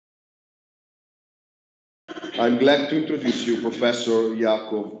I'm glad to introduce you Professor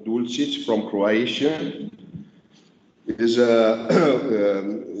Jakov Dulcic from Croatia.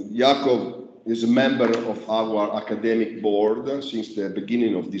 Jakov is a member of our academic board since the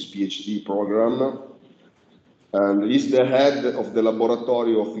beginning of this PhD program, and is the head of the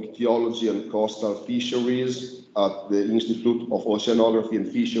Laboratory of Ichthyology and Coastal Fisheries at the Institute of Oceanography and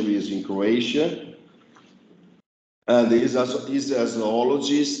Fisheries in Croatia. And he's a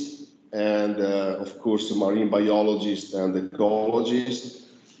zoologist and, of course, a marine biologist and ecologist,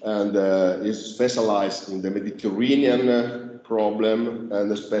 and is specialized in the Mediterranean problem,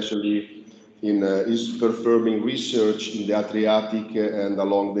 and especially in is performing research in the Adriatic and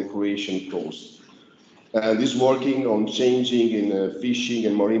along the Croatian coast. And is working on changing in fishing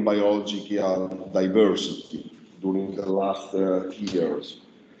and marine biological diversity during the last years.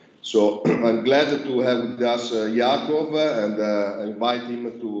 So I'm glad to have with us Jakov, and invite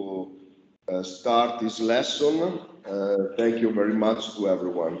him to start his lesson. Thank you very much to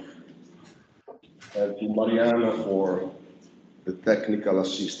everyone. And to Mariana for the technical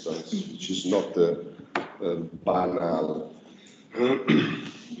assistance, which is not banal.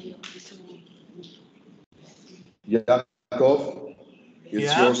 Jakov,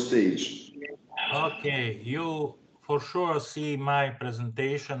 it's your stage. Okay, you for sure see my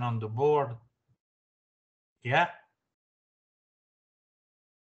presentation on the board. Yeah?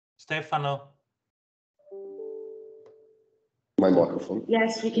 Stefano? My microphone.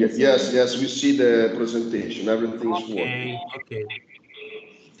 Yes, we can see. Yes, we see the presentation. Everything is working. Okay.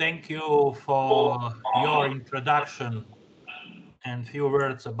 Thank you for your introduction and few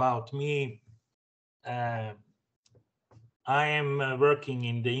words about me. I am working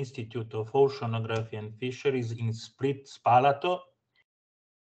in the Institute of Oceanography and Fisheries in Split, Spalato.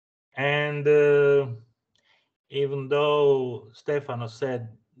 And even though Stefano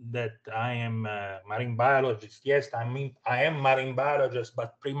said that I am a marine biologist, yes, I am marine biologist,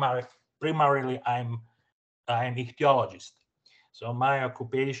 but primarily I'm ichthyologist. So my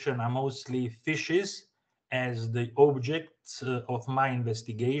occupation are mostly fishes as the objects of my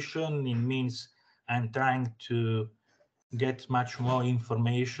investigation. It means I'm trying to get much more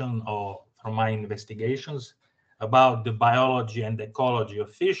information from my investigations about the biology and ecology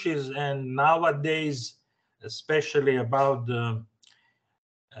of fishes, and nowadays especially about the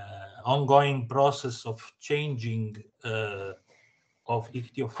ongoing process of changing of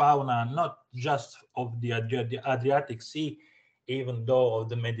ichthyofauna, not just of the Adriatic Sea, even though of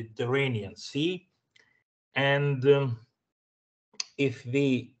the Mediterranean Sea. And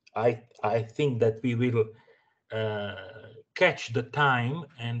I think that we will catch the time,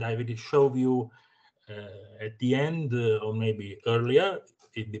 and I will show you at the end or maybe earlier,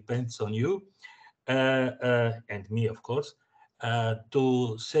 it depends on you and me, of course,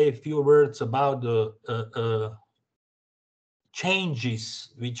 to say a few words about the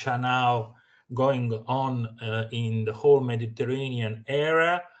changes which are now going on in the whole Mediterranean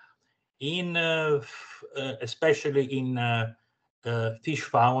area, in especially in fish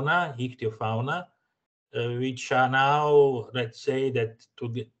fauna, ichthyofauna, which are now, let's say that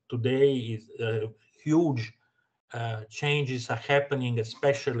today is huge changes are happening,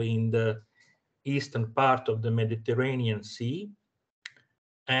 especially in the eastern part of the Mediterranean Sea.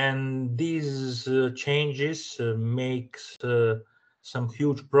 And these changes makes some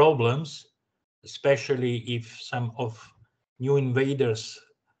huge problems, especially if some of new invaders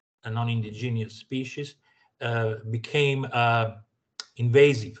and non-indigenous species became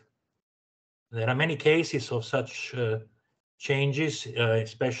invasive. There are many cases of such changes,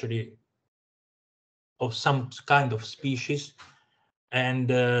 especially of some kind of species,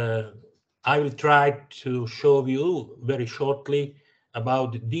 and I will try to show you very shortly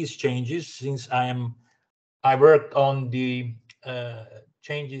about these changes, since I worked on the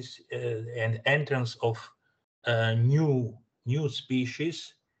changes and entrance of new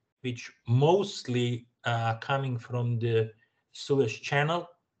species, which mostly are coming from the Suez Channel,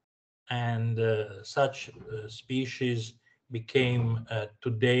 and such species became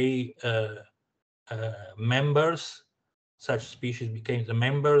today members. Such species became a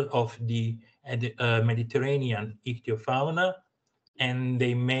member of the Mediterranean ichthyofauna, and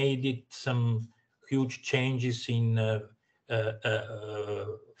they made it some huge changes in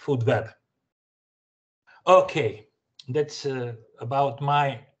food web. Okay, that's about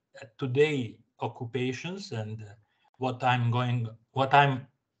my today occupations and what I'm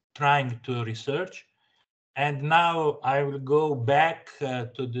trying to research. And now I will go back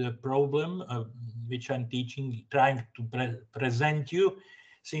to the problem which I'm teaching, trying to present you,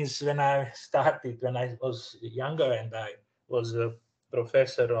 since when I started, when I was younger and I was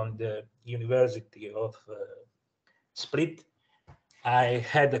professor on the University of Split, I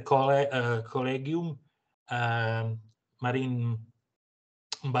had a collegium, marine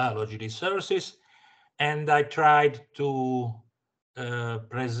biology resources, and I tried to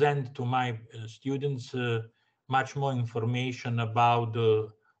present to my students much more information about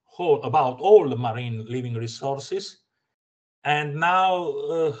all the marine living resources. And now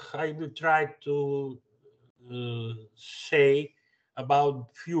I will try to say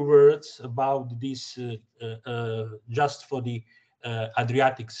about few words about this just for the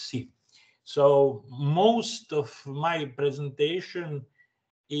Adriatic Sea. So most of my presentation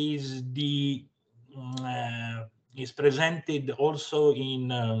is is presented also in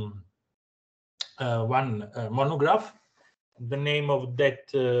one monograph. The name of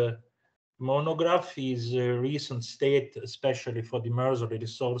that monograph is Recent State, especially for the demersal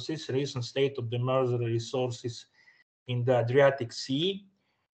resources, Recent State of the demersal resources in the Adriatic Sea.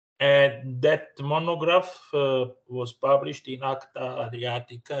 And that monograph was published in Acta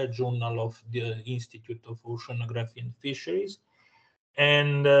Adriatica, a journal of the Institute of Oceanography and Fisheries.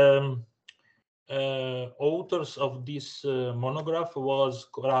 And authors of this monograph was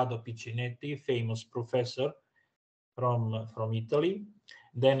Corrado Piccinetti, famous professor from Italy,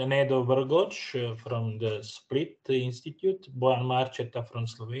 then Nedo Vrgoc from the Split Institute, Bojan Marčeta from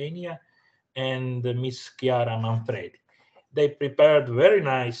Slovenia, and Miss Chiara Manfredi. They prepared very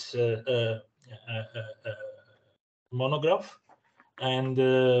nice monograph,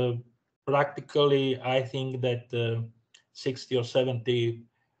 and practically I think that 60 or 70%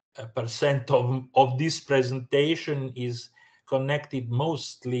 of this presentation is connected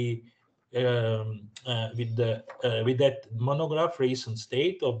mostly with that monograph, Recent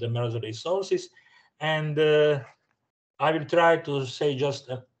State of the demersal resources, and I will try to say just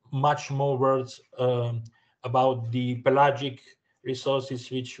much more words about the pelagic resources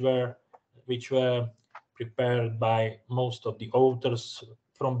which were prepared by most of the authors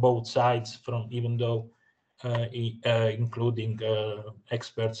from both sides, even though including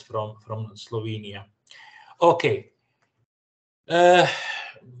experts from Slovenia. Okay.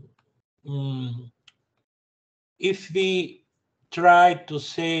 If we try to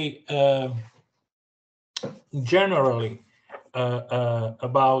say generally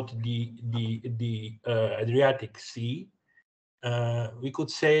about the Adriatic Sea, we could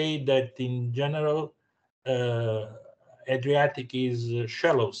say that in general Adriatic is a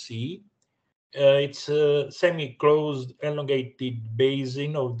shallow sea. It's a semi-closed, elongated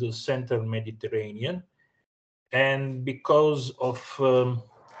basin of the central Mediterranean, and because of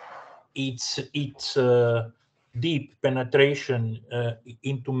its deep penetration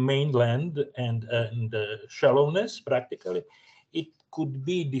into mainland and shallowness, practically, it could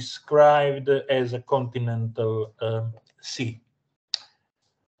be described as a continental sea.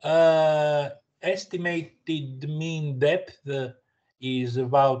 Estimated mean depth is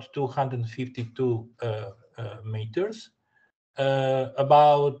about 252 meters.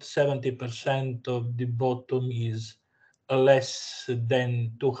 About 70% of the bottom is less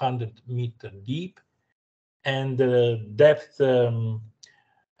than 200 meters deep, and the depth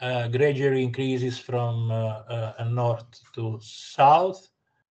gradually increases from north to south,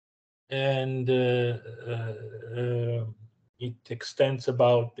 and it extends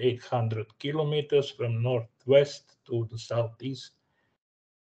about 800 kilometers from northwest to the southeast,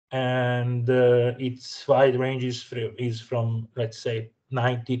 and its wide range is from, let's say,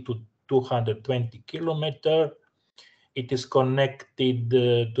 90 to 220 kilometers. It is connected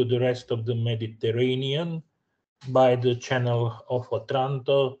to the rest of the Mediterranean by the Channel of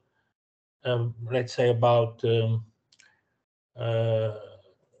Otranto, let's say about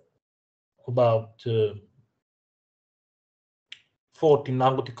 40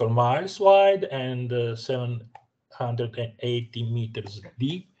 nautical miles wide and 780 meters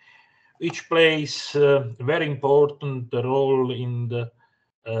deep, which plays a very important role in the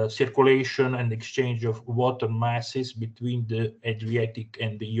circulation and exchange of water masses between the Adriatic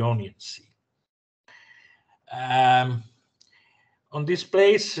and the Ionian Sea. On this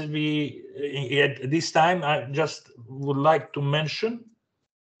place, at this time, I just would like to mention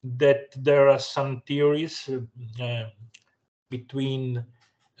that there are some theories between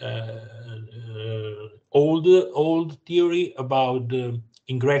old theory about the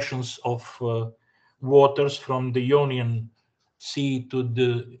ingressions of waters from the Ionian Sea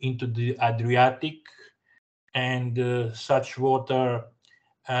into the Adriatic, and such water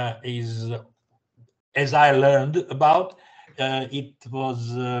is, as I learned about, it was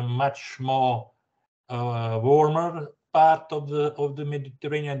much more warmer part of the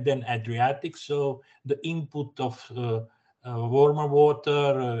Mediterranean than Adriatic. So the input of warmer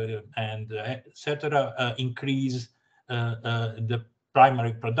water and etc. Increase the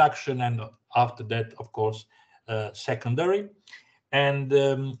primary production, and after that, of course, secondary. And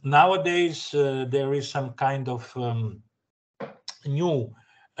nowadays there is some kind of new,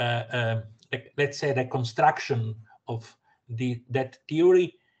 let's say, reconstruction of that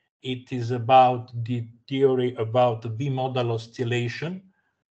theory. It is about the theory about the bimodal oscillation.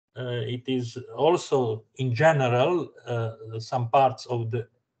 It is also, in general, some parts of the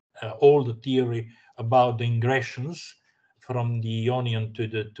old theory about the ingressions from the Ionian to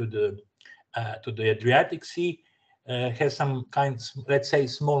the Adriatic Sea. Has some kinds, let's say,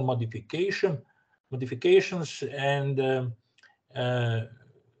 small modifications, and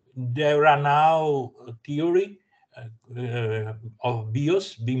there are now a theory of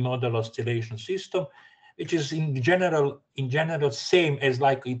BIOS, bimodal oscillation system, which is in general same as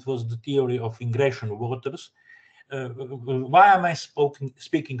like it was the theory of ingression waters. Why am I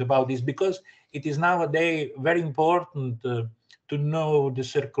speaking about this? Because it is nowadays very important to know the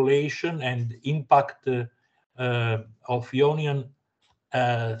circulation and impact of Ionian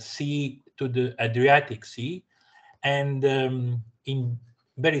Sea to the Adriatic Sea. And in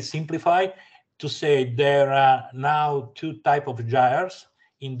very simplified, to say there are now two types of gyres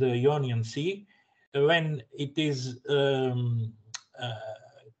in the Ionian Sea. When it is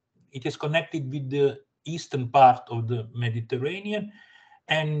connected with the eastern part of the Mediterranean,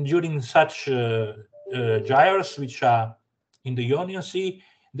 and during such gyres, which are in the Ionian Sea,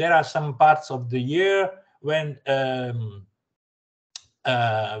 there are some parts of the year when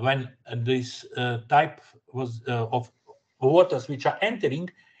this type of waters which are entering,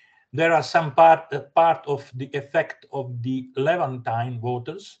 there are some part of the effect of the Levantine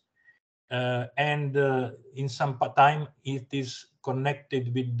waters, and in some time it is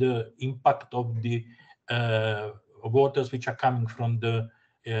connected with the impact of the waters which are coming from the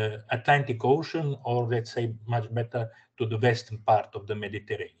Atlantic Ocean, or let's say much better, to the western part of the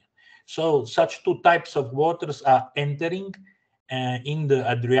Mediterranean. So such two types of waters are entering in the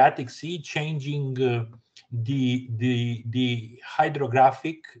Adriatic Sea, changing the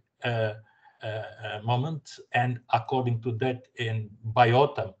hydrographic moment, and according to that, in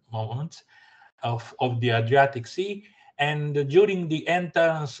biota moments of the Adriatic Sea. And during the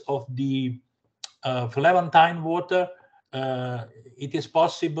entrance of the Levantine water, it is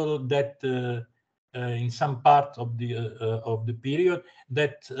possible that in some part of the period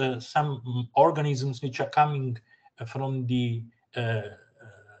that some organisms which are coming from the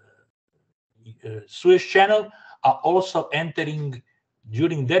Suez Channel are also entering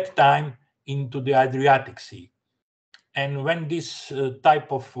during that time into the Adriatic Sea. And when this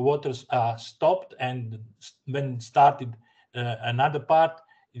type of waters are stopped, and when started another part,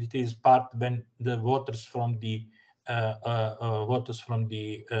 it is part when the waters from the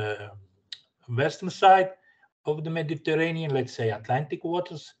western side of the Mediterranean, let's say Atlantic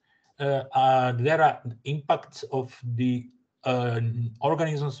waters, there are impacts of the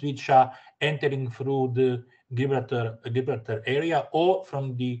organisms which are entering through the Gibraltar area, or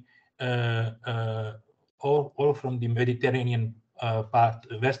from the Mediterranean part,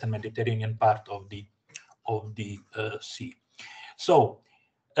 Western Mediterranean part of the sea. So,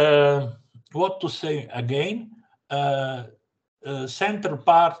 what to say again? Central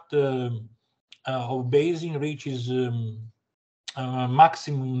part of basin reaches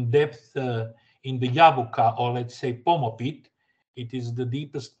maximum depth in the Jabuka, or let's say Pomo pit. It is the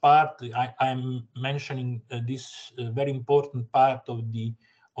deepest part. I'm mentioning this very important part of the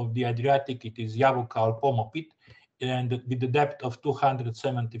Adriatic. It is Jabuka or Pomo pit, and with the depth of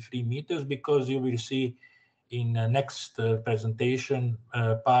 273 meters, because you will see in the next presentation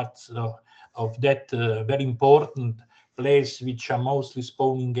parts of that very important place, which are mostly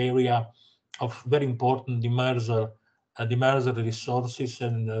spawning area of very important demersal resources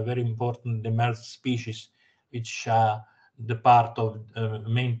and very important demersal species, which are the part of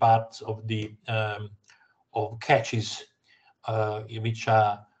main parts of the of catches which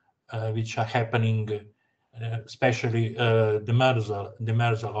are happening, especially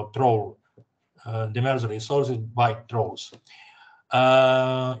demersal or troll, demersal resources by trolls.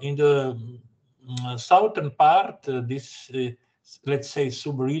 In the southern part, this let's say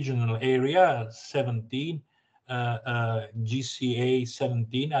sub-regional area 17, GCA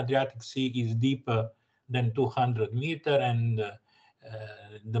 17, Adriatic Sea is deeper than 200 meters, and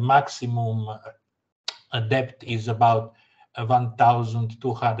the maximum depth is about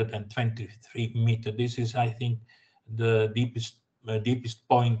 1,223 meters. This is, I think, the deepest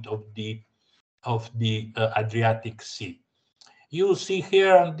point of the Adriatic Sea. You see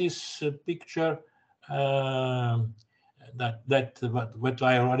here on this picture what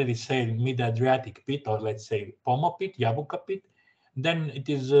I already said, mid-Adriatic pit, or let's say Pomo pit, Jabuka pit. Then it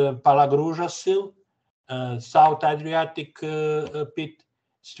is Palagruja sill, South Adriatic pit,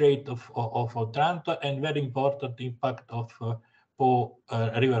 Strait of Otranto, and very important impact of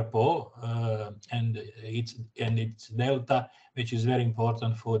River Po and its delta, which is very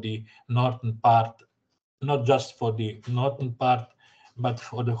important for the northern part, not just for the northern part, but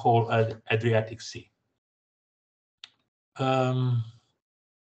for the whole Adriatic Sea.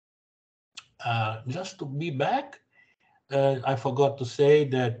 Just to be back, I forgot to say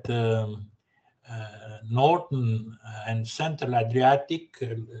that northern and central Adriatic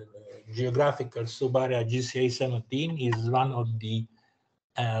geographical subarea GCA 17 is one of the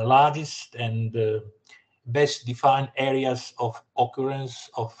largest and best defined areas of occurrence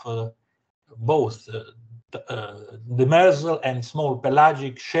of both demersal and small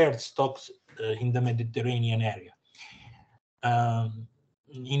pelagic shared stocks in the Mediterranean area.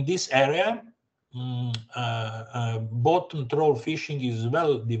 In this area, bottom trawl fishing is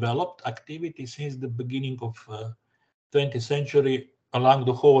well developed activity since the beginning of 20th century along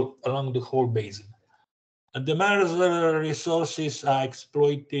the whole basin. The demersal resources are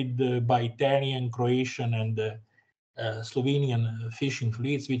exploited by Italian, Croatian, and Slovenian fishing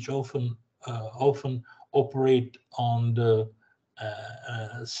fleets, which often operate on the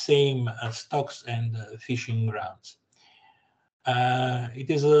same stocks and fishing grounds. It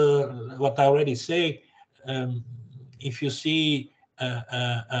is what I already say. If you see,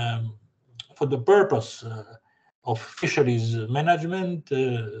 for the purpose of fisheries management,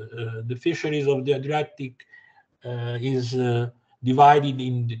 the fisheries of the Adriatic is divided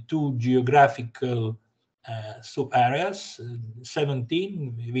into two geographical sub-areas,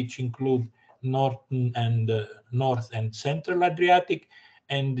 17, which include northern and north and central Adriatic,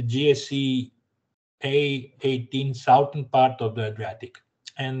 and the GSE A18 southern part of the Adriatic.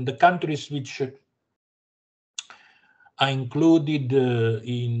 And the countries which are included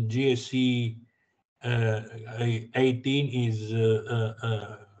in GSE 18 is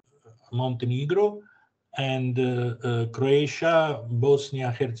Montenegro and Croatia, Bosnia,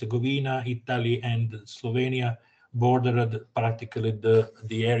 Herzegovina, Italy, and Slovenia bordered practically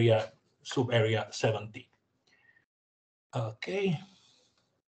the area, sub-area 17. Okay.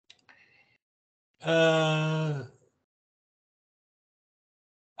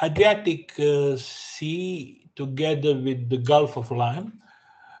 Adriatic Sea, together with the Gulf of Lion,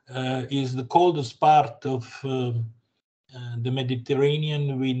 is the coldest part of the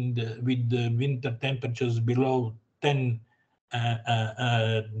Mediterranean with the winter temperatures below 10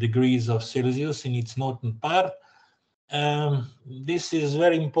 degrees of Celsius in its northern part. This is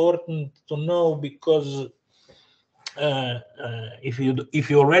very important to know because if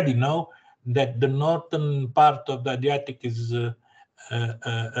you already know that the northern part of the Adriatic is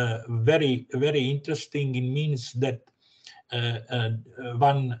very, very interesting. It means that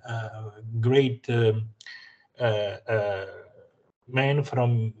one great man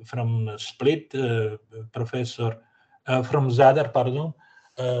from Split, professor from Zadar, pardon,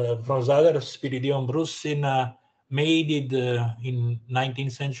 from Zadar, Spiridion Brusin, made it in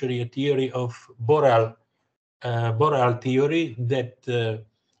 19th century a theory of boreal theory that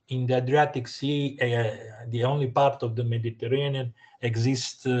in the Adriatic Sea, the only part of the Mediterranean,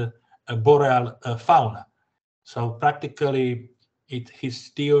 exists a boreal fauna. So practically, his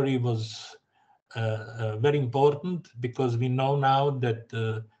theory was very important because we know now that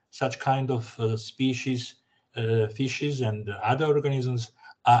such kind of species, fishes and other organisms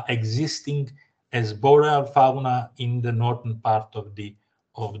are existing as boreal fauna in the northern part of the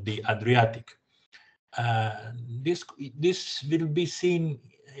Adriatic. This will be seen.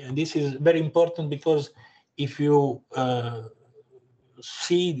 This is very important because if you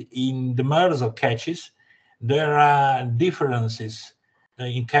see in the demersal catches, there are differences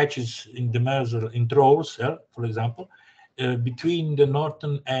in catches in demersal in trawls, for example, between the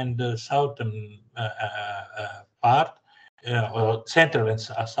northern and the southern part, or central and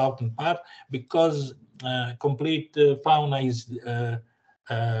southern part, because complete fauna is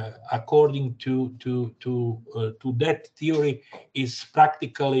according to that theory is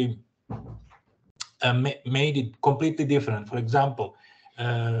practically made it completely different. For example,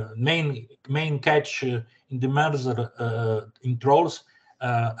 main catch in the demersal in trawls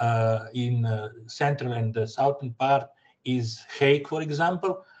in central and the southern part is hake, for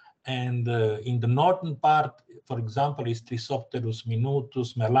example, and in the northern part, for example, is Trisopterus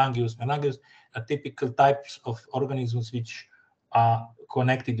minutus, Merlangius, typical types of organisms which are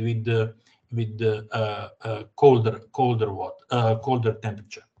connected with the colder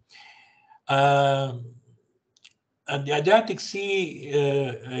temperature. the Adriatic Sea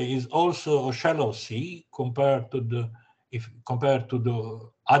is also a shallow sea compared to the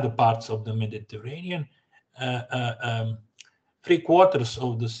other parts of the Mediterranean. 3/4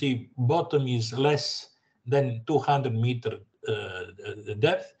 of the sea bottom is less than 200 meter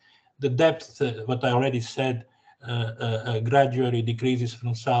depth. The depth, what I already said, gradually decreases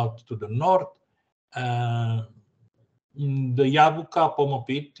from south to the north. The Jabuka Pomo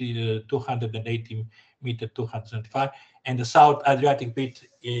pit, 280 meter, 205, and the South Adriatic pit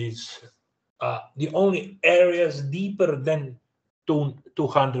is the only areas deeper than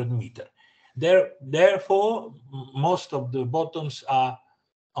 200 meter. Therefore, most of the bottoms are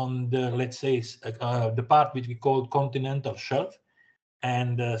on the, let's say, the part which we call continental shelf,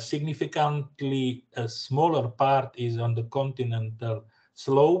 and significantly a smaller part is on the continental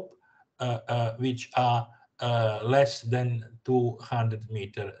slope, which are less than 200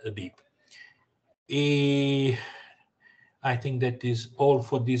 meter deep. I think that is all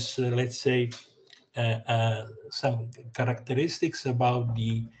for this, let's say, some characteristics about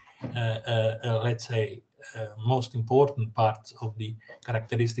the, let's say, most important parts of the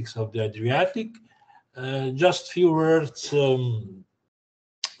characteristics of the Adriatic. Just few words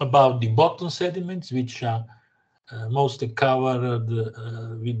about the bottom sediments, which are mostly covered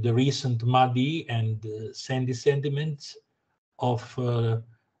with the recent muddy and sandy sediments of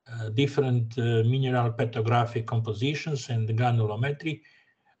different mineral petrographic compositions and granulometry,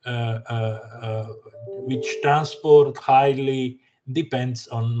 which transport highly depends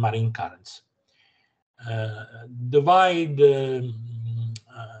on marine currents. The wide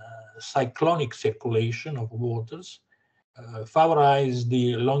cyclonic circulation of waters favorize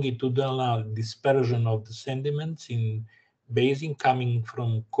the longitudinal dispersion of the sediments in basin coming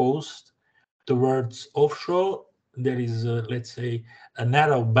from coast towards offshore. There is, let's say, a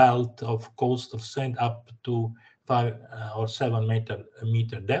narrow belt of coastal sand up to 5 or 7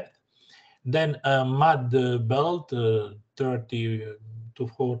 meter depth. Then a mud belt, 30 to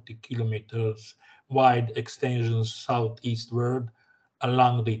 40 kilometers wide extensions southeastward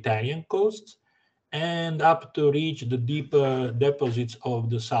along the Italian coast, and up to reach the deeper deposits of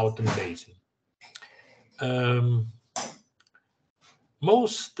the southern basin.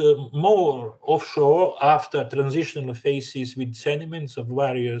 More offshore, after transitional phases with sediments of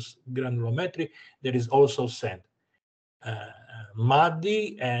various granulometry, there is also sand.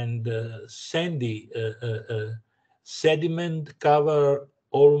 Muddy and sandy sediment cover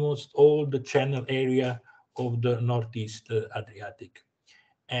almost all the channel area of the northeast Adriatic.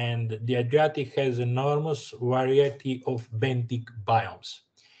 And the Adriatic has enormous variety of benthic biomes.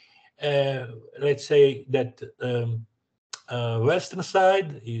 Let's say that western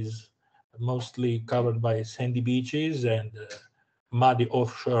side is mostly covered by sandy beaches and muddy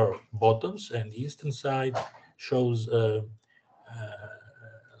offshore bottoms, and the eastern side shows,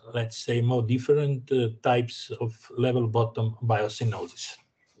 let's say, more different types of level bottom biocenosis.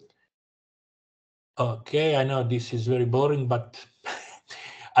 Okay, I know this is very boring, but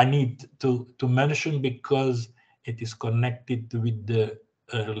I need to mention because it is connected with the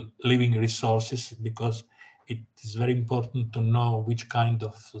living resources, because it is very important to know which kind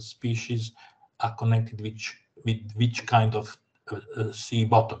of species are connected with which kind of sea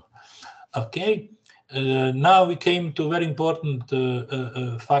bottom. Okay, now we came to a very important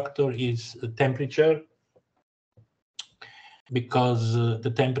factor is temperature, because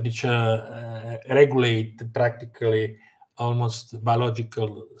the temperature regulate practically almost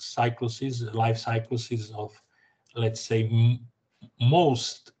biological cycluses, life cycluses of, let's say,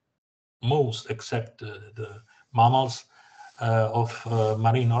 most except the mammals of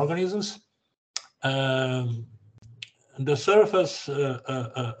marine organisms. The surface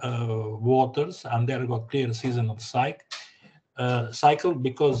waters undergo clear seasonal cycle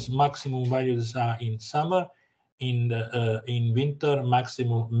because maximum values are in summer, in winter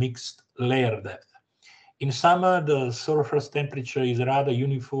maximum mixed layer depth. In summer, the surface temperature is rather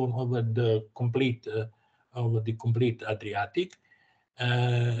uniform over the complete Adriatic.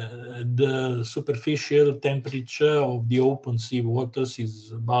 The superficial temperature of the open sea waters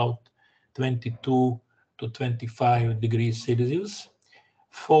is about 22 to 25 degrees Celsius,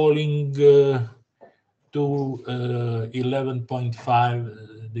 falling to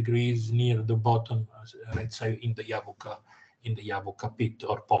 11.5 degrees near the bottom, let's say in the Jabuka pit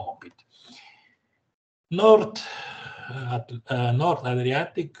or Pomo pit. North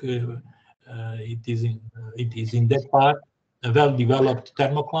Adriatic, it is in that part a well-developed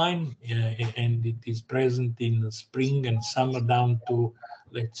thermocline, and it is present in spring and summer down to,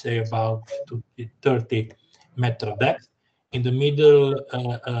 let's say, about 30 meter depth. In the middle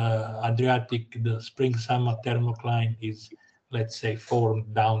Adriatic, the spring-summer thermocline is, let's say,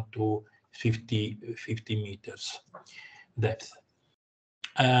 formed down to 50 meters depth.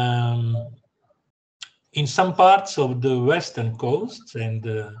 In some parts of the western coasts and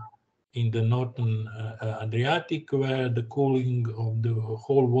in the northern Adriatic, where the cooling of the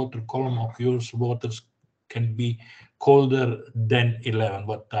whole water column occurs, waters can be colder than 11,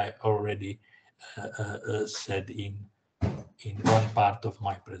 what I already said in one part of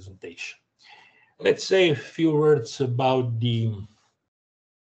my presentation. Let's say a few words about the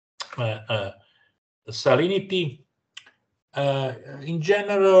salinity. In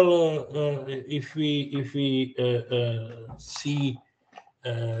general, if we see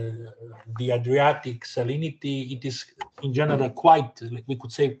the Adriatic salinity, it is in general quite, we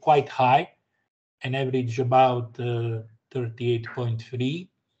could say, quite high, an average about 38.3,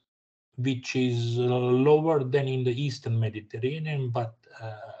 which is lower than in the Eastern Mediterranean, but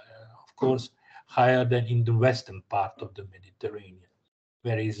of course higher than in the western part of the Mediterranean,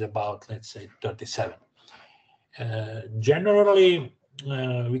 where it is about, let's say, 37. Generally,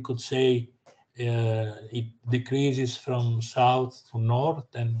 we could say it decreases from south to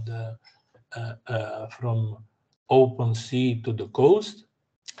north and from open sea to the coast.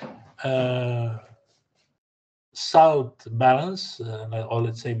 Salt balance, or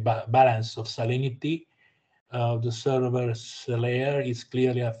let's say balance of salinity of the surface layer is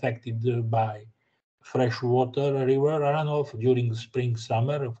clearly affected by freshwater river runoff during the spring,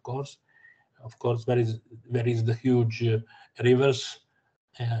 summer, of course. Of course, there is the huge rivers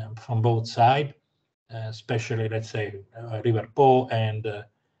from both sides, especially, let's say, River Po, and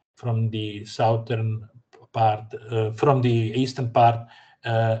from the southern part, from the eastern part,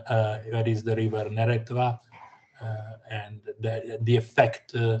 there is the river Neretva, and the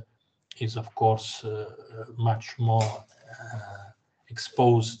effect is, of course, much more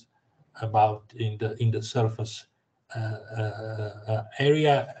exposed about in the surface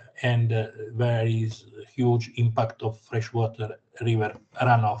area, and there is a huge impact of freshwater river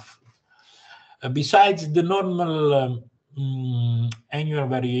runoff. Besides the normal annual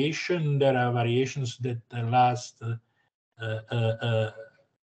variation, there are variations that last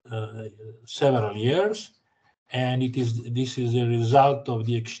several years, and this is a result of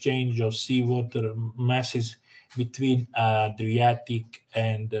the exchange of seawater masses between Adriatic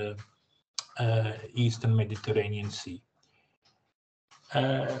and Eastern Mediterranean Sea.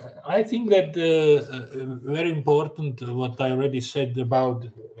 I think that very important what I already said about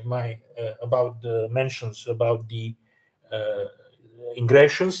about the mentions about the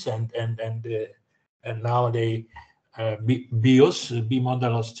ingressions and now the BIOS,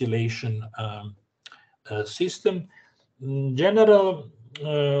 bimodal oscillation system. In general,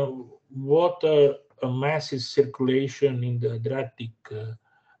 water masses circulation in the Adriatic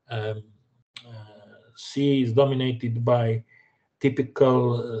Sea is dominated by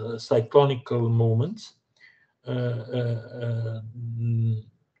typical cyclonical movements.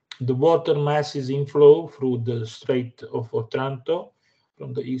 The water masses inflow through the Strait of Otranto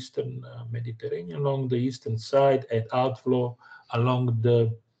from the Eastern Mediterranean along the eastern side and outflow along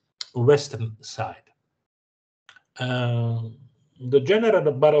the western side. The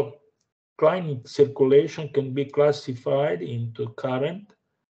general baroclinic circulation can be classified into current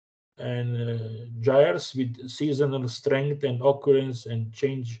and gyres with seasonal strength and occurrence and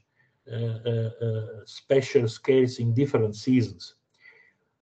change spatial scales in different seasons.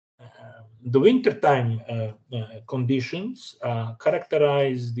 The wintertime conditions are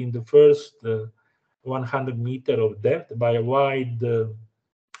characterized in the first 100 meters of depth by a wide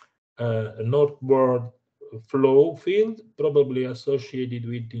northward flow field, probably associated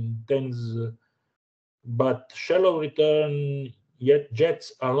with intense but shallow return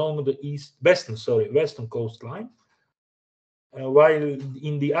jets along the western coastline, while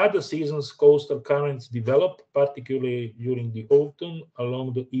in the other seasons coastal currents develop, particularly during the autumn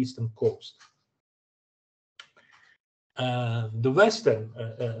along the eastern coast. The western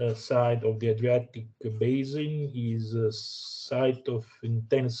side of the Adriatic basin is a site of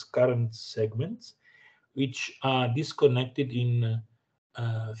intense current segments, which are disconnected in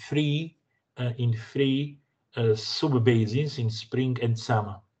three sub-basins in spring and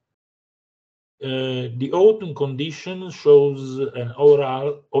summer. The autumn condition shows an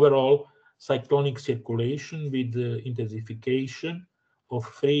overall cyclonic circulation with the intensification of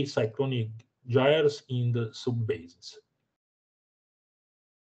three cyclonic gyres in the sub-basins.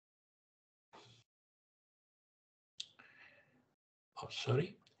 Oh,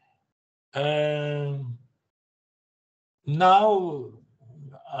 sorry. Now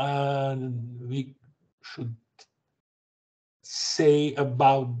we should say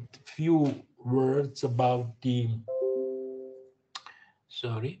about few words about the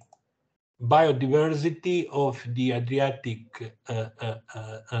biodiversity of the Adriatic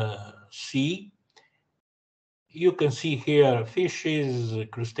Sea. You can see here fishes,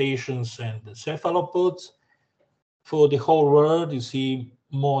 crustaceans, and cephalopods. For the whole world, you see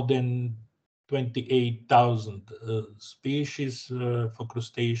more than 28,000 species. For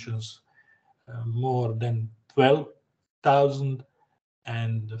crustaceans, more than 12,000,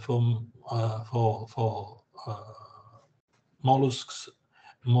 and for mollusks,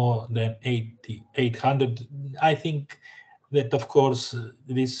 more than 800. I think that, of course,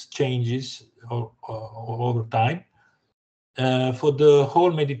 this changes over time. For the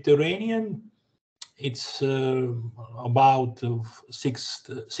whole Mediterranean, it's about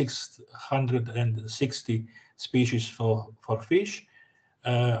 660 species for fish,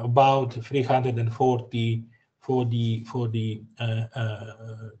 about 340 for the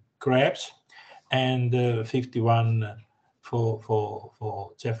crabs, and 51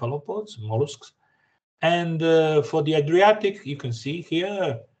 for cephalopods, mollusks. And for the Adriatic, you can see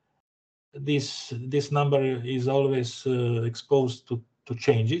here, this number is always exposed to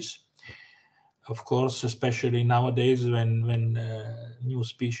changes. Of course, especially nowadays when new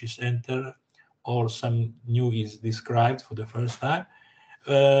species enter or some new is described for the first time.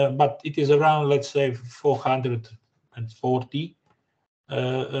 But it is around, let's say, 440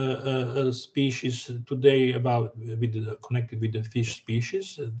 species today connected with the fish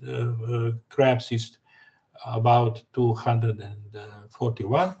species. Crabs is about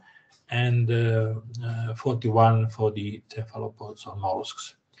 241, and 41 for the cephalopods or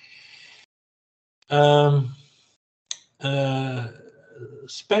mollusks.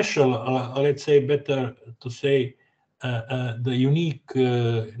 Special, let's say, better to say, the unique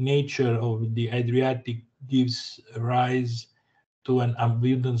nature of the Adriatic gives rise to an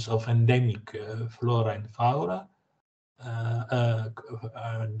abundance of endemic flora and fauna.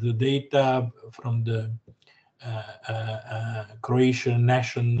 The data from the Croatian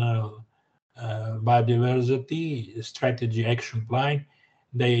National Biodiversity Strategy Action Plan,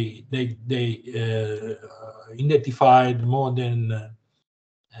 they identified more than,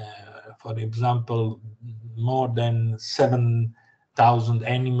 for example, more than 7,000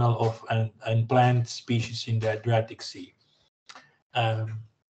 animal and plant species in the Adriatic Sea.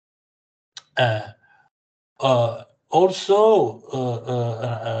 Also,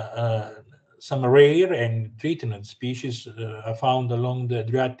 some rare and threatened species are found along the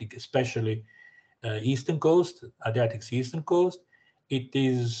Adriatic, especially eastern coast, Adriatic's eastern coast.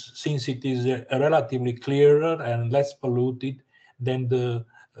 Since it is relatively clearer and less polluted than the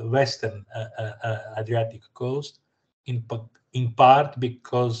western Adriatic coast, in part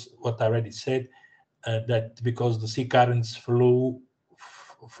because what I already said, that because the sea currents flow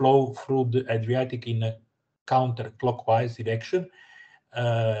through the Adriatic in a counterclockwise direction,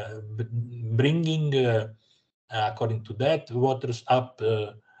 bringing, according to that, waters up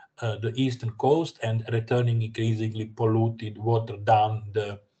the eastern coast and returning increasingly polluted water down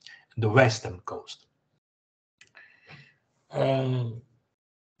the western coast.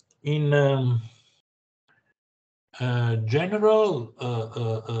 In general,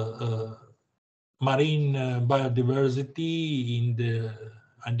 marine biodiversity in the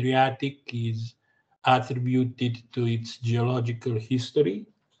Adriatic is attributed to its geological history,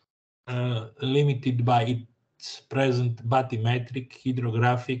 limited by its present bathymetric,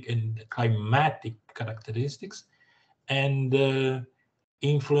 hydrographic, and climatic characteristics, and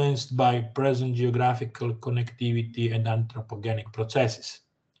influenced by present geographical connectivity and anthropogenic processes.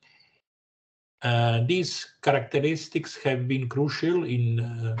 These characteristics have been crucial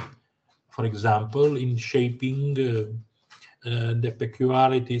in, for example, in shaping the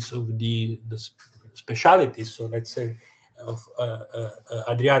peculiarities of the specialities, so let's say, of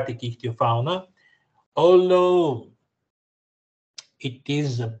Adriatic ichthyofauna, although it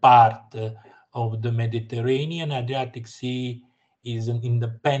is a part of the Mediterranean. Adriatic Sea is an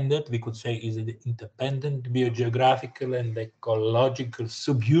independent, we could say, is an independent biogeographical and ecological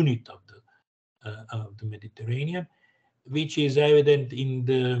subunit of the Mediterranean, which is evident in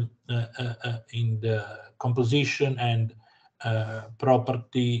the composition and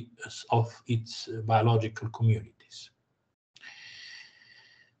properties of its biological communities.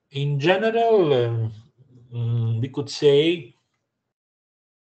 In general, we could say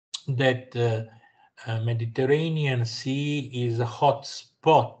that Mediterranean Sea is a hot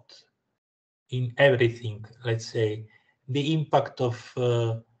spot in everything. Let's say the impact of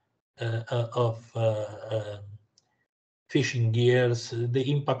fishing gears,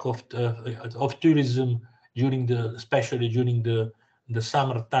 the impact of tourism especially during the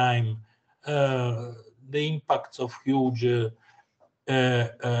summertime, the impacts of huge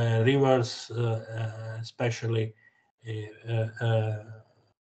rivers, especially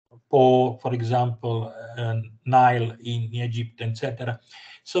for example, Nile in Egypt, etc.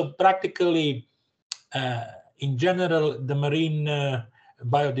 So practically, in general, the marine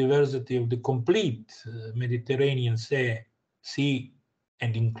biodiversity of the complete Mediterranean Sea,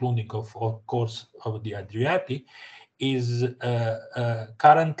 and including, of course, of the Adriatic, is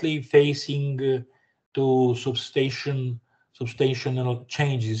currently facing to substantial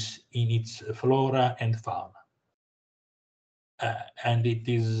changes in its flora and fauna. And it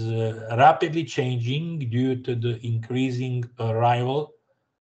is rapidly changing due to the increasing arrival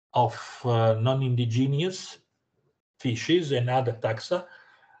of non-indigenous fishes and other taxa,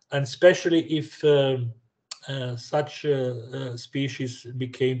 and especially if such species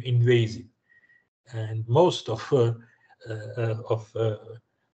became invasive. And most of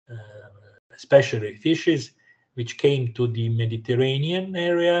especially fishes which came to the Mediterranean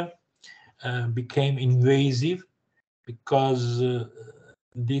area became invasive, because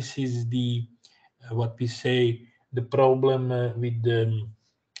this is the what we say the problem with the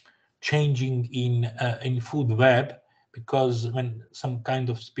changing in food web, because when some kind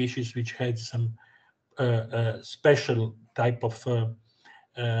of species which had some special type of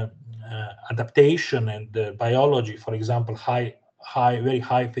adaptation and biology, for example, very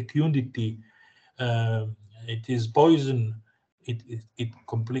high fecundity, it is poison.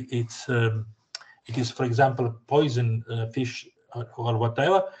 It is, for example, poison fish or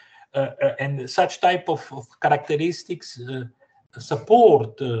whatever, and such type of characteristics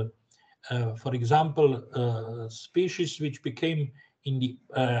support, for example, species which became in the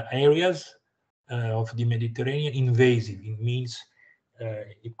areas of the Mediterranean invasive. It means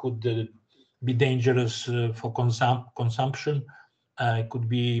it could be dangerous for consumption. It could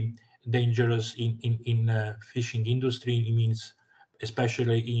be dangerous in fishing industry. It means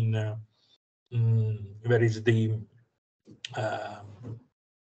especially in where is the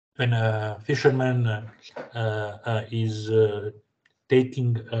when a fisherman is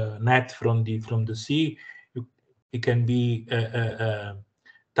taking a net from the sea, it can be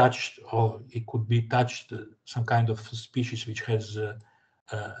touched, or it could be touched some kind of species which has a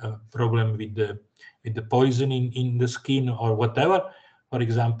problem with the poison in the skin or whatever. For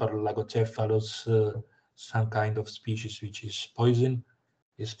example, Lagocephalus, some kind of species which is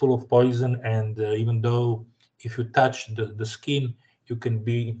full of poison, and even though if you touch the skin, you can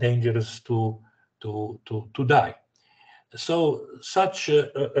be dangerous to die. So such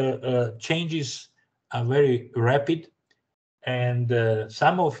changes are very rapid, and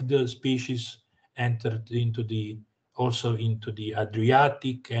some of the species entered also into the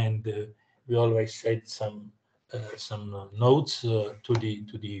Adriatic, and we always said some notes to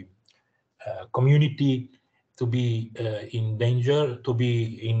the community to be in danger, to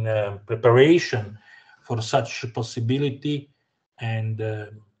be in preparation for such a possibility, and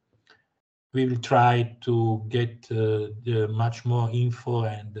we will try to get much more info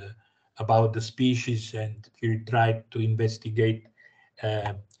and about the species, and we will try to investigate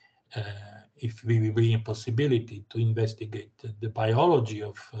if we will be in possibility to investigate the biology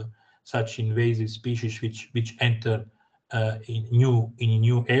of such invasive species which enter in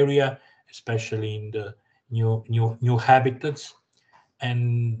new area, especially in the new habitats,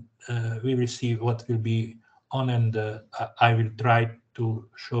 and we will see what will be on, and I will try to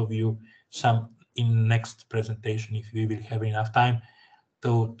show you some in next presentation, if we will have enough time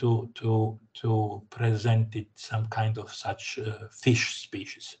to present it, some kind of such fish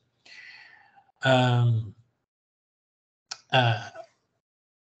species.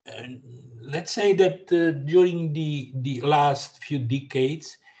 Let's say that during the last few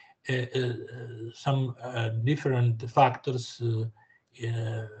decades, some different factors,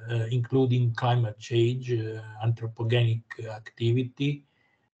 including climate change, anthropogenic activity,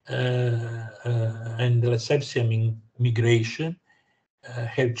 and Lesseps migration,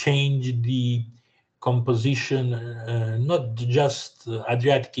 have changed the composition, not just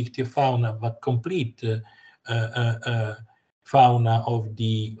Adriatic ichthyofauna, but complete fauna of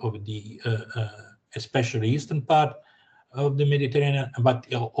the especially eastern part of the Mediterranean, but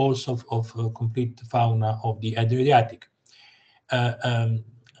also of complete fauna of the Adriatic.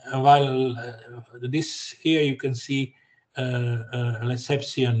 While this here you can see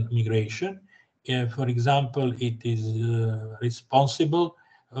Lessepsian migration. For example, it is responsible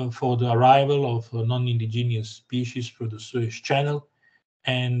for the arrival of non-indigenous species through the Suez Channel,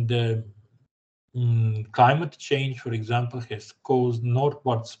 and climate change, for example, has caused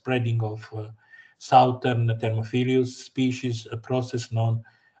northward spreading of southern Thermophilus species, a process known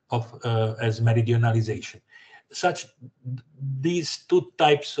as meridionalization. These two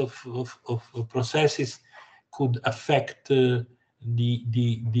types of processes could affect the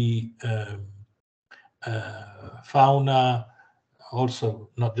fauna, also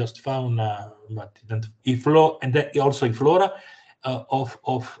not just fauna, but also flora of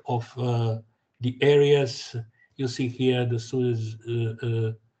the areas. You see here the Suez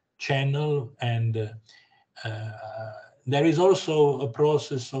Channel, and there is also a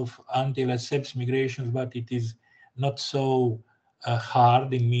process of anti-lesseps migrations, but it is not so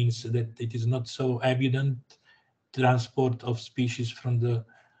hard. It means that it is not so evident transport of species from the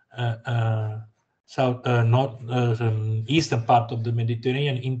eastern part of the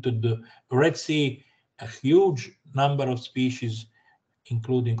Mediterranean into the Red Sea. A huge number of species,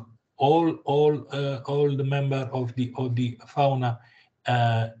 including all the member of the fauna,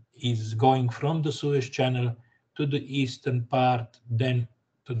 is going from the Suez Channel to the eastern part, then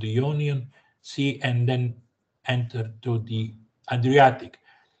to the Ionian Sea, and then enter to the Adriatic.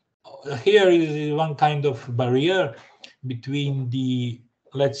 Here is one kind of barrier between the,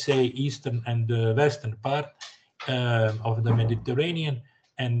 let's say, eastern and the western part of the Mediterranean,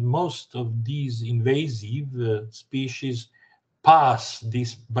 and most of these invasive species pass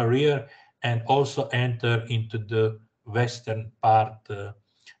this barrier and also enter into the western part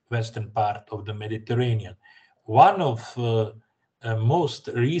of the Mediterranean. One of most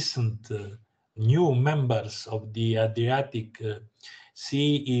recent new members of the Adriatic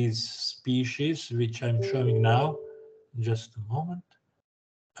Sea is species which I'm showing now. Just a moment.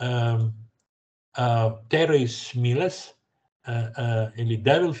 Teres miles, a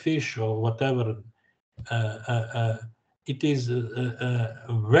devilfish or whatever. It is a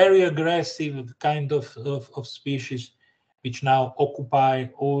very aggressive kind of species which now occupy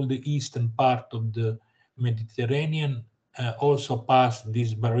all the eastern part of the Mediterranean, also pass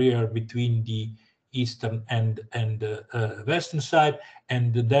this barrier between the eastern and western side,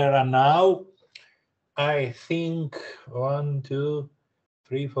 and there are now, I think, 1, 2,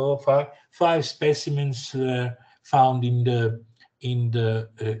 3, 4, 5 specimens found in the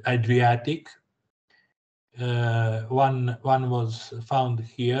Adriatic. One was found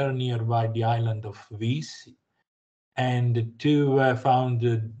here nearby the island of Vis, and 2 were found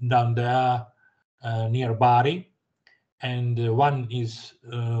down there near Bari, and one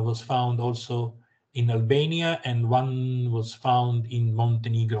was found also in Albania, and one was found in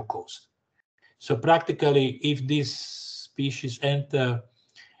Montenegro coast. So practically, if these species enter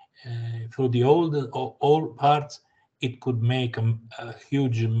through the old parts, it could make a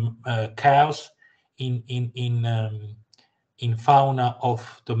huge chaos in fauna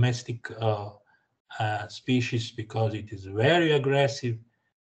of domestic species, because it is very aggressive.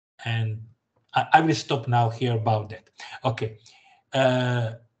 And I will stop now here about that. Okay,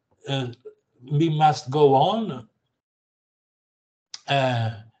 we must go on.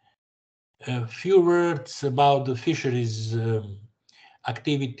 A few words about the fisheries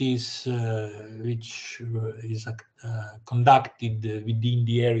activities which is conducted within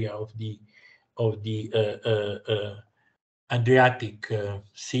the area of the Adriatic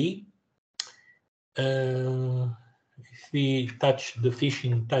Sea. If we touch the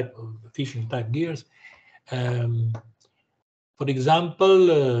fishing type gears, for example,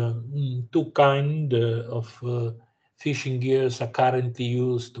 2 kinds of fishing gears are currently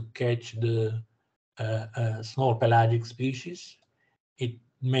used to catch the small pelagic species.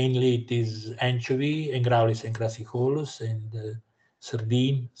 Mainly it is anchovy, Engraulis and crassicolus, and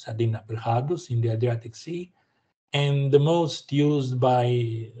sardine, Sardina pelhadus in the Adriatic Sea. And the most used by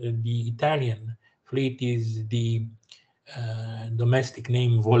the Italian fleet is the domestic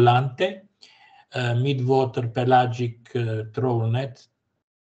name Volante, mid-water pelagic trawl net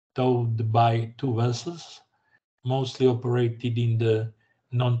towed by 2 vessels, mostly operated in the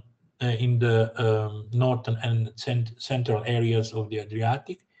northern and central areas of the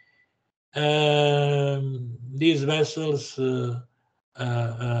Adriatic. These vessels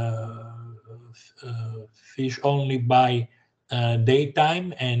fish only by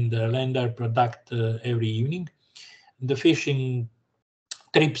daytime and render product every evening. The fishing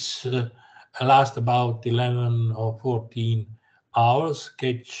trips last about 11 or 14 hours.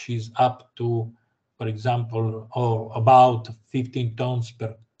 Catch is up to, for example, or about 15 tons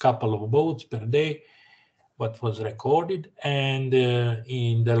per couple of boats per day, what was recorded, and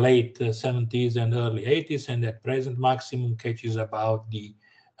in the late 70s and early 80s, and at present maximum catch is about the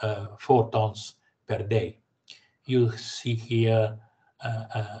 4 tons per day. You see here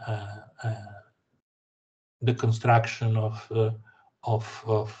the construction of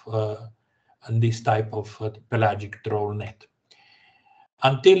this type of pelagic trawl net.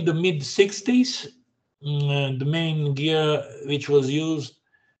 Until the mid-60s, the main gear which was used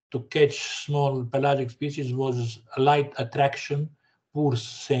to catch small pelagic species was a light attraction purse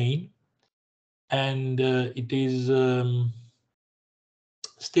seine, and it is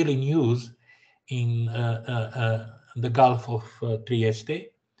still in use in the Gulf of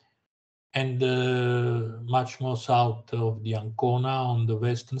Trieste, and much more south of the Ancona on the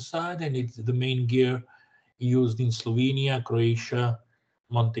western side, and it's the main gear used in Slovenia, Croatia,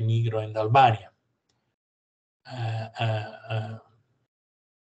 Montenegro, and Albania.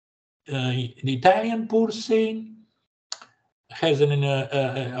 The Italian purse seine has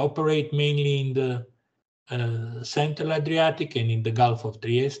operate mainly in the Central Adriatic and in the Gulf of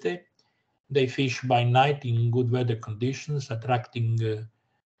Trieste. They fish by night in good weather conditions, attracting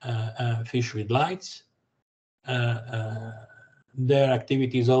fish with lights. Their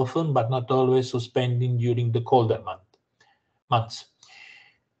activity is often, but not always, suspended during the colder months.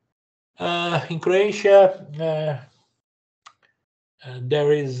 In Croatia,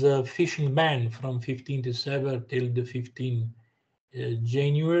 there is a fishing ban from 15 December till the 15th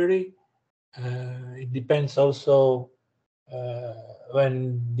January. It depends also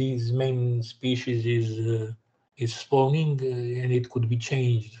when these main species is spawning, and it could be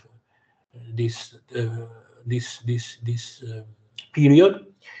changed this period,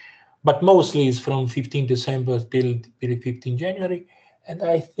 but mostly is from 15 December till 15 January. And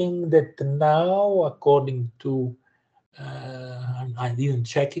I think that now, according to I didn't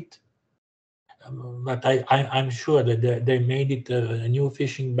check it, but I'm sure that they made it a new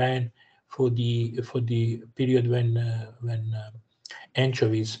fishing ban for the period when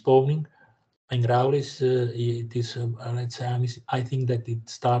anchovy is spawning. And growlies, it is let's say, I think that it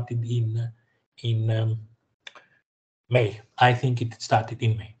started in May. I think it started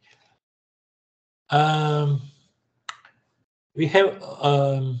in May. We have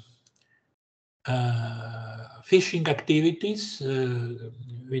fishing activities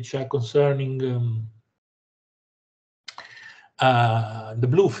which are concerning the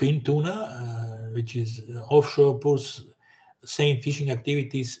bluefin tuna, which is offshore purse seine fishing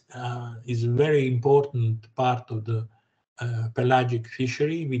activities, is a very important part of the pelagic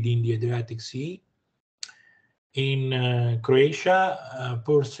fishery within the Adriatic Sea. In Croatia,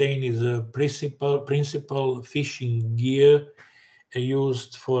 purse seine is a principal fishing gear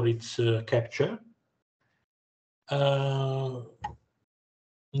used for its capture. And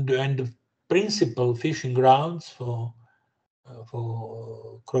the principal fishing grounds for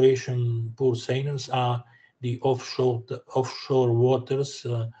Croatian purse seiners are the offshore waters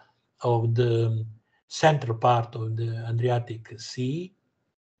of the central part of the Adriatic Sea,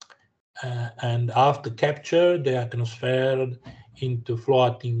 and after capture they are transferred into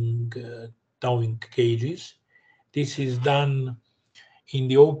floating towing cages. This is done in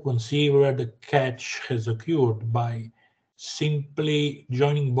the open sea where the catch has occurred by simply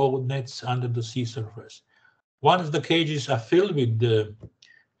joining both nets under the sea surface. Once the cages are filled with the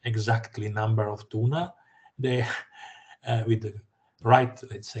exactly number of tuna, they with the right,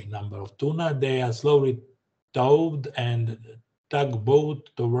 let's say, number of tuna, they are slowly towed and tugboat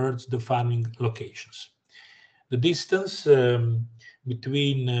towards the farming locations. The distance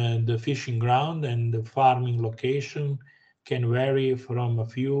between the fishing ground and the farming location can vary from a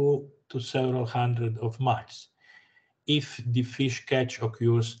few to several hundred of miles if the fish catch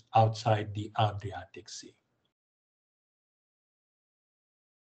occurs outside the Adriatic Sea.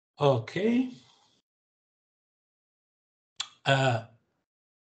 Okay.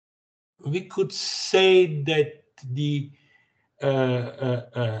 We could say that the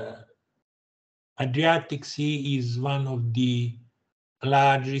Adriatic Sea is one of the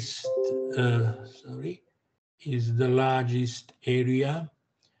largest, is the largest area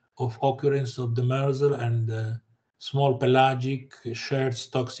of occurrence of demersal and small pelagic shared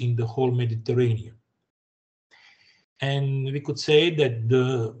stocks in the whole Mediterranean. And we could say that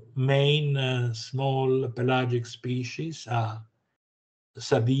the main small pelagic species are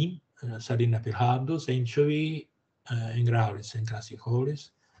sardine, Sardina pelhardus, anchovy, Engraulis and Crassicholis,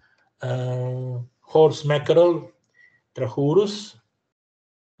 horse mackerel, Trachurus,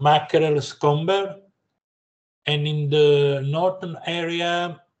 mackerel scomber, and in the northern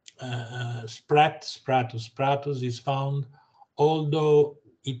area, Spratus is found, although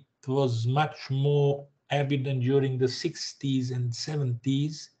it was much more evident during the 60s and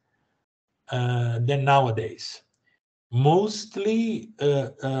 70s than nowadays. Mostly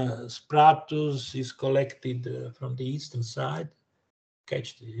Spratus is collected from the eastern side,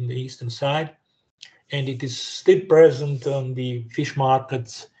 catched in the eastern side, and it is still present on the fish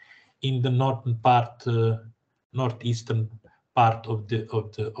markets in the northern part, northeastern part of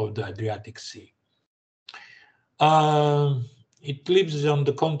the Adriatic Sea. It lives on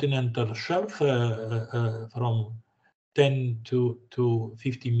the continental shelf from 10 to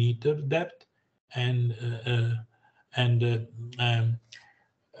 50 meter depth, and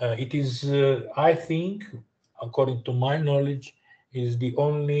it is, I think, according to my knowledge, is the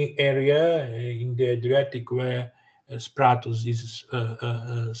only area in the Adriatic where Spratus is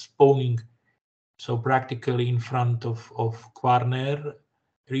spawning, so practically in front of Quarner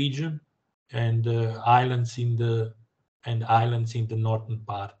region, and islands in the northern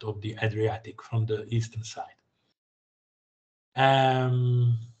part of the Adriatic from the eastern side.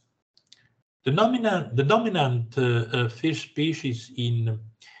 The dominant fish species in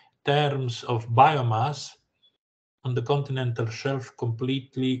terms of biomass on the continental shelf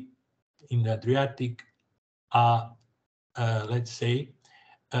completely in the Adriatic are, let's say,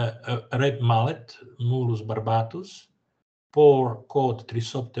 red mullet, Mulus barbatus, poor-caught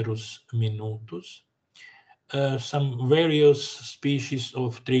Trisopterus minutus, some various species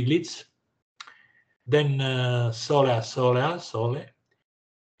of triglids, then Sole,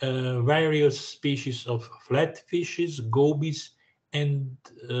 various species of flatfishes, gobies, and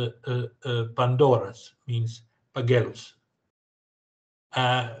Pandoras, means Pagellus.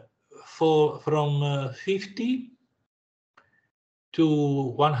 From 50 to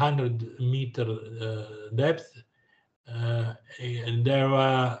 100 meter depth, there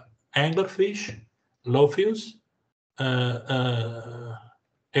are anglerfish, Lophius,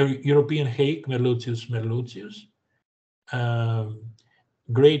 European hake, Merlutius,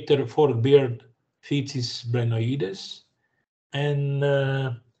 greater fork-beard Phytis brenoides, and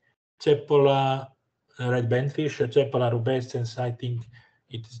Cepola red bandfish, Cepola rubescens. I think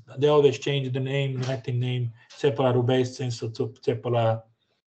they always change the name, Latin name, Cepola rubescens or Cepola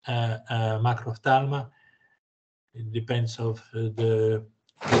macrophthalma. It depends of the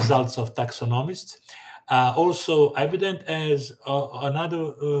results of taxonomists. Also evident as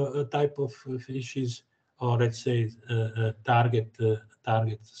another type of fishes, or let's say target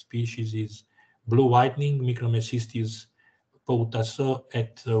species, is blue whitening, Micromecistius poutasso,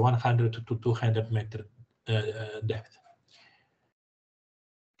 at 100 to 200 meter depth.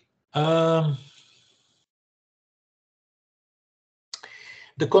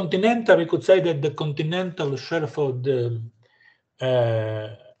 The continental, we could say that the continental shelf of the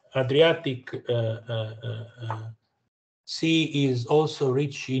Adriatic Sea is also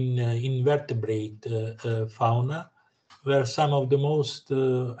rich in invertebrate fauna, where some of the most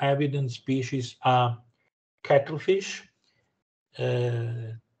evident species are cuttlefish.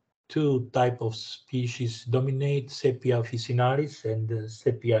 Two types of species dominate, Sepia officinalis and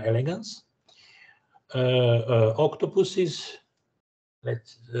Sepia elegans. Octopuses,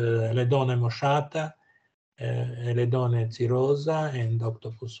 Ledone moschata, Ledone cirosa, and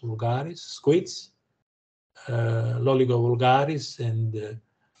Octopus vulgaris. Squids, Loligo vulgaris and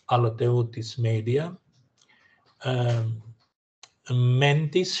Alloteuthis media.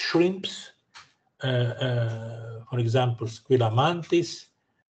 Mantis shrimps, for example, Squilla mantis,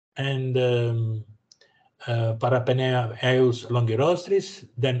 and Parapeneus longirostris,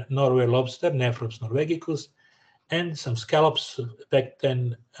 then Norway lobster, Nephrops norvegicus, and some scallops,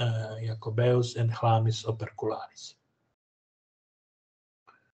 Pecten jacobeus and Chlamys opercularis.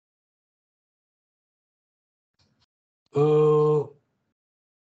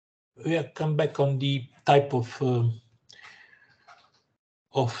 We come back on the type of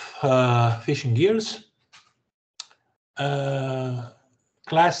fishing gears.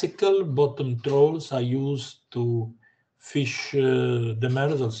 Classical bottom trawls are used to fish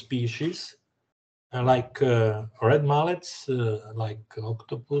demersal species like red mullets, like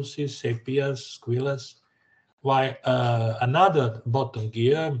octopuses, sepias, squillas, while another bottom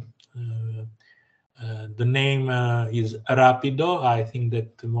gear, the name is Rapido. I think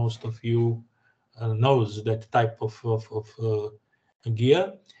that most of you knows that type of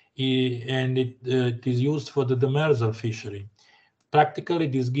gear, and it is used for the demersal fishery. Practically,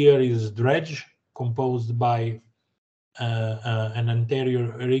 this gear is dredge composed by an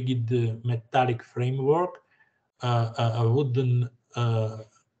anterior rigid metallic framework, a wooden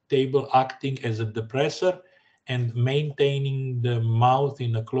table acting as a depressor and maintaining the mouth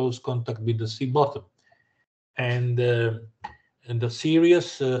in a close contact with the sea bottom, and the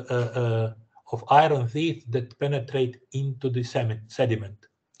series of iron teeth that penetrate into the sediment.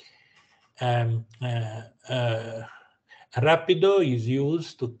 Rapido is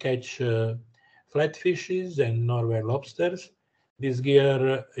used to catch flatfishes and Norway lobsters. This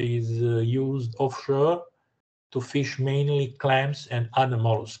gear is used offshore to fish mainly clams and other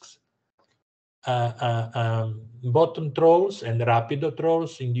mollusks. Bottom trawls and rapido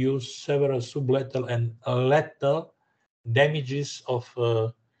trawls induce several sublethal and lethal damages of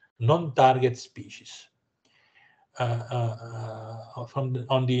non-target species. On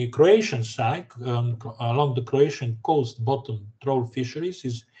the Croatian side, along the Croatian coast, bottom trawl fisheries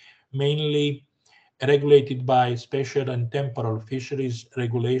is mainly regulated by special and temporal fisheries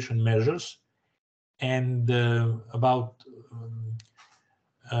regulation measures, and about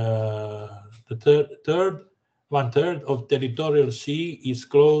one-third of territorial sea is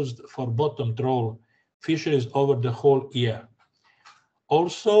closed for bottom trawl fisheries over the whole year.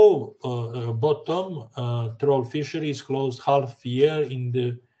 Also, bottom trawl fishery is closed half year in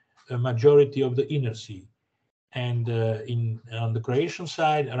the majority of the inner sea. And on the Croatian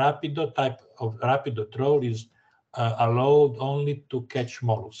side, rapido type of rapido trawl is allowed only to catch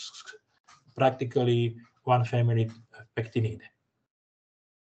mollusks, practically one family Pectinidae.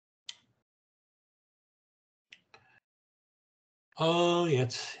 Oh,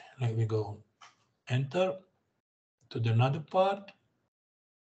 yes, let me go enter to the another part.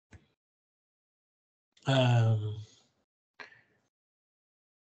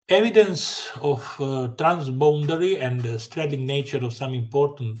 Evidence of transboundary and straddling nature of some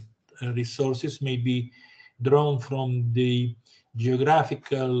important resources may be drawn from the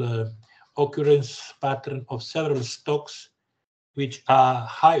geographical occurrence pattern of several stocks, which are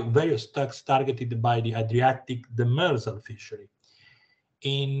high-value stocks targeted by the Adriatic demersal fishery.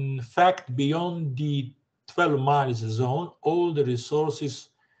 In fact, beyond the 12 miles zone, all the resources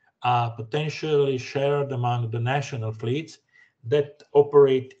are potentially shared among the national fleets that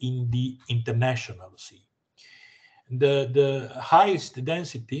operate in the international sea. The highest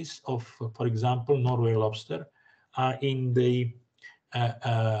densities of, for example, Norway lobster are in the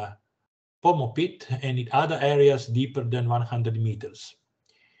Pomo pit and in other areas deeper than 100 meters.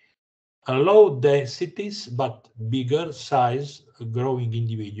 Low densities but bigger size growing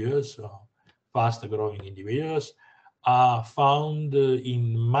individuals, faster growing individuals, are found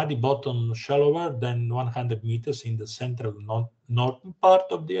in muddy bottom shallower than 100 meters in the central northern part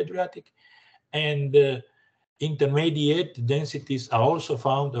of the Adriatic, and intermediate densities are also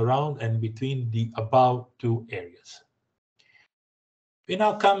found around and between the above two areas. We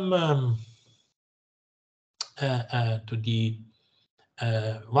now come to the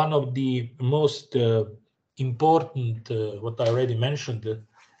one of the most important, what I already mentioned,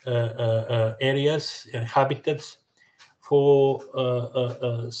 areas, habitats for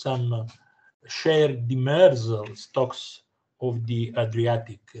some shared demersal stocks of the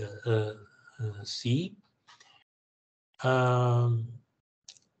Adriatic Sea.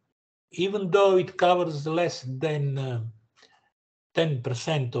 Even though it covers less than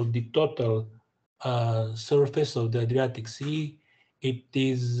 10% of the total surface of the Adriatic Sea, it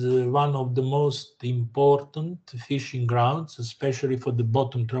is one of the most important fishing grounds, especially for the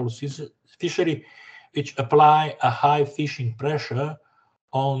bottom trawl fishery, which apply a high fishing pressure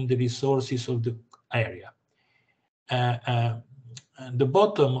on the resources of the area. The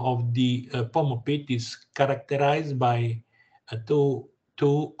bottom of the Pomo pit is characterized by two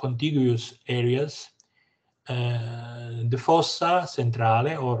contiguous areas, the fossa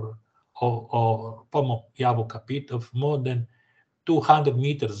centrale or Pomo Jabuka pit of more than 200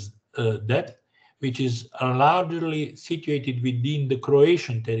 meters depth, which is largely situated within the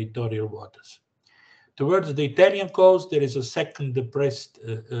Croatian territorial waters. Towards the Italian coast, there is a second depressed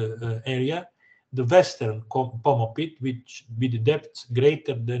area, the western Pomo pit, which with depths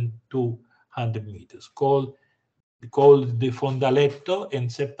greater than 200 meters, called the Fondaletto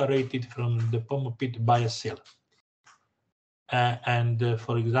and separated from the Pomo pit by a sill.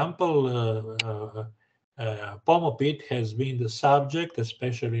 For example, Pomo pit has been the subject,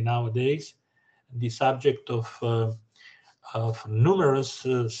 especially nowadays, the subject of numerous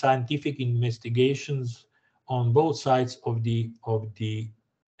scientific investigations on both sides of the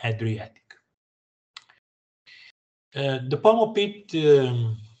Adriatic. The Pomo pit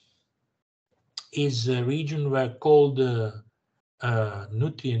is a region where cold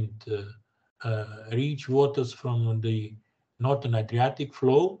nutrient rich waters from the northern Adriatic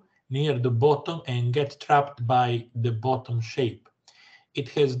flow near the bottom and get trapped by the bottom shape. It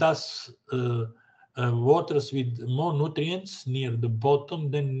has thus waters with more nutrients near the bottom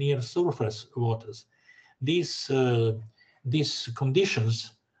than near surface waters. These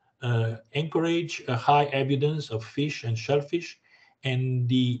conditions encourage a high abundance of fish and shellfish, and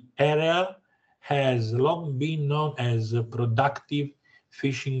the area has long been known as a productive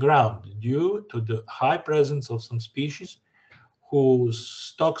fishing ground due to the high presence of some species whose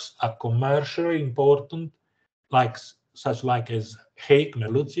stocks are commercially important, such as hake,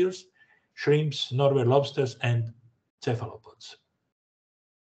 meluziers, shrimps, Norway lobsters, and cephalopods.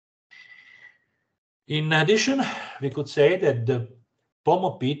 In addition, we could say that the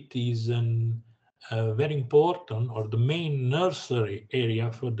Pomo pit is very important, or the main nursery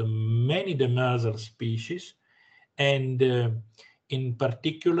area for the many demersal species, and in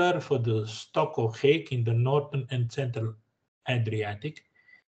particular for the stock of hake in the northern and central Adriatic.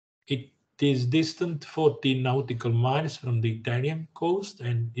 It is distant 40 nautical miles from the Italian coast,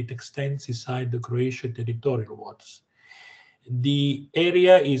 and it extends inside the Croatian territorial waters. The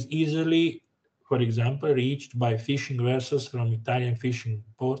area is easily, for example, reached by fishing vessels from Italian fishing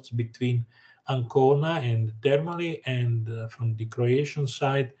ports between Ancona and Termoli, and from the Croatian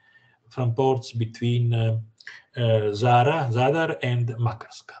side, from ports between Zadar and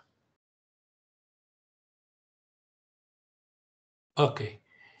Makarska. Okay,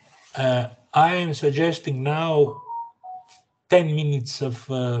 I am suggesting now 10 minutes of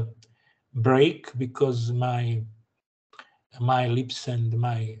break because my lips and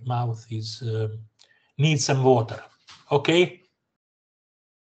my mouth is need some water. Okay.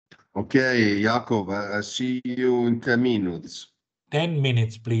 Okay, Jakov, I see you in 10 minutes. 10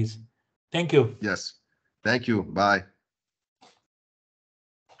 minutes, please. Thank you. Yes. Thank you. Bye.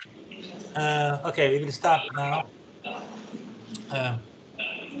 Okay, we will start now.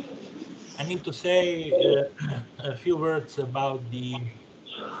 I need to say a few words about the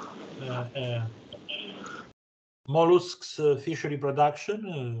mollusks fishery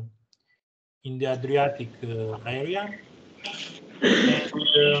production in the Adriatic area.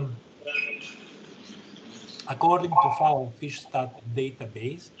 And according to FAO FishStat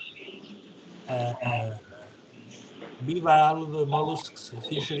database, bivalve mollusks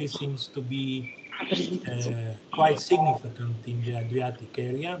fishery seems to be quite significant in the Adriatic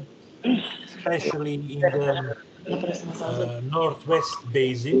area, especially in the northwest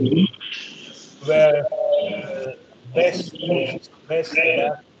basin, where best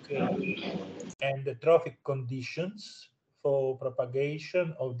aquatic and trophic conditions for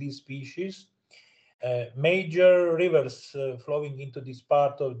propagation of these species. Major rivers flowing into this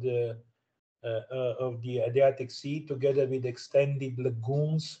part of the Adriatic Sea, together with extended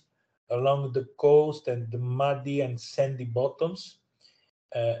lagoons along the coast and the muddy and sandy bottoms,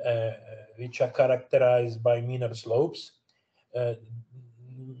 which are characterized by mineral slopes, and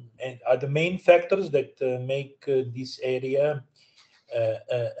are the main factors that make this area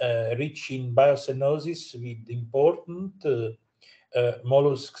rich in biocenosis with important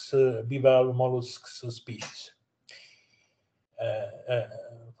mollusks, bivalve mollusks species.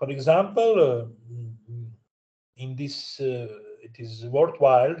 For example, in this, it is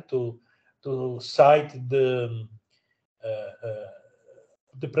worthwhile to cite the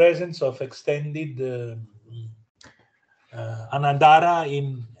presence of extended Anandara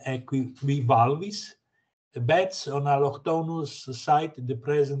in equivalvis. The beds on Allochthonus cite the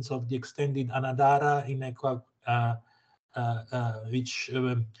presence of the extended Anandara in which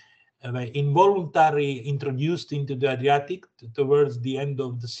were involuntarily introduced into the Adriatic towards the end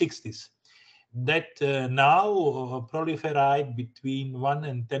of the 60s. That now proliferate between 1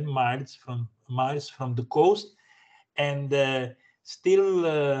 and 10 miles from the coast, and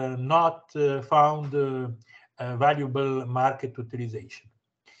still not found valuable market utilization.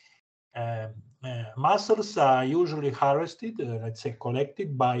 Mussels are usually harvested, let's say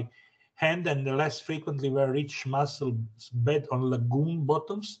collected by hand, and less frequently where rich mussels bed on lagoon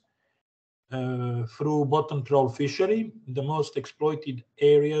bottoms through bottom trawl fishery. The most exploited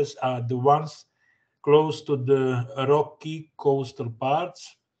areas are the ones close to the rocky coastal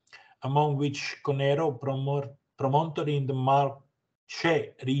parts, among which Conero promontory in the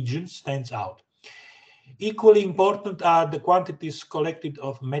Marche region stands out. Equally important are the quantities collected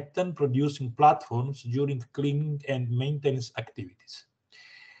of methane producing platforms during cleaning and maintenance activities.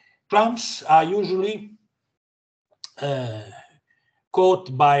 Clams are usually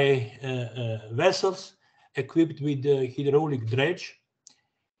caught by vessels equipped with hydraulic dredge.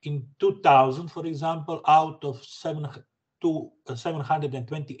 In 2000, for example, out of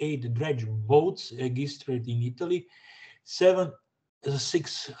 728 dredge boats registered in Italy,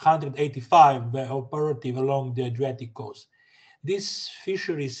 685 were operative along the Adriatic coast. This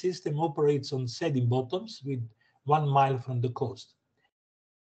fishery system operates on sandy bottoms with 1 mile from the coast.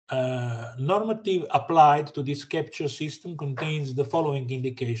 Normative applied to this capture system contains the following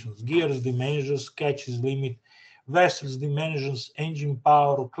indications: gears dimensions, catches limit, vessels dimensions, engine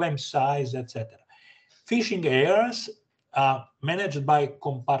power, clamp size, etc. Fishing areas are managed by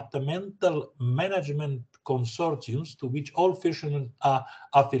compartmental management consortiums to which all fishermen are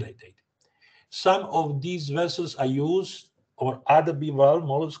affiliated. Some of these vessels are used or other bivalve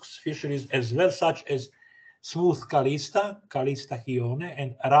mollusks fisheries as well, such as smooth Calista, Calista hione,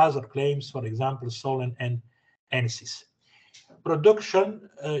 and razor clams, for example, solen and ensis. Production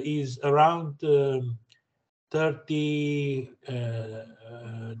is around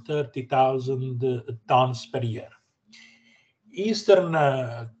 30,000 tons per year. Eastern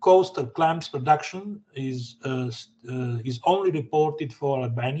coastal clams production is only reported for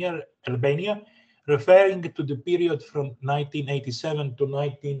Albania, referring to the period from 1987 to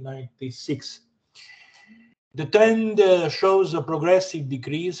 1996. The trend shows a progressive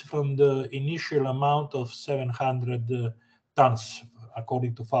decrease from the initial amount of 700 tons,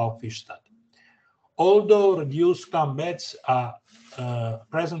 according to FAO Fish Study. Although reduced clam beds are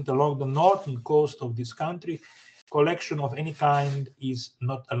present along the northern coast of this country, collection of any kind is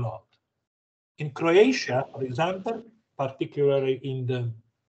not allowed. In Croatia, for example, particularly in the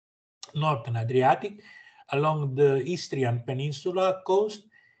northern Adriatic, along the Istrian Peninsula coast,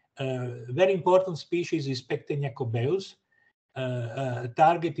 very important species is Pectenia cobeus,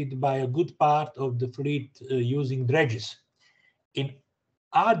 targeted by a good part of the fleet using dredges. In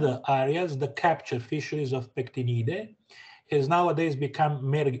other areas, the capture fisheries of Pectinidae has nowadays become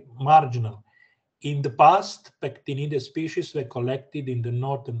marginal. In the past, Pectinidae species were collected in the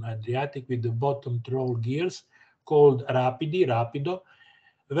northern Adriatic with the bottom trawl gears called rapido,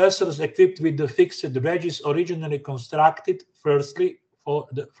 vessels equipped with the fixed dredges originally constructed firstly for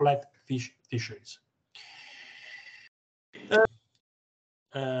the flat fish fisheries.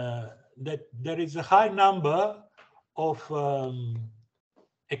 That there is a high number of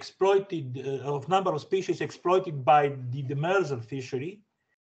number of species exploited by the demersal fishery.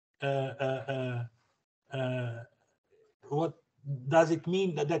 What does it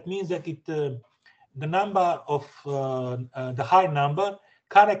mean? That means that the number of the high number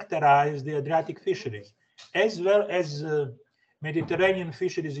characterize the Adriatic fisheries as well as Mediterranean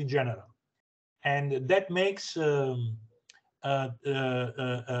fisheries in general, and that makes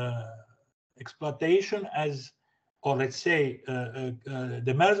exploitation as, or let's say, the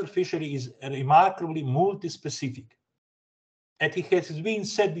demersal fishery is remarkably multi-specific. As it has been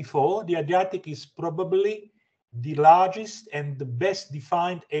said before, the Adriatic is probably the largest and the best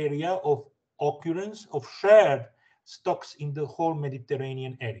defined area of occurrence of shared stocks in the whole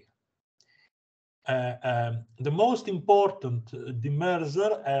Mediterranean area. The most important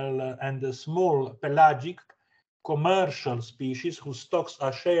demersal and the small pelagic commercial species whose stocks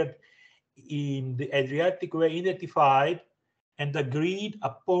are shared in the Adriatic were identified and agreed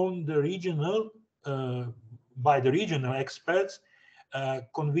upon the regional by the regional experts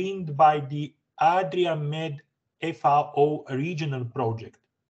convened by the AdriaMed FAO regional project.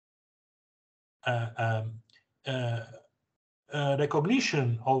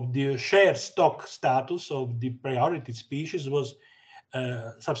 Recognition of the shared stock status of the priority species was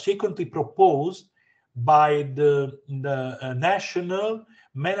subsequently proposed by the national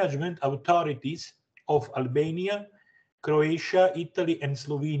management authorities of Albania, Croatia, Italy, and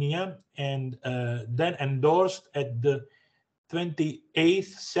Slovenia, and then endorsed at the 28th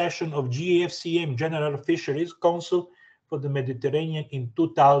session of GAFCM General Fisheries Council for the Mediterranean in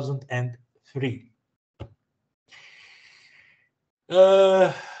 2003.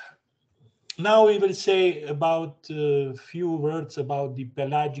 Now we will say about a few words about the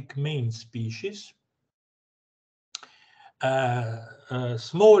pelagic main species.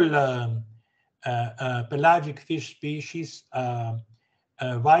 Small pelagic fish species are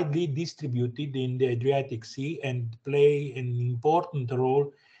widely distributed in the Adriatic Sea and play an important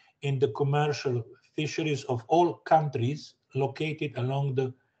role in the commercial fisheries of all countries located along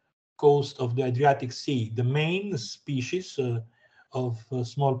the coast of the Adriatic Sea. The main species of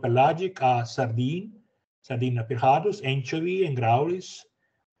small pelagic are sardine, Sardina pirhadus, anchovy and graulis,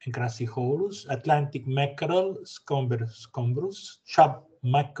 and crassiholus, Atlantic mackerel, scombrus, chub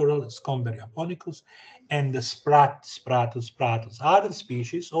mackerel, Scomber japonicus, and the Spratus. Other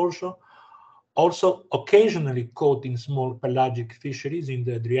species also occasionally caught in small pelagic fisheries in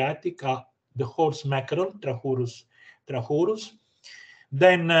the Adriatic are the horse mackerel, Trachurus,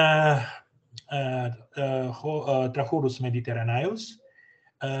 then Trachurus mediterraneus,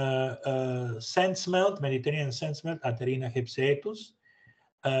 sand smelt, Mediterranean sand smelt, Aterina hypsetus,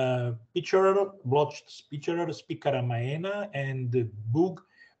 Picherer, blotched Picherer, Spicara maena, and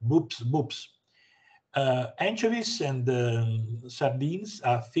boops. Anchovies and sardines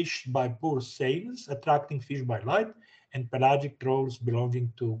are fished by poor sailors, attracting fish by light, and pelagic trawlers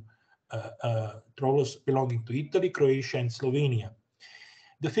belonging to Italy, Croatia, and Slovenia.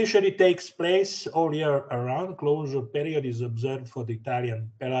 The fishery takes place all year around. Closure period is observed for the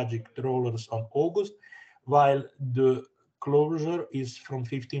Italian pelagic trawlers on August, while the closure is from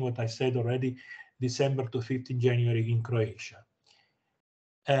 15, what I said already, December to 15 January in Croatia.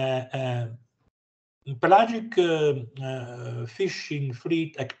 Pelagic fishing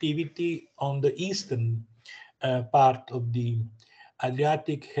fleet activity on the eastern part of the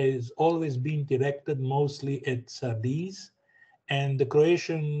Adriatic has always been directed mostly at sardines, and the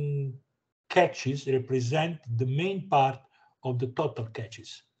Croatian catches represent the main part of the total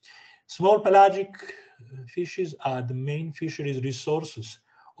catches. Small pelagic fishes are the main fisheries resources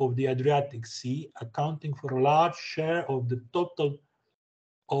of the Adriatic Sea, accounting for a large share of the total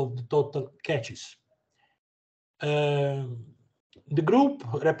catches. The group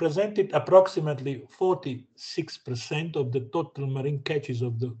represented approximately 46% of the total marine catches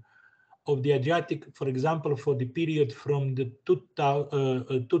of the Adriatic, for example, for the period from the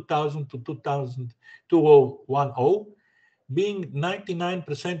 2000 to 2010, being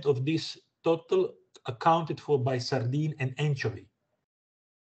 99% of this total accounted for by sardine and anchovy.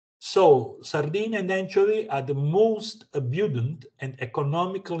 So sardine and anchovy are the most abundant and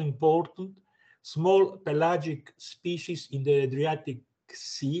economically important small pelagic species in the Adriatic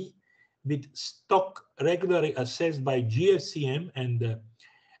Sea, with stock regularly assessed by GFCM and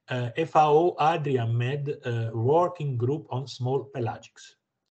FAO Adriamed working group on small pelagics.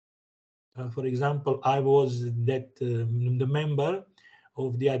 For example, I was the member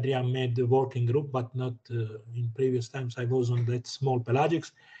of the Adriamed working group, but not in previous times. I was on that small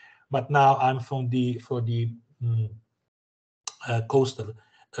pelagics, but now I'm for the coastal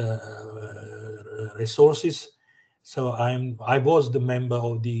resources. So I was the member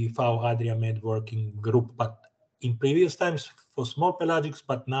of the FAO Adriamed working group, but in previous times for small pelagics,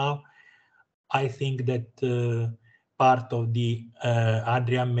 but now I think that part of the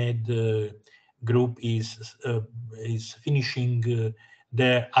Adriamed group is finishing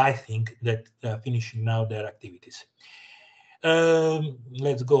I think that finishing now their activities.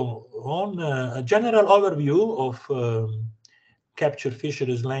 Let's go on. A general overview of capture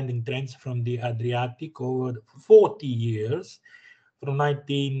fisheries landing trends from the Adriatic over 40 years, from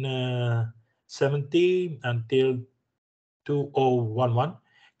 1970 until 2011,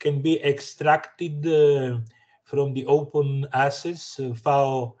 can be extracted from the open access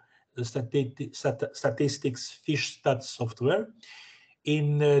FAO statistics FishStat software.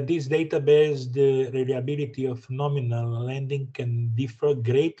 In this database, the reliability of nominal landing can differ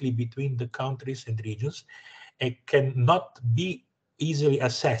greatly between the countries and regions and cannot be easily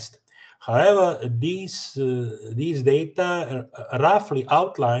assessed. However, these data roughly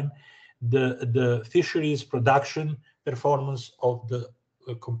outline the fisheries production performance of the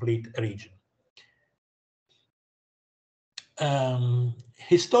complete region.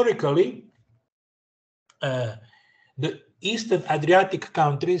 Historically, the Eastern Adriatic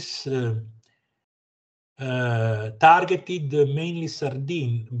countries targeted mainly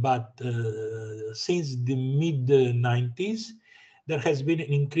sardine, but since the mid-90s, there has been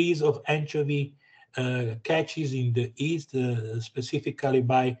an increase of anchovy catches in the east, specifically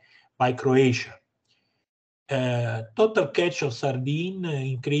by Croatia. Total catch of sardine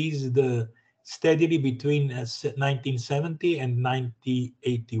increased steadily between 1970 and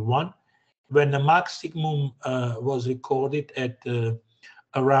 1981, when the maximum was recorded at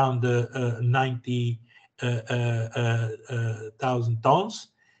around 90,000 tons.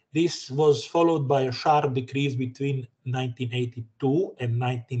 This was followed by a sharp decrease between 1982 and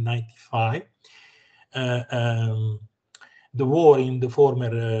 1995. The war in the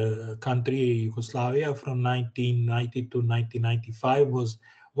former country, Yugoslavia, from 1990 to 1995 was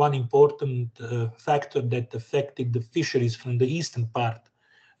one important factor that affected the fisheries from the eastern part,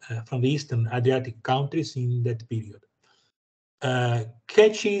 from the eastern Adriatic countries in that period.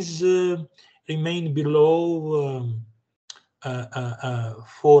 Catches remain below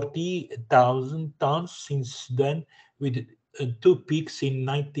 40,000 tons since then, with two peaks in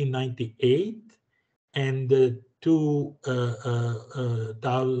 1998 and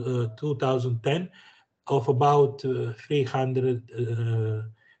 2010 of about 300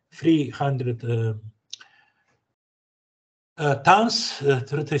 tons,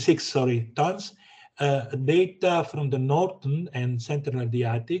 36 tons. Data from the northern and central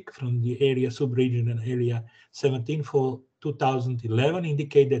Adriatic, from the area subregion and area 17 for 2011,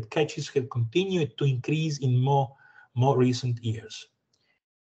 indicate that catches have continued to increase in more recent years.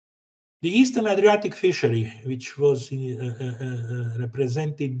 The Eastern Adriatic fishery, which was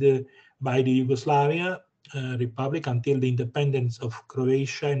represented by the Yugoslavia Republic until the independence of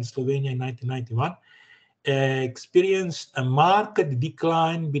Croatia and Slovenia in 1991, experienced a marked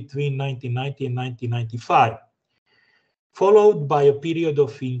decline between 1990 and 1995, followed by a period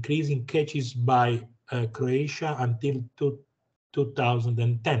of increasing catches by Croatia until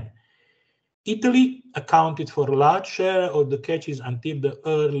 2010. Italy accounted for a large share of the catches until the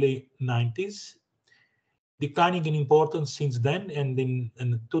early 90s, declining in importance since then, and in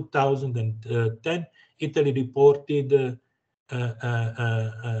 2010, Italy reported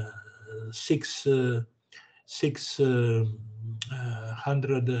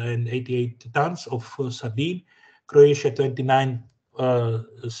 688 tons of sardine, Croatia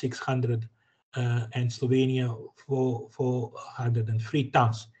 600, and Slovenia 403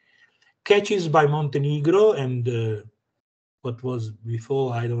 tons. Catches by Montenegro and what was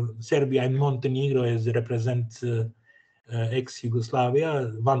before, Serbia and Montenegro as represent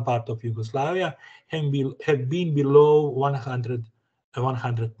ex-Yugoslavia, one part of Yugoslavia, have been below 100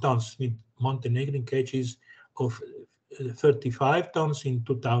 tons, with Montenegrin catches of 35 tons in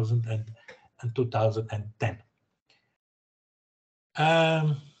 2000 and 2010.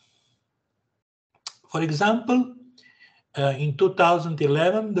 For example, in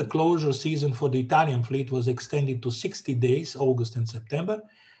 2011, the closure season for the Italian fleet was extended to 60 days, August and September.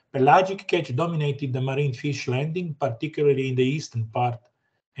 Pelagic catch dominated the marine fish landing, particularly in the eastern part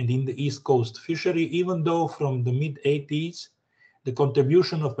and in the East Coast fishery, even though from the mid-80s, the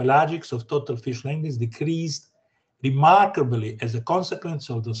contribution of pelagics of total fish landings decreased remarkably as a consequence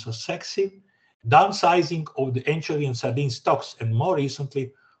of the successive downsizing of the anchovy and sardine stocks, and more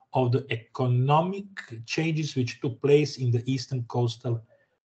recently, of the economic changes which took place in the eastern coastal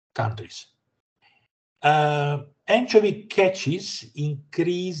countries. Anchovy catches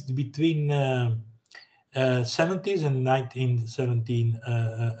increased between 70s and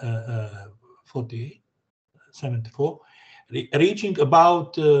 74, reaching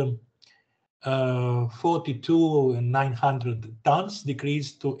about 42,900 tons,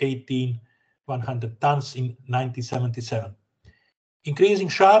 decreased to 18,100 tons in 1977. Increasing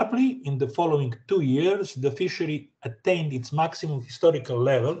sharply in the following 2 years, the fishery attained its maximum historical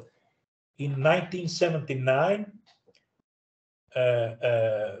level in 1979,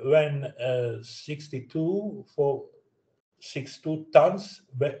 when 62 tons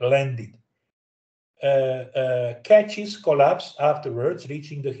were landed. Catches collapsed afterwards,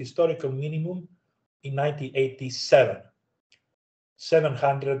 reaching the historical minimum in 1987,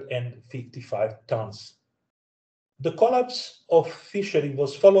 755 tons. The collapse of fishery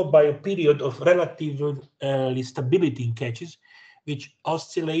was followed by a period of relative stability in catches, which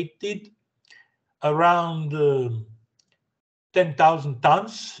oscillated around 10,000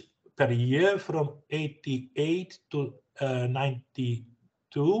 tons per year from 88 to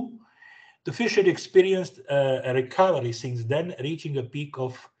 92. The fishery experienced a recovery since then, reaching the peak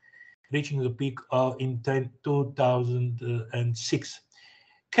in 2006.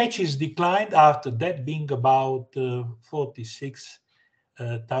 Catches declined after that, being about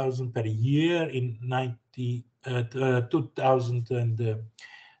 46,000 per year in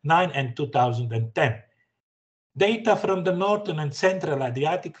 2009 and 2010. Data from the northern and central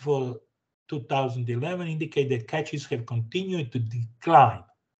Adriatic for 2011 indicate that catches have continued to decline.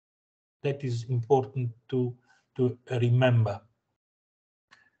 That is important to remember.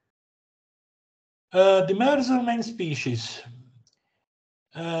 The demersal main species.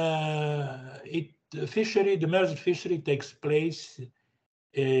 The demersal fishery takes place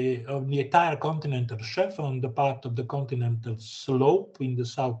on the entire continental shelf on the part of the continental slope in the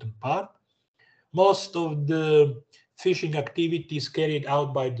southern part. Most of the fishing activity is carried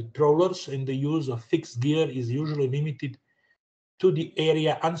out by the trawlers, and the use of fixed gear is usually limited to the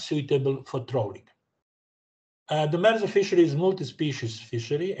area unsuitable for trawling. The demersal fishery is multi-species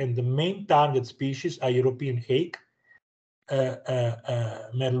fishery, and the main target species are European hake,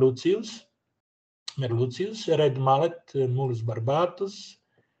 Merlucius, red mullet, Mulus barbatus,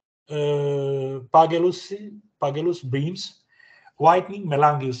 Pagellus breams, whitening,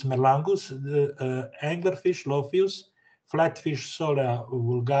 Melangius merlangus, the anglerfish, Lophius, flatfish, Sola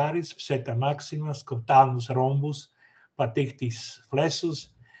vulgaris, Pseta maximus, Coptalmus rhombus, Patictis flessus,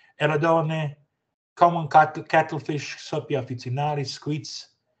 Eladone, common cattlefish, Sopia officinalis, squids,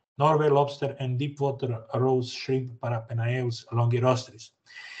 Norway lobster, and deepwater rose shrimp, Parapenaeus longirostris.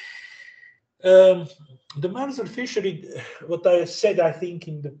 The demersal fishery, what I said, I think,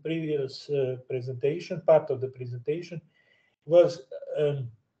 in the previous presentation, part of the presentation, was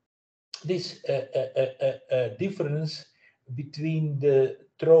this difference between the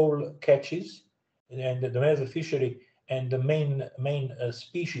trawl catches and the demersal fishery and the main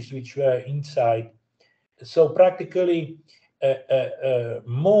species which were inside. So practically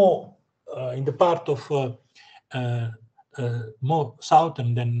more in the part of more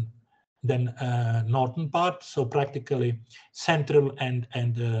southern than northern part. So practically central and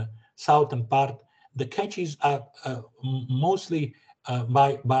southern part the catches are mostly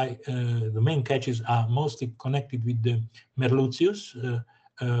the main catches are mostly connected with the Merlutzius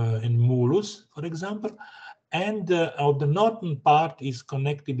and Mulus, for example, and of the northern part is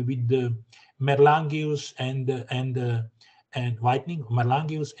connected with the Merlangius and whitening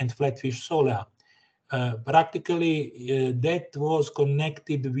Merlangius and flatfish sola. Practically, that was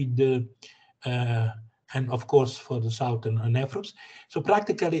connected with the and of course for the southern nephrops. So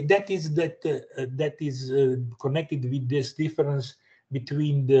practically, that is connected with this difference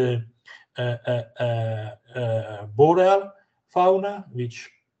between the boreal fauna, which,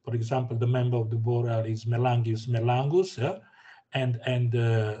 for example, the member of the boreal is Merlangius merlangus, and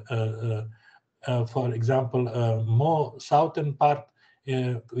for example, more southern part,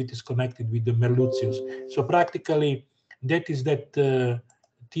 it is connected with the Merlutzius. So practically, that is that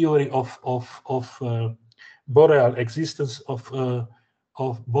theory of boreal existence of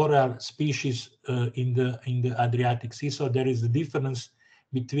boreal species in the Adriatic Sea. So there is a difference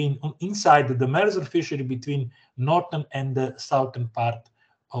between inside the demersal fishery between northern and the southern part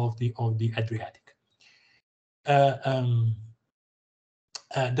of the Adriatic. The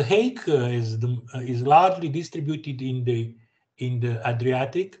hake is largely distributed in the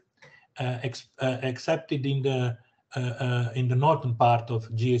Adriatic, except in the northern part of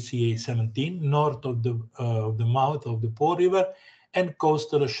GSCA 17, north of the mouth of the Po River, and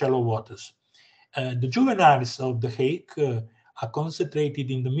coastal shallow waters. The juveniles of the hake are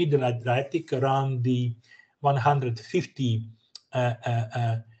concentrated in the middle Adriatic around the 150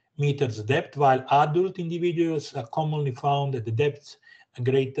 meters depth, while adult individuals are commonly found at the depths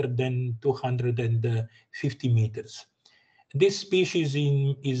greater than 250 meters. This species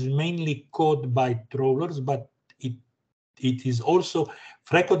is mainly caught by trawlers, but it is also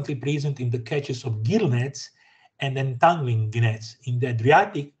frequently present in the catches of gill nets and entangling nets. In the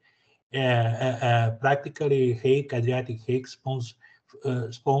Adriatic, practically Adriatic hake spawns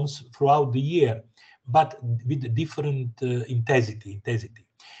throughout the year, but with different intensity.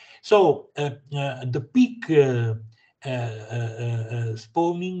 So the peak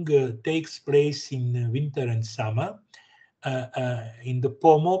spawning takes place in winter and summer. In the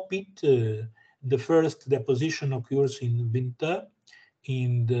Pomo pit, the first deposition occurs in winter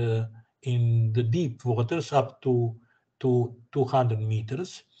in the deep waters up to 200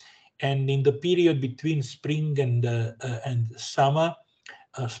 meters, and in the period between spring and summer,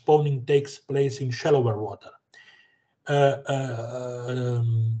 spawning takes place in shallower water.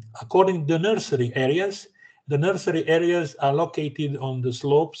 According to the nursery areas are located on the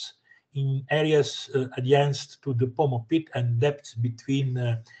slopes in areas adjacent to the Pomo pit and depths between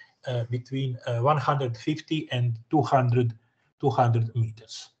 150 and 200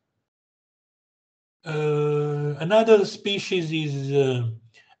 meters. Another species is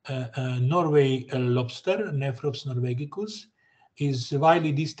Norway lobster, Nephrops norvegicus, is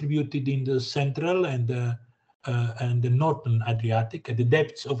widely distributed in the central and the northern Adriatic at the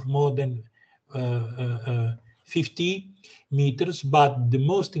depths of more than 50 meters, but the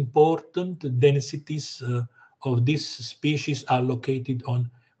most important densities of this species are located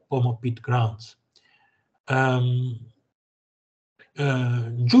on Pomo pit grounds.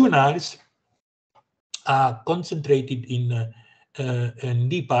 Juveniles are concentrated in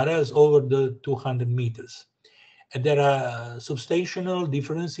deep areas over the 200 meters. And there are substantial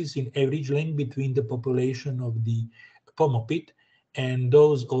differences in average length between the population of the Pomo pit and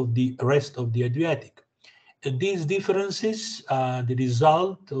those of the rest of the Adriatic. And these differences are the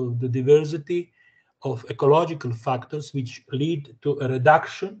result of the diversity of ecological factors which lead to a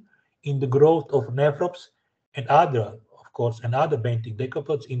reduction in the growth of nephrops and other benthic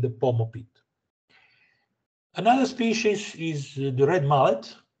decapods in the Pomo pit. Another species is the red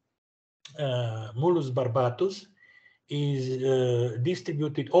mullet, Mulus barbatus, is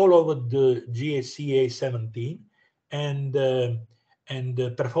distributed all over the GSCA 17 and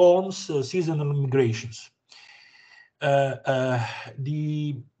performs seasonal migrations.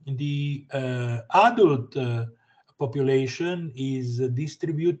 The adult population is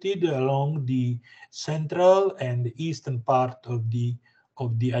distributed along the central and eastern part of the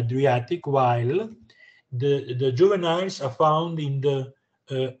Adriatic, while the juveniles are found in the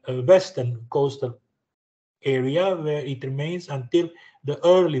western coastal area, where it remains until the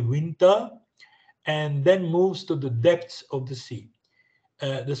early winter and then moves to the depths of the sea.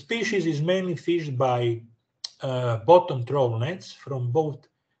 The species is mainly fished by bottom trawl nets from both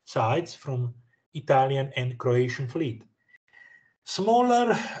sides, from Italian and Croatian fleet.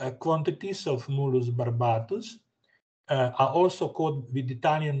 Smaller quantities of Mulus barbatus are also caught with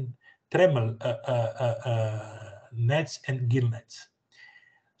Italian Tremel nets and gill nets.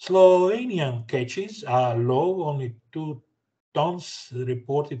 Slovenian catches are low, only 2 tons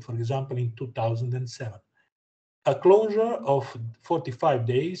reported, for example, in 2007. A closure of 45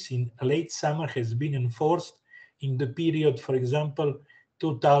 days in late summer has been enforced in the period, for example,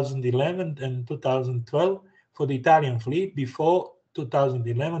 2011 and 2012 for the Italian fleet. Before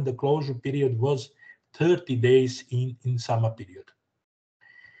 2011, the closure period was 30 days in summer period.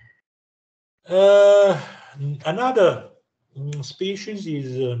 Another species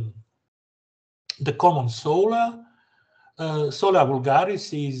is the common sola. Sola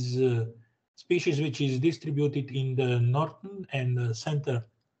vulgaris is a species which is distributed in the northern and center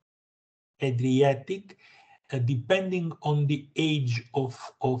Adriatic, depending on the age of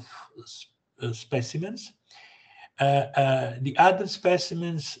specimens. The other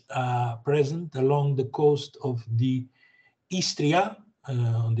specimens are present along the coast of the Istria,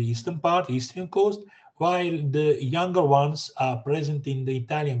 on the eastern part, Istrian coast, while the younger ones are present in the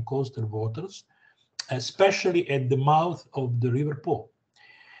Italian coastal waters, especially at the mouth of the River Po.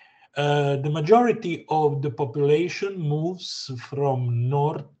 The majority of the population moves from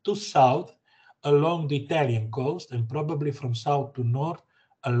north to south along the Italian coast, and probably from south to north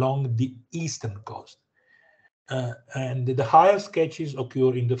along the eastern coast. And the highest catches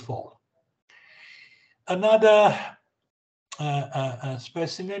occur in the fall. Another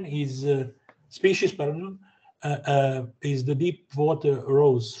specimen is species, is the deep water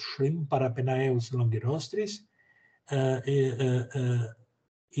rose shrimp, Parapenaeus longirostris.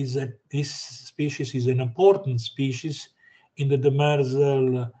 This species is an important species in the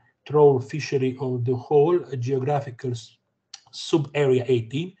demersal troll fishery of the whole geographical sub-area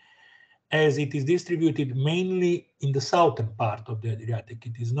 18, as it is distributed mainly in the southern part of the Adriatic.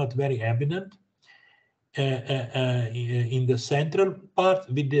 It is not very abundant in the central part,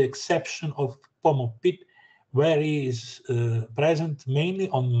 with the exception of Pomo Pit, where it is present mainly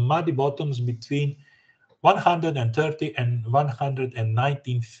on muddy bottoms between 130 and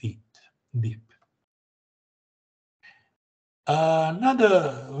 119 feet deep.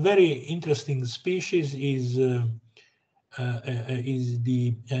 Another very interesting species is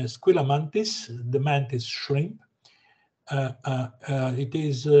the Squilla mantis, the mantis shrimp. It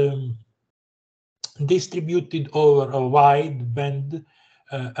is distributed over a wide band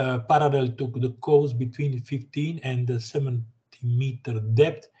parallel to the coast between 15 and 70 meter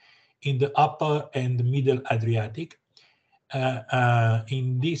depth in the upper and middle Adriatic.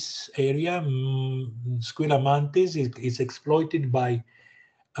 In this area, Squilla mantis is exploited by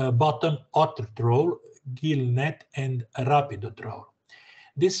bottom otter troll, gill net, and rapido troll.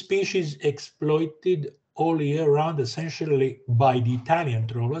 This species exploited all year round, essentially by the Italian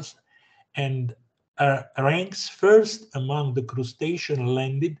trawlers, and ranks first among the crustacean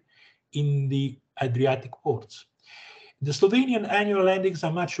landed in the Adriatic ports. The Slovenian annual landings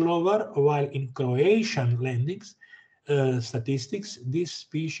are much lower, while in Croatian landings statistics, this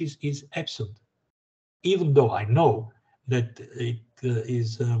species is absent. Even though I know that it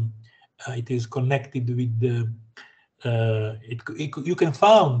is connected with the you can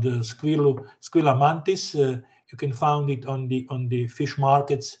find Squilla mantis. You can find it on the fish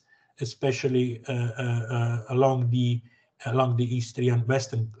markets, especially along the Istrian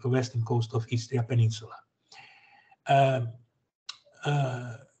western coast of Istria Peninsula.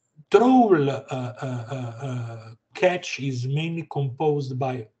 Troll catch is mainly composed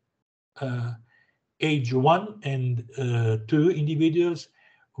by age 1 and 2 individuals,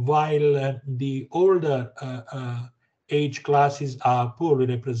 while the older age classes are poorly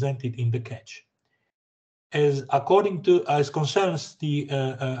represented in the catch. As concerns the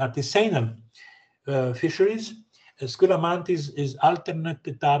artisanal fisheries, Squilla mantis is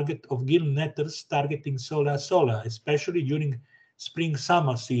alternate target of gill netters targeting sola, especially during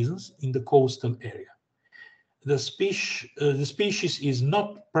spring-summer seasons in the coastal area. The species is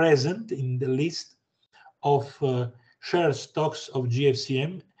not present in the list of share stocks of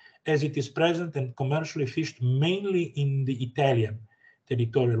GFCM, as it is present and commercially fished mainly in the Italian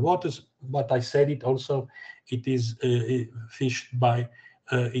territorial waters. But I said it also, it is fished by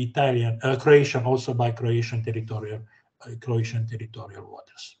Croatian, also by Croatian territorial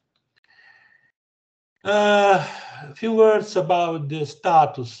waters. A few words about the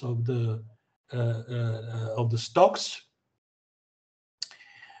status of the stocks.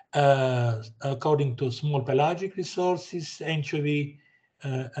 According to small pelagic resources, anchovy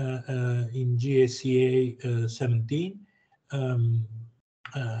in GACA 17,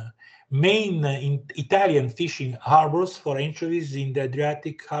 main Italian fishing harbors for anchovies in the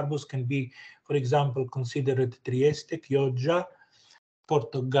Adriatic harbors can be, for example, considered Trieste, Chioggia,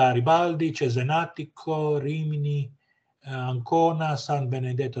 Porto Garibaldi, Cesenatico, Rimini, Ancona, San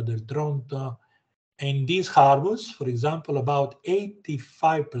Benedetto del Tronto. In these harbors, for example, about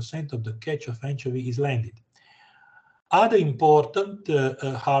 85% of the catch of anchovy is landed. Other important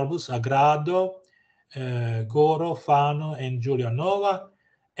harbors, Agrado, Goro, Fano, and Giulianova,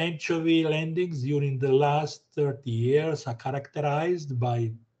 anchovy landings during the last 30 years are characterized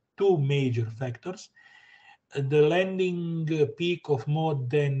by two major factors. The landing peak of more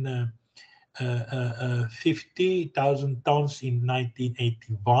than 50,000 tons in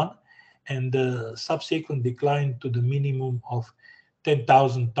 1981 and the subsequent decline to the minimum of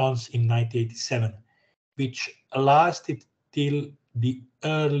 10,000 tons in 1987, which lasted till the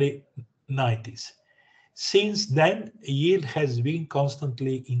early 90s. Since then, yield has been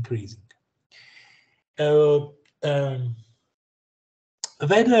constantly increasing.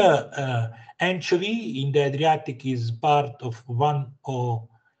 Whether anchovy in the Adriatic is part of one or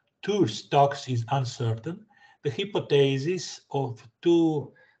two stocks is uncertain. The hypothesis of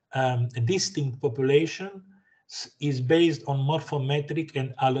two distinct populations is based on morphometric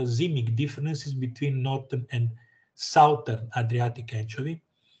and allozymic differences between northern and southern Adriatic anchovy.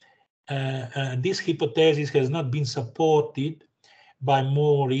 This hypothesis has not been supported by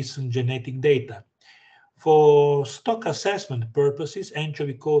more recent genetic data. For stock assessment purposes,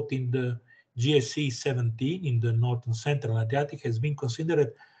 anchovy caught in the GSE 17 in the northern central Adriatic has been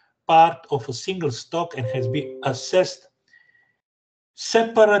considered part of a single stock and has been assessed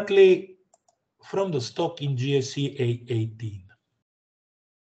separately from the stock in GSE 18.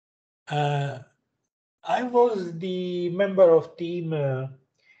 I was the member of team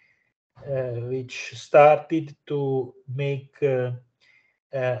which started to make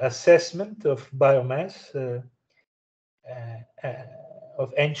assessment of biomass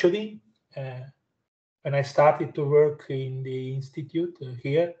of anchovy when I started to work in the institute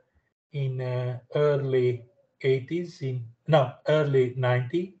here in early 80s, early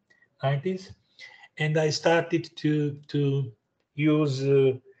 90s, and I started to use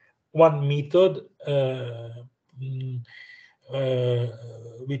one method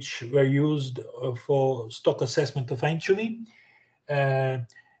which were used for stock assessment of anchovy,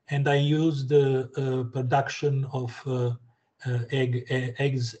 and I used the production of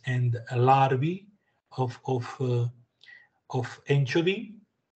eggs and larvae of anchovy,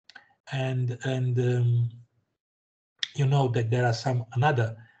 and you know that there are some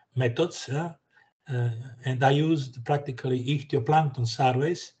another methods, and I used practically ichthyoplankton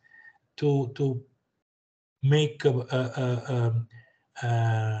surveys to make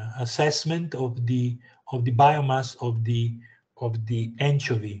assessment of the biomass of the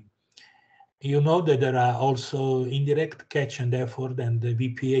anchovy. You know that there are also indirect catch and effort and the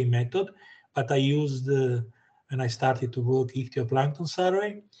VPA method, but I used when I started to work ichthyoplankton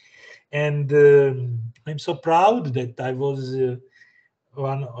survey, and I'm so proud that I was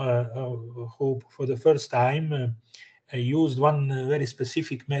one who, for the first time, used one very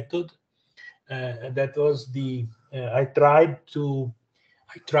specific method. That was the I tried to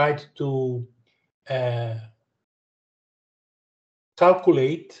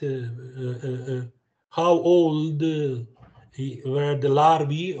calculate how old were the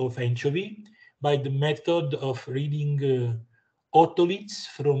larvae of anchovy by the method of reading otoliths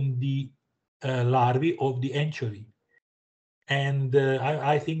from the larvae of the anchovy. And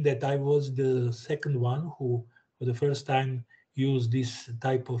I think that I was the second one who, for the first time, used this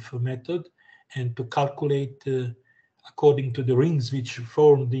type of method, and to calculate according to the rings which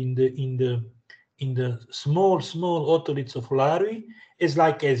formed in the small otoliths of larvae, is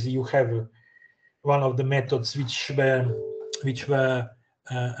like as you have one of the methods which were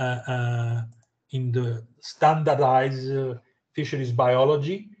in the standardized fisheries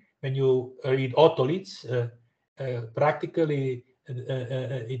biology. When you read otoliths, practically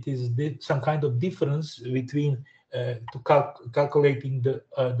it is some kind of difference between calculating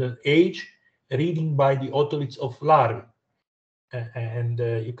the age reading by the otoliths of larvae, and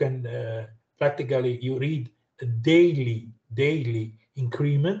you can practically you read daily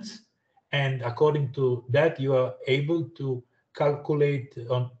increments, and according to that you are able to calculate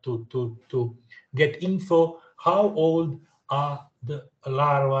to get info how old are the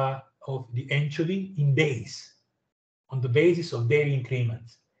larvae of the anchovy in days on the basis of daily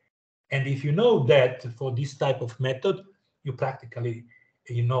increments. And if you know that for this type of method, you practically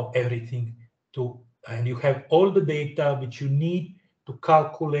know everything and you have all the data which you need to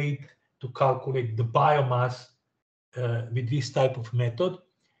calculate the biomass with this type of method.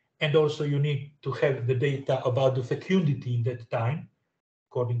 And also you need to have the data about the fecundity in that time,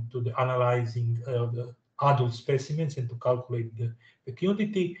 according to the analyzing the adult specimens, and to calculate the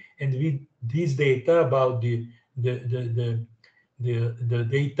fecundity. And with this data about the the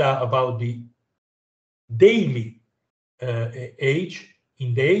data about the daily age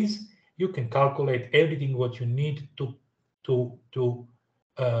in days, you can calculate everything what you need to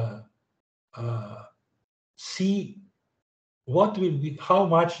see what will be, how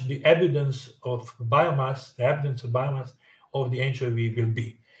much the evidence of biomass, of the anchovy will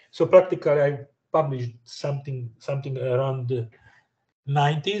be. So practically, I published something around the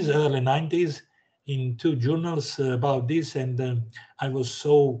 90s, early 90s, in 2 journals about this, and I was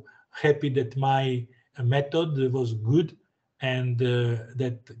so happy that my method was good, and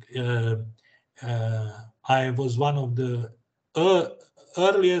that I was one of the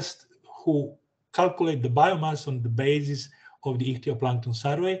earliest who calculate the biomass on the basis of the ichthyoplankton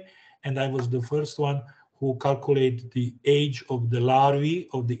survey, and I was the first one who calculated the age of the larvae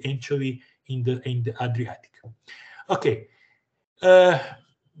of the anchovy in the Adriatic. Okay.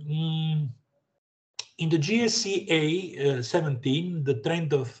 In the GSCA 17, the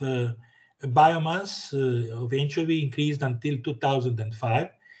trend of biomass of anchovy increased until 2005.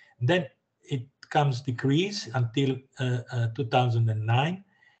 Then it comes decrease until 2009,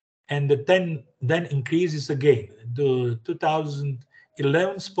 and then increases again. The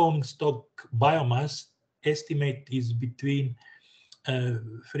 2011 spawning stock biomass estimate is between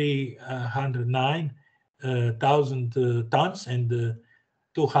 309,000 tons and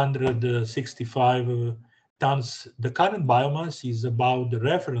 265 tons. The current biomass is about the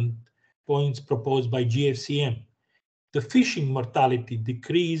reference points proposed by GFCM. The fishing mortality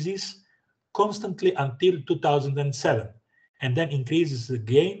decreases constantly until 2007 and then increases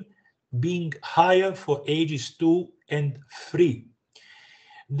again, being higher for ages 2 and 3.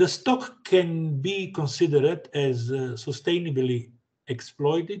 The stock can be considered as sustainably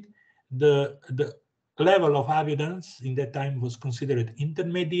exploited. The level of evidence in that time was considered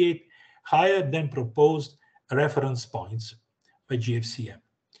intermediate, higher than proposed reference points by GFCM.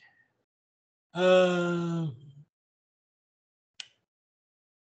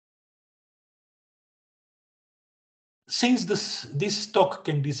 Since this stock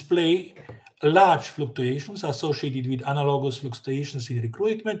can display large fluctuations associated with analogous fluctuations in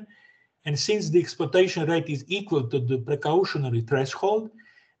recruitment, and since the exploitation rate is equal to the precautionary threshold,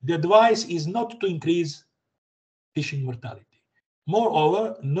 the advice is not to increase fishing mortality.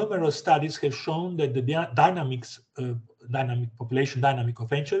 Moreover, numerous studies have shown that the dynamic of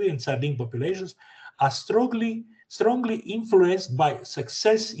anchovy and sardine populations are strongly influenced by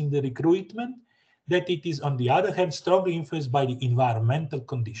success in the recruitment, that it is, on the other hand, strongly influenced by the environmental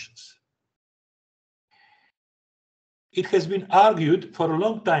conditions. It has been argued for a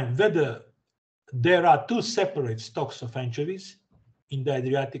long time whether there are 2 separate stocks of anchovies in the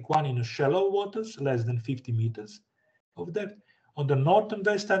Adriatic, one in shallow waters, less than 50 meters of depth, on the northern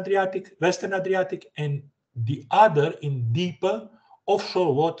western Adriatic, and the other in deeper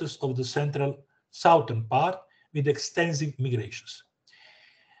offshore waters of the central southern part with extensive migrations.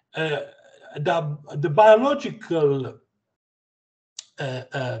 The biological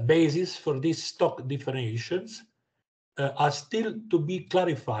basis for these stock differentiations are still to be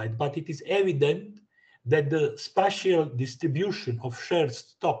clarified, but it is evident that the spatial distribution of shared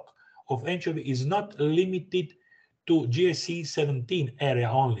stock of anchovy is not limited to GSC 17 area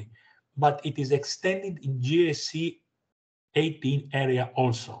only, but it is extended in GSC 18 area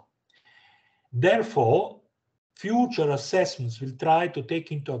also. Therefore, future assessments will try to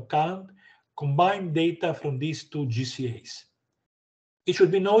take into account combined data from these 2 GCAs. It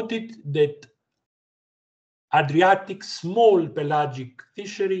should be noted that Adriatic small pelagic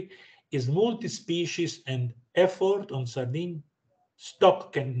fishery is multi-species, and effort on sardine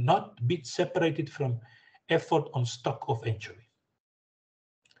stock cannot be separated from effort on stock of anchovy.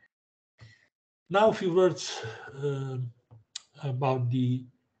 Now a few words about the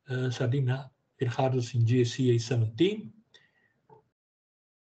Sardina pirhardus in GSCA 17.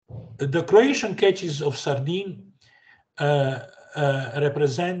 The Croatian catches of sardine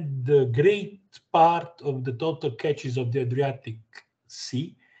represent the great part of the total catches of the Adriatic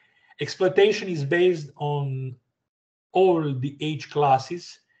Sea. Exploitation is based on all the age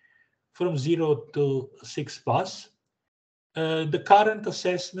classes from 0 to 6+. The current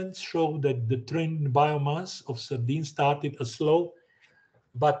assessments show that the trend in biomass of sardine started a slow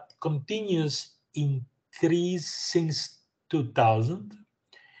but continuous increase since 2000.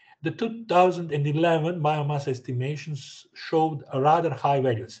 The 2011 biomass estimations showed rather high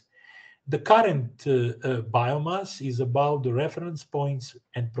values. The current biomass is above the reference points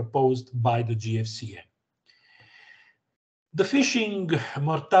and proposed by the GFCM. The fishing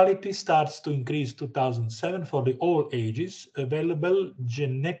mortality starts to increase 2007 for the all ages. Available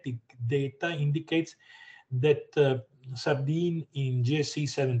genetic data indicates that sardine in GSC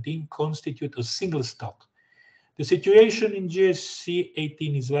 17 constitute a single stock. The situation in GSC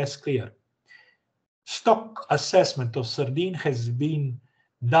 18 is less clear. Stock assessment of sardine has been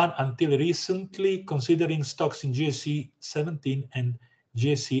done until recently, considering stocks in GSC 17 and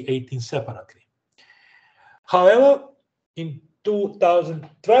GSC 18 separately. However, in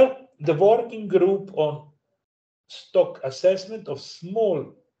 2012, the working group on stock assessment of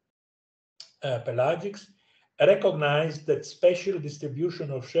small pelagics recognized that spatial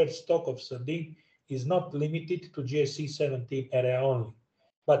distribution of shared stock of sardine is not limited to GSC 17 area only,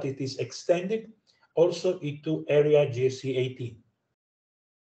 but it is extended also into area GSC 18.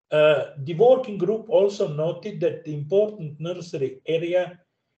 The working group also noted that the important nursery area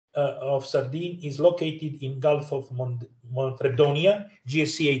of sardine is located in Gulf of Manfredonia,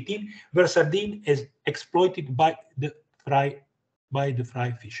 GSC 18, where sardine is exploited by the fry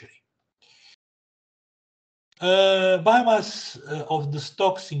fishery. Biomass of the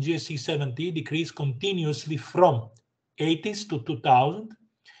stocks in GSC 70 decreased continuously from 80s to 2000.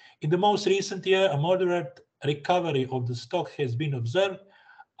 In the most recent year, a moderate recovery of the stock has been observed,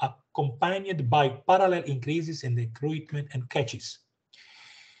 accompanied by parallel increases in recruitment and catches.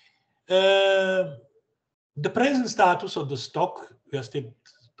 The present status of the stock, we are still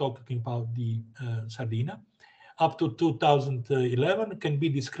talking about the sardina, up to 2011 can be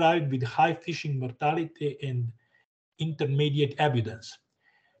described with high fishing mortality and intermediate abundance.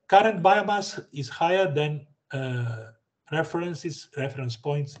 Current biomass is higher than reference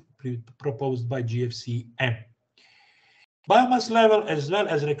points proposed by GFCM. Biomass level as well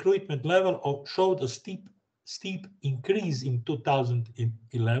as recruitment level showed a steep increase in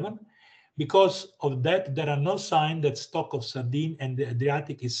 2011. Because of that, there are no signs that stock of sardine and the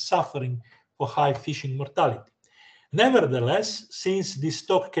Adriatic is suffering for high fishing mortality. Nevertheless, since this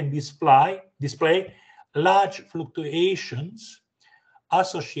stock can display large fluctuations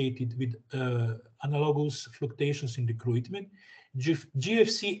associated with analogous fluctuations in recruitment,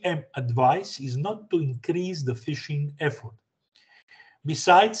 GFCM advice is not to increase the fishing effort.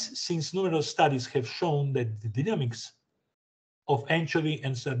 Besides, since numerous studies have shown that the dynamics of anchovy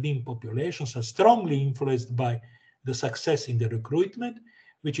and sardine populations are strongly influenced by the success in the recruitment,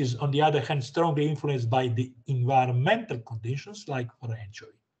 which is on the other hand strongly influenced by the environmental conditions like for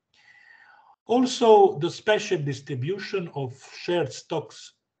anchovy. Also, the spatial distribution of shared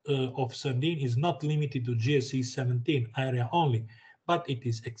stocks of sardine is not limited to GSC 17 area only, but it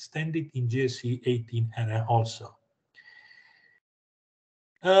is extended in GSC 18 area also.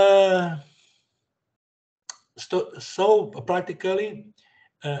 So practically,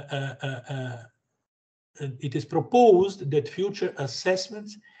 it is proposed that future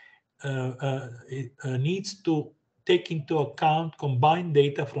assessments needs to take into account combined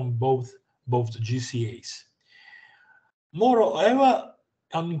data from both GCAs. Moreover,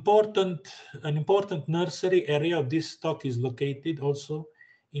 an important nursery area of this stock is located also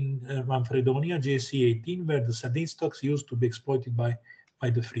in Manfredonia, GSC 18, where the sardine stocks used to be exploited by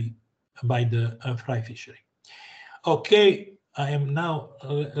the fry fishery. Okay, I am now,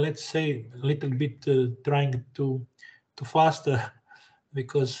 let's say, a little bit trying to faster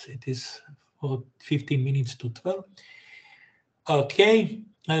because it is 15 minutes to 12. Okay,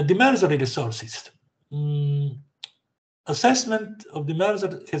 demerger resources. Assessment of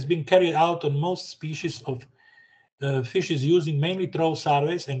demerger has been carried out on most species of fishes using mainly trout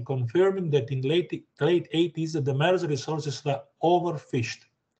surveys and confirming that in late 80s the demerger resources were overfished.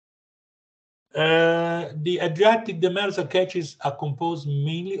 The Adriatic demerger catches are composed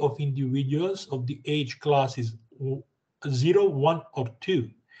mainly of individuals of the age classes 0, 1, or 2.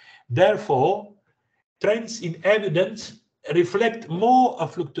 Therefore, trends in evidence reflect more a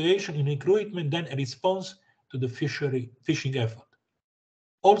fluctuation in recruitment than a response to the fishing effort.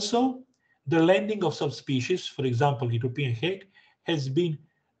 Also, the landing of subspecies, for example, European hake, has been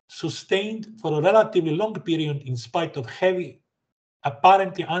sustained for a relatively long period in spite of heavy,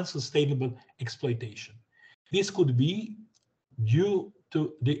 apparently unsustainable exploitation. This could be due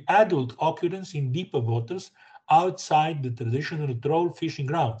to the adult occurrence in deeper waters outside the traditional troll fishing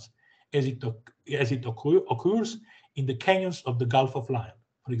grounds, as it occurs in the canyons of the Gulf of Lion,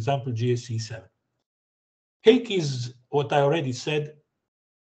 for example, GSC 7. Hake is, what I already said,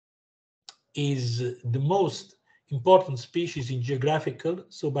 is the most important species in geographical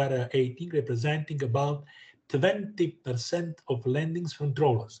sub-area 18, representing about 20% of landings from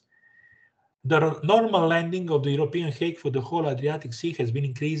trawlers. The normal landing of the European hake for the whole Adriatic Sea has been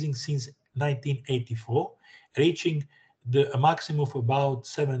increasing since 1984, reaching a maximum of about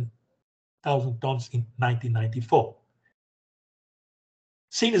 7,000 tons in 1994.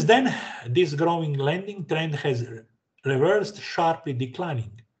 Since then, this growing landing trend has reversed, sharply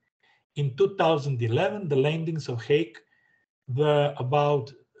declining. In 2011, the landings of hake were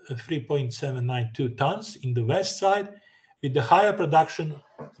about 3.792 tons in the west side, with the higher production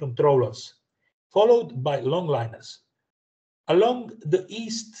from trawlers, followed by longliners. Along the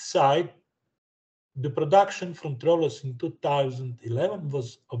east side, the production from trawlers in 2011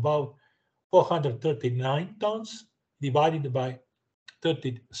 was about 439 tons, divided by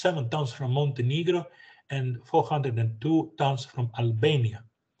 37 tons from Montenegro and 402 tons from Albania.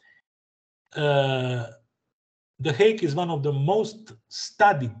 The hake is one of the most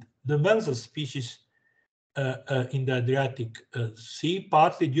studied demersal species in the Adriatic Sea,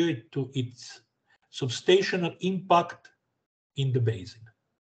 partly due to its substantial impact in the basin.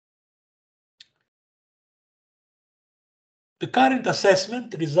 The current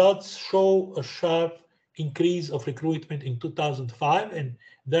assessment results show a sharp increase of recruitment in 2005 and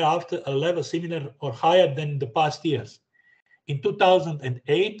thereafter a level similar or higher than the past years. In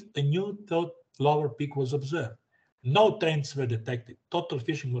 2008, a new lower peak was observed. No trends were detected. Total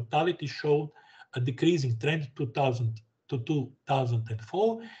fishing mortality showed a decreasing trend 2000 to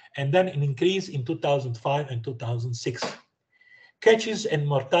 2004, and then an increase in 2005 and 2006. Catches and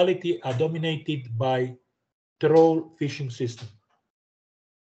mortality are dominated by trawl fishing system.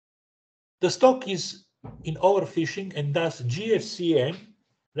 The stock is in overfishing, and thus GFCM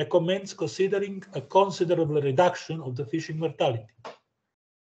recommends considering a considerable reduction of the fishing mortality.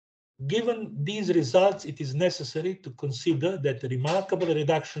 Given these results, it is necessary to consider that a remarkable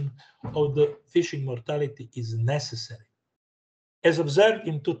reduction of the fishing mortality is necessary. As observed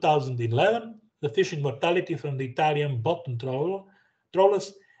in 2011, the fishing mortality from the Italian bottom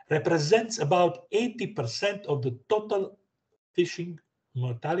trawlers represents about 80% of the total fishing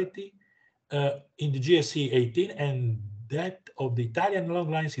mortality in the GSC 18, and that of the Italian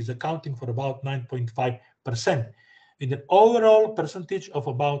longlines is accounting for about 9.5%, with an overall percentage of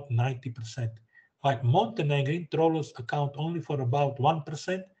about 90%, while Montenegrin trawlers account only for about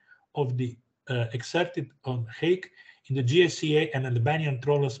 1% of the exerted on hake in the GSCA, and Albanian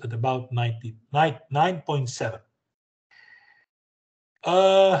trawlers at about 9.7%.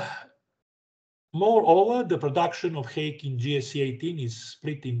 Moreover, the production of hake in GSC 18 is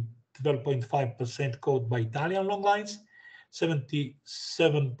split in 12.5% caught by Italian longlines,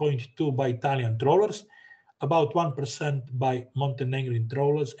 77.2% by Italian trawlers, about 1% by Montenegrin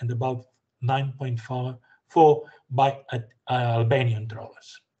trawlers, and about 9.4% by Albanian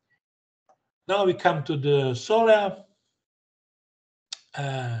trawlers. Now we come to the Solea.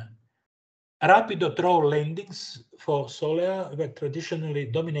 Rapido trawl landings for Solea were traditionally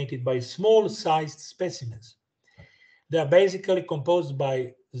dominated by small-sized specimens. They are basically composed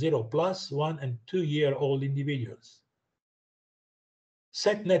by 0+, 1 and 2-year-old individuals.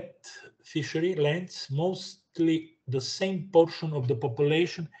 Set net fishery lands mostly the same portion of the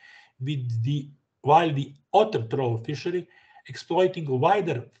population, while the otter trawl fishery, exploiting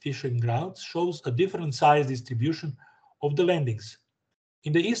wider fishing grounds, shows a different size distribution of the landings.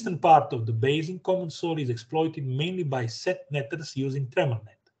 In the eastern part of the basin, common sole is exploited mainly by set netters using tremor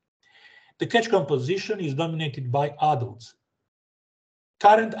net. The catch composition is dominated by adults.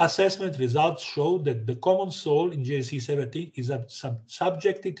 Current assessment results show that the common sole in GSC 17 is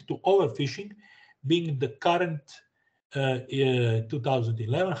subjected to overfishing, being the current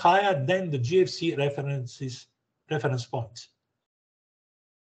 2011 higher than the GFC reference points.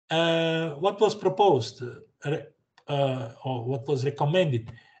 What was proposed or what was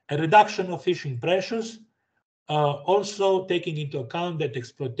recommended? A reduction of fishing pressures, also taking into account that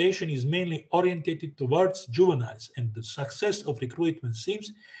exploitation is mainly oriented towards juveniles, and the success of recruitment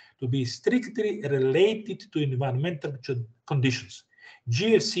seems to be strictly related to environmental conditions.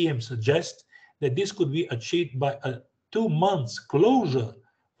 GFCM suggests that this could be achieved by a 2 months closure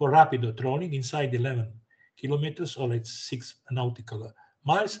for rapido trawling inside 11 kilometers, or it's 6 nautical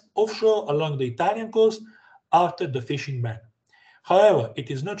miles offshore along the Italian coast after the fishing ban. However,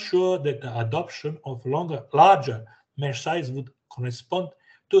 it is not sure that the adoption of larger mesh size would correspond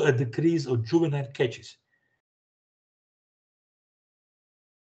to a decrease of juvenile catches.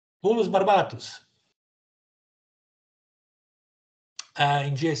 Mulus barbatus.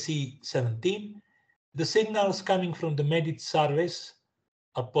 In GSC 17, the signals coming from the MEDIT surveys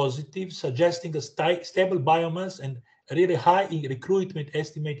are positive, suggesting a stable biomass and a really high recruitment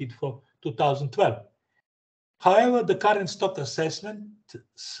estimated for 2012. However, the current stock assessment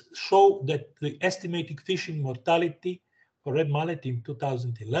show that the estimated fishing mortality for red mullet in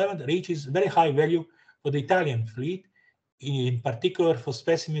 2011 reaches very high value for the Italian fleet, in particular for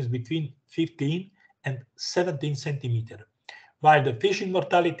specimens between 15 and 17 centimeters, while the fishing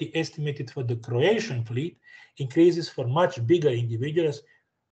mortality estimated for the Croatian fleet increases for much bigger individuals,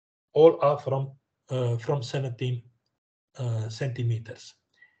 all up from 17 centimeters,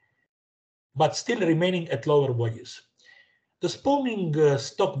 but still remaining at lower values. The spawning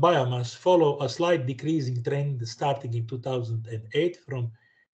stock biomass follow a slight decreasing trend starting in 2008 from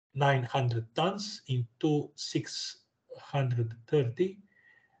 900 tons into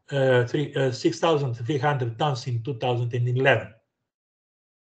 6,300 tons in 2011.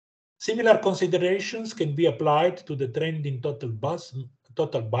 Similar considerations can be applied to the trend in total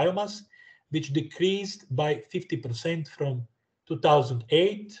biomass, which decreased by 50% from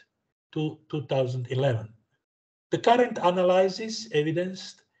 2008 to 2011. The current analysis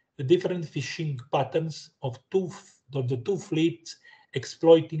evidenced the different fishing patterns of the two fleets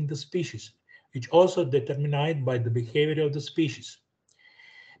exploiting the species, which also determined by the behavior of the species.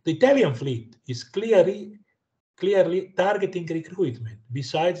 The Italian fleet is clearly targeting recruitment.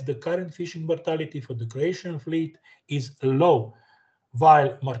 Besides, the current fishing mortality for the Croatian fleet is low,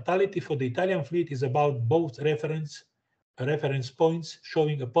 while mortality for the Italian fleet is about both reference points,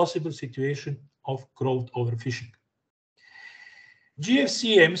 showing a possible situation of growth overfishing.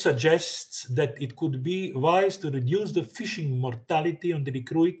 GFCM suggests that it could be wise to reduce the fishing mortality on the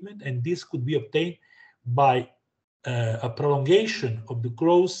recruitment, and this could be obtained by a prolongation of the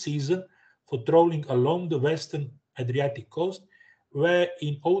close season for trawling along the western Adriatic coast, where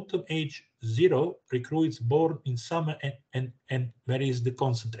in autumn age 0 recruits born in summer and where is the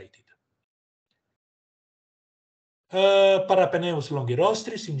concentrated. Parapeneus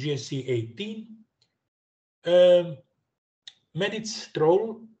longirostris in GSC 18. Medit's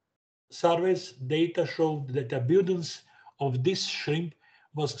trawl surveys data showed that the abundance of this shrimp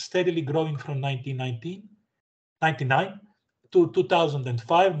was steadily growing from 1999 to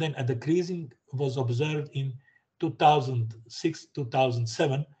 2005, then a decreasing was observed in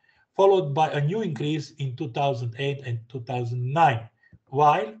 2006-2007, followed by a new increase in 2008 and 2009,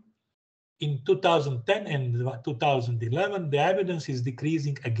 while in 2010 and 2011 the evidence is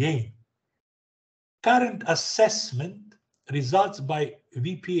decreasing again. Current assessment results by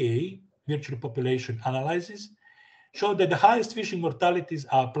VPA, virtual population analysis, show that the highest fishing mortalities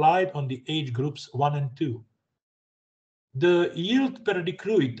are applied on the age groups 1 and 2. The yield per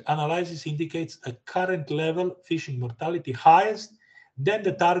recruit analysis indicates a current level fishing mortality highest than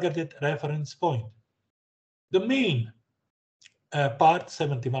the targeted reference point. The main part,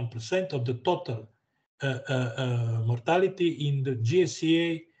 71% of the total mortality in the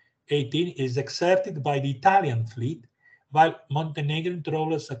GSCA 18 is exerted by the Italian fleet, while Montenegrin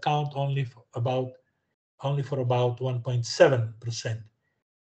trawlers account only for about 1.7%,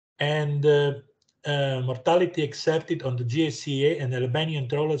 and mortality exerted on the GSCA and Albanian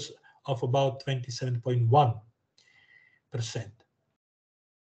trawlers of about 27.1%.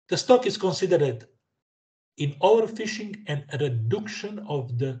 The stock is considered in overfishing, and a reduction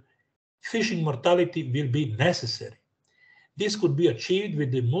of the fishing mortality will be necessary. This could be achieved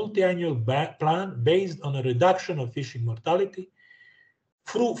with the multi-annual plan based on a reduction of fishing mortality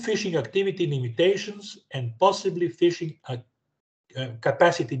through fishing activity limitations and possibly fishing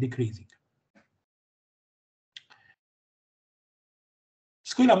capacity decreasing.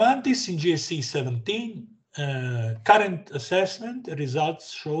 Squilla mantis in GSC 17, current assessment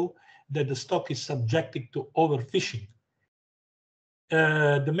results show that the stock is subjected to overfishing.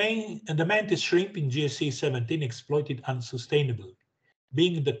 The mantis shrimp in GSC 17 exploited unsustainably,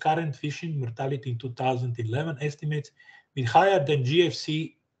 being the current fishing mortality in 2011 estimates with higher than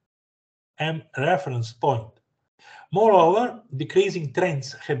GFCM reference point. Moreover, decreasing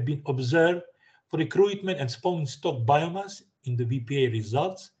trends have been observed for recruitment and spawning stock biomass in the VPA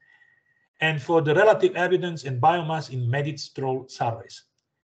results, and for the relative evidence and biomass in Medit's trawl surveys.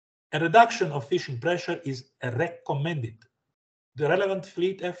 A reduction of fishing pressure is recommended. The relevant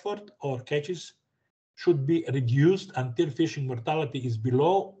fleet effort or catches should be reduced until fishing mortality is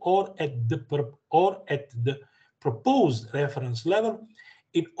below or at the proposed reference level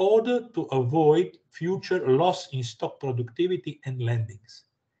in order to avoid future loss in stock productivity and landings.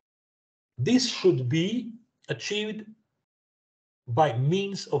 This should be achieved by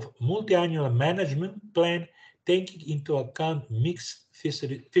means of multi-annual management plan taking into account mixed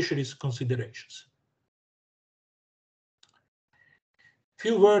fisheries considerations.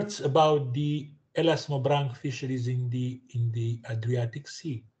 Few words about the elasmobranch fisheries in the Adriatic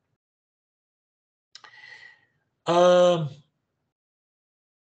Sea. There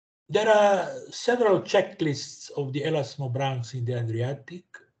are several checklists of the elasmobranchs in the Adriatic.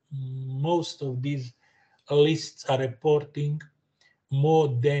 Most of these lists are reporting more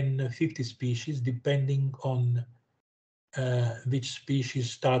than 50 species, depending on which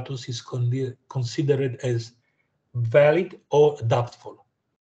species status is considered as valid or doubtful.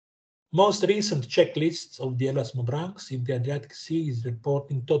 Most recent checklists of the elasmobranchs in the Adriatic Sea is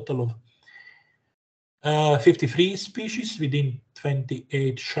reporting total of 53 species within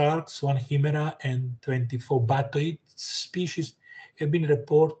 28 sharks, 1 chimera, and 24 batoid species have been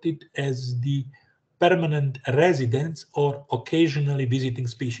reported as the permanent residents or occasionally visiting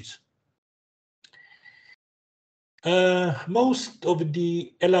species. Most of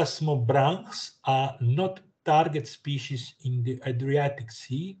the elasmobranchs are not target species in the Adriatic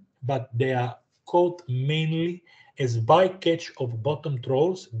Sea, but they are caught mainly as bycatch of bottom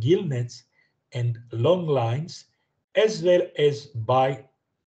trawls, gill nets, and long lines, as well as by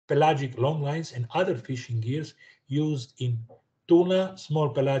pelagic long lines and other fishing gears used in tuna, small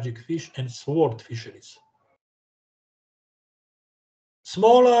pelagic fish, and sword fisheries.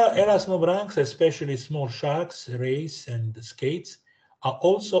 Smaller elasmobranchs, especially small sharks, rays, and skates, are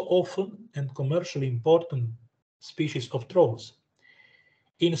also often and commercially important species of trawls.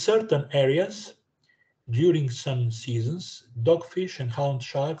 In certain areas, during some seasons, dogfish and hound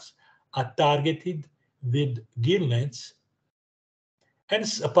sharks are targeted with gill nets.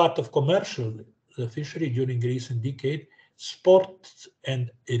 Hence, a part of commercial fishery during recent decade, sports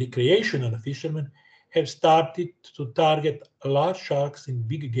and recreational fishermen have started to target large sharks in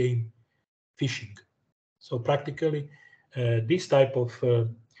big game fishing. So practically, this type of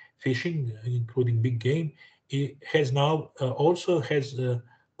fishing, including big game, it has now also has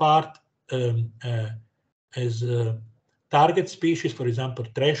part as target species, for example,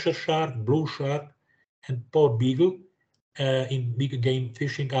 treasure shark, blue shark, and port beagle in big game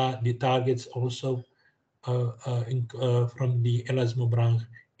fishing are the targets also from the elasmobranch.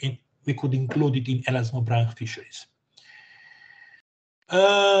 We could include it in elasmobranch fisheries.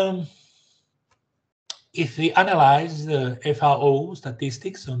 If we analyze the FAO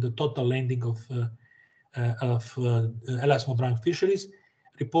statistics on the total landing of elasmobranch fisheries,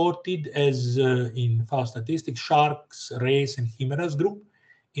 reported as in FAO statistics, sharks, rays, and chimeras group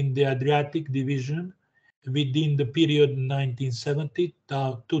in the Adriatic division within the period 1970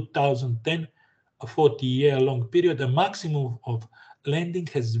 to 2010, a 40-year-long period. A maximum of landing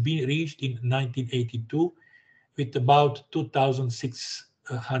has been reached in 1982 with about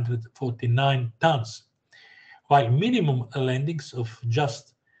 2,649 tons, while minimum landings of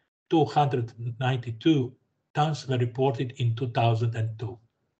just 292 tons were reported in 2002.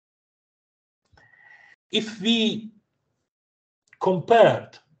 If we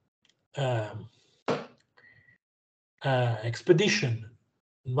compared expedition,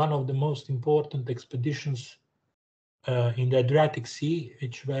 one of the most important expeditions in the Adriatic Sea,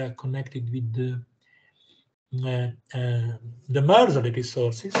 which were connected with the Mersey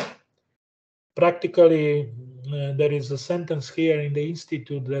resources. Practically, there is a sentence here in the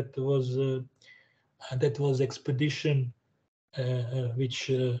institute that was expedition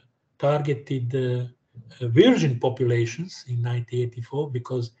which targeted virgin populations in 1984,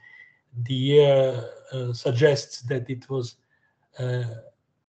 because the year suggests that it was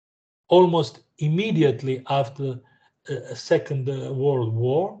almost immediately after Second World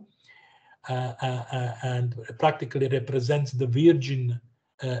War, and practically represents the virgin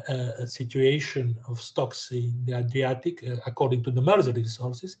situation of stocks in the Adriatic, according to the Mersey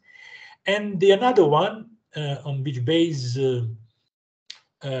resources. And the another one on which base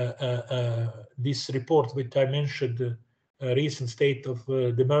this report, which I mentioned, recent state of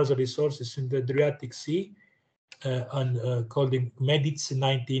the Mersey resources in the Adriatic Sea, called MEDITS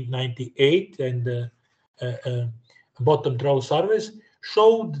 1998 and bottom trawl surveys,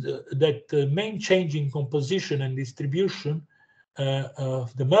 showed that the main change in composition and distribution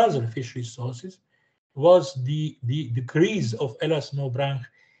of the Mersey fish resources was the decrease of elasmobranch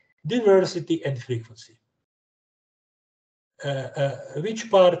diversity and frequency.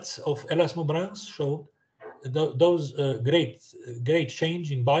 Which parts of elasmobranchs showed those great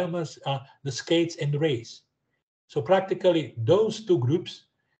change in biomass are the skates and rays. So practically those two groups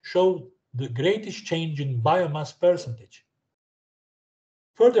showed the greatest change in biomass percentage.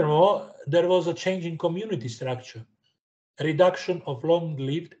 Furthermore, there was a change in community structure, a reduction of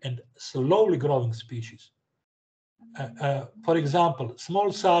long-lived and slowly growing species. For example,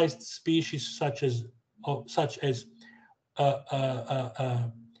 small-sized species such as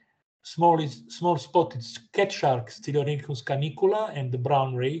small spotted cat shark, Stylorhynchus canicula, and the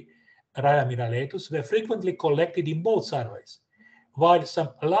brown ray, Raya miraletus, were frequently collected in both surveys, while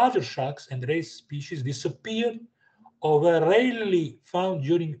some larger sharks and ray species disappeared or were rarely found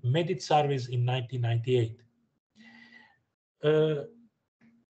during MEDIT surveys in 1998.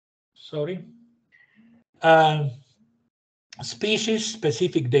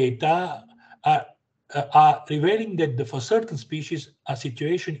 species-specific data are revealing that for certain species, a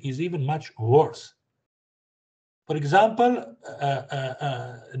situation is even much worse. For example,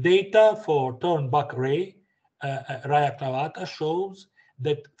 data for thornback ray, Raya clavata, shows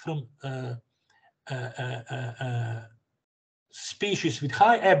that from species with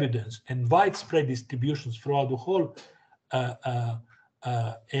high abundance and widespread distributions throughout the whole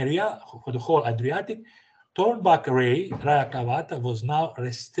area, for the whole Adriatic, thornback ray, Raya clavata, was now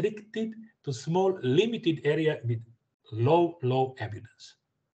restricted to small, limited area with low abundance.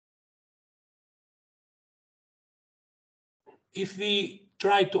 If we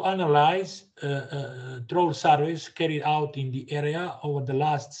try to analyze troll surveys carried out in the area over the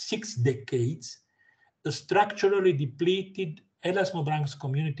last 6 decades, the structurally depleted elasmobranchs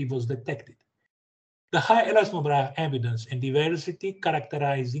community was detected. The high elasmobranch abundance and diversity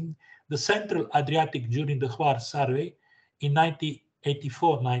characterizing the Central Adriatic during the Hvar survey in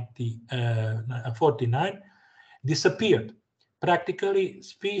 1984-49 disappeared. Practically,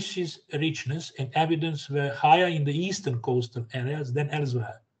 species richness and abundance were higher in the eastern coastal areas than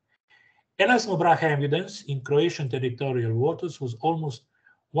elsewhere. Elasmobranch abundance in Croatian territorial waters was almost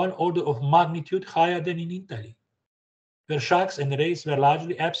 1 order of magnitude higher than in Italy, where sharks and rays were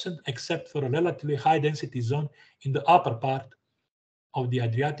largely absent except for a relatively high density zone in the upper part of the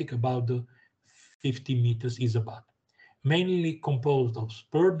Adriatic about the 50 meters isopod, mainly composed of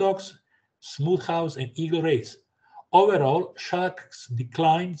spur dogs, smoothhouse, and eagle rays. Overall, sharks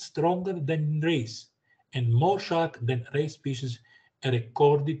declined stronger than rays, and more shark than ray species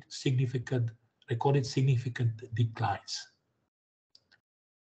recorded significant declines.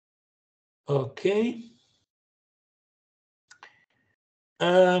 Okay.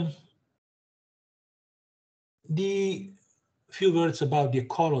 The few words about the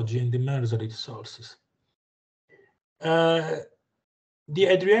ecology and the demersal resources. The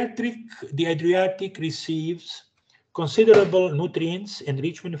Adriatic receives considerable nutrients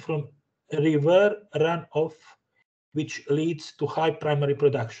enrichment from river runoff, which leads to high primary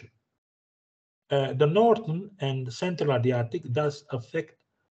production. The northern and central Adriatic thus affect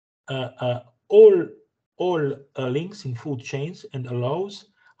all links in food chains and allows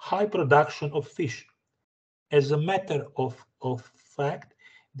high production of fish. As a matter of fact,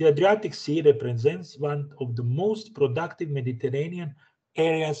 the Adriatic Sea represents one of the most productive Mediterranean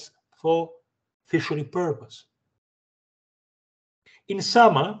areas for fishery purpose. In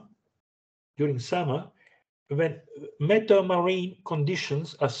summer, during summer, when metamarine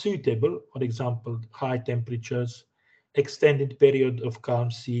conditions are suitable, for example, high temperatures, extended period of calm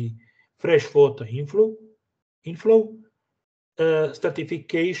sea, freshwater inflow,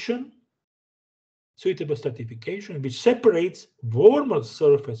 suitable stratification, which separates warmer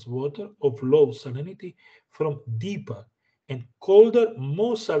surface water of low salinity from deeper and colder,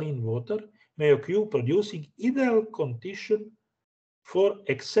 more saline water may occur, producing ideal condition for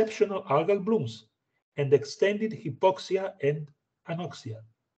exceptional algal blooms and extended hypoxia and anoxia.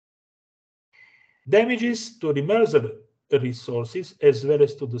 Damages to demersal resources as well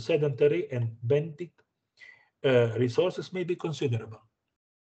as to the sedentary and benthic resources may be considerable.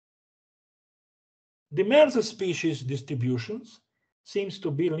 Demersal species distributions seems to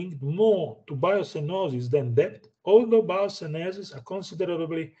be linked more to biocenosis than depth, although biocenosis are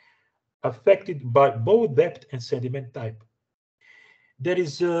considerably affected by both depth and sediment type. There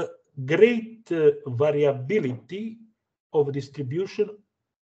is a great variability of distribution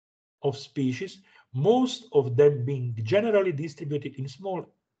of species, most of them being generally distributed in small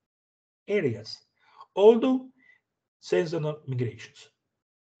areas, although seasonal migrations.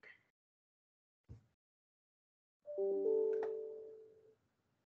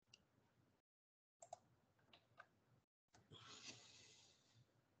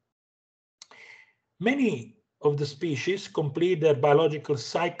 Many of the species complete their biological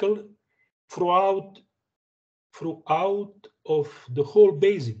cycle throughout of the whole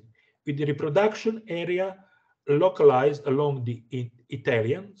basin, with the reproduction area localized along the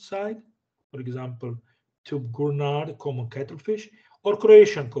Italian side, for example, tube gurnard, common cuttlefish, or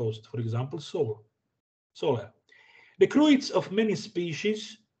Croatian coast, for example, solar. The cruets of many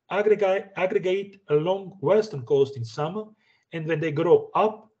species aggregate along western coast in summer, and when they grow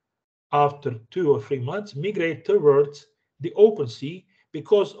up after 2 or 3 months, migrate towards the open sea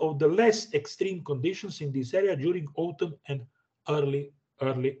because of the less extreme conditions in this area during autumn and early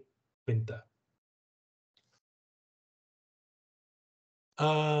winter.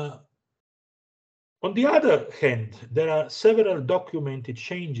 On the other hand, there are several documented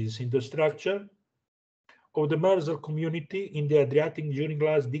changes in the structure of the demersal community in the Adriatic during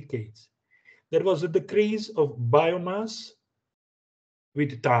last decades. There was a decrease of biomass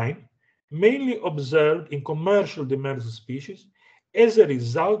with time, mainly observed in commercial demersal species as a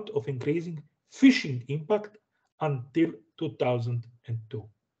result of increasing fishing impact until 2002.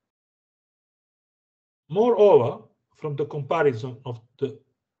 Moreover, from the comparison of the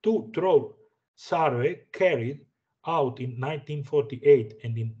two troll survey carried out in 1948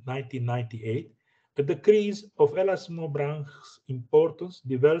 and in 1998, a decrease of elasmobranch's importance,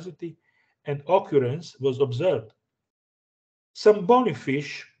 diversity, and occurrence was observed. Some bony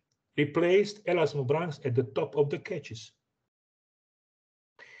fish replaced elasmobranchs at the top of the catches.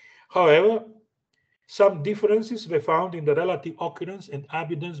 However, some differences were found in the relative occurrence and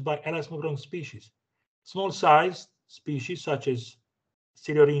abundance by elasmobranch species. Small-sized species such as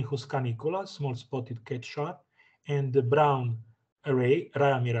Stylorhynchus canicula, small spotted cat shark, and the brown ray,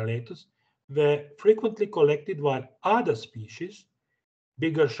 Raya mirallatus, were frequently collected, while other species,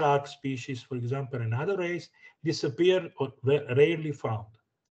 bigger shark species, for example, and other rays, disappeared or were rarely found.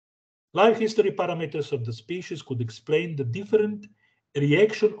 Life history parameters of the species could explain the different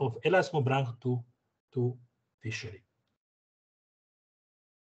reaction of elasmobranch to fishery.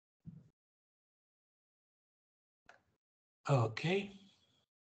 Okay.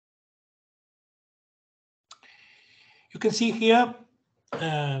 You can see here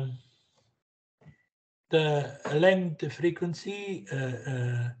the length frequency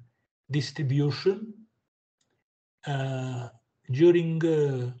distribution during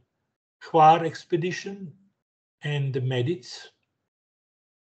Hwar expedition and the Medics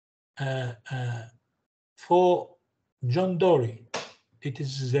for John Dory. It is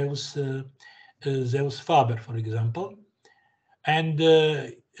Zeus Faber, for example, and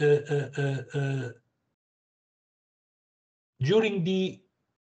during the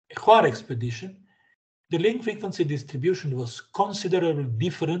Hwar expedition, the length frequency distribution was considerably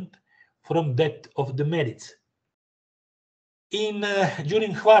different from that of the Medics.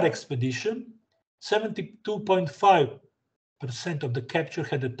 During Hwar expedition, 72.5% of the capture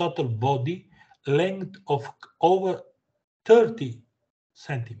had a total body length of over 30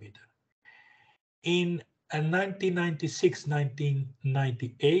 centimeters. In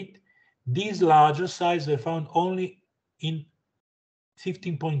 1996-1998, these larger sizes were found only in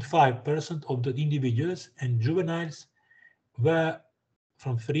 15.5% of the individuals, and juveniles were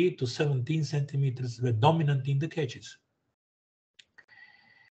from 3 to 17 centimeters were dominant in the catches.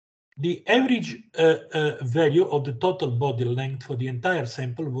 The average value of the total body length for the entire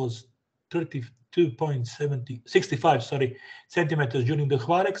sample was 32.65 centimeters during the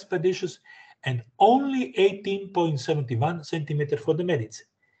Hwar expeditions and only 18.71 centimeters for the Medics.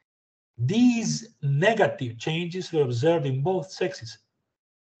 These negative changes were observed in both sexes.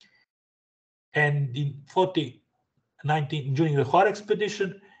 And in 2019, during the Hwar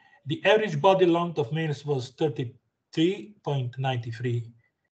expedition, the average body length of males was 33.93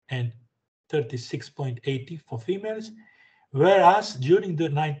 and 36.80 for females, whereas during the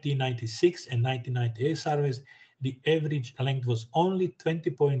 1996 and 1998 surveys, the average length was only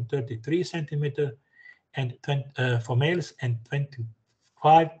 20.33 centimeter and for males and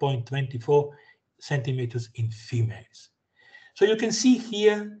 25.24 centimeters in females. So you can see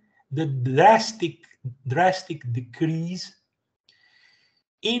here the drastic decrease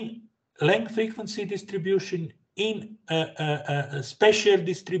in length frequency distribution, in spatial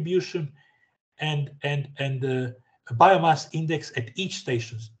distribution, and biomass index at each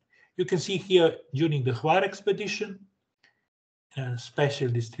station. You can see here during the Hwar expedition, spatial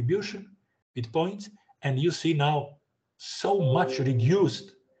distribution with points, and you see now so much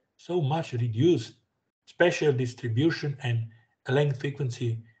reduced spatial distribution and length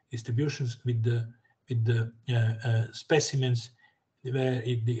frequency distributions with the specimens where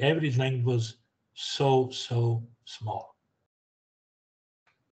the average length was so small.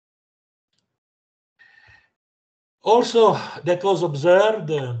 Also, that was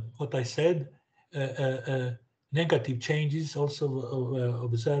observed, what I said, negative changes also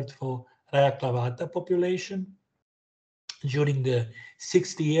observed for Raya clavata population during the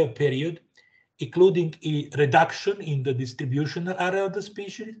 60-year period, including a reduction in the distributional area of the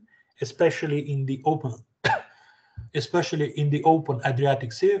species, especially in the open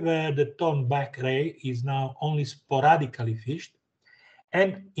Adriatic Sea, where the thornback ray is now only sporadically fished,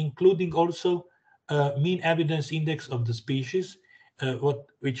 and including also mean evidence index of the species,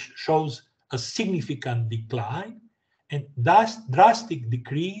 which shows a significant decline and thus drastic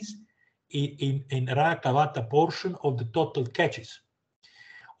decrease in Raya clavata portion of the total catches.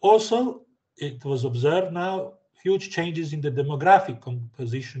 Also, it was observed now huge changes in the demographic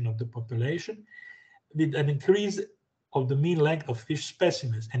composition of the population, with an increase of the mean length of fish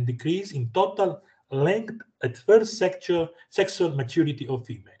specimens and decrease in total length at first sexual maturity of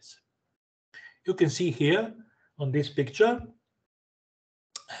females. You can see here on this picture,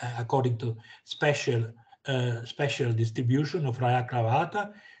 according to special distribution of Raya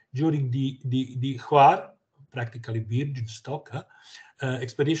clavata during the Huar, practically virgin stock,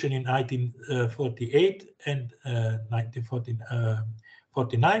 expedition in 1948 and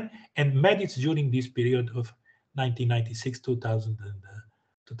 1949, and medits during this period of 1996, 2000, and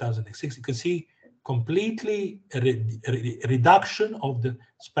 2006. You can see completely reduction of the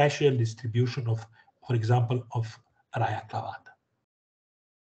spatial distribution of, for example, of Raya clavata.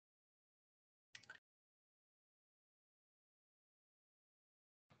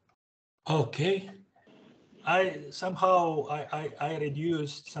 Okay, I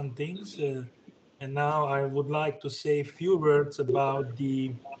reduced some things, and now I would like to say a few words about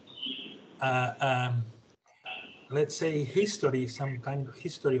the let's say history, some kind of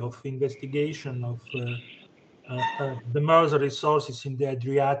history of investigation of the Mersey resources in the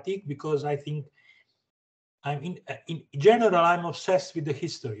Adriatic, because I think in general I'm obsessed with the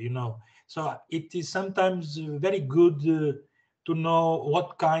history, you know. So it is sometimes very good to know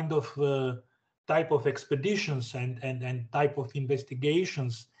what kind of type of expeditions and type of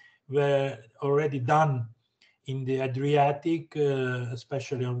investigations were already done in the Adriatic,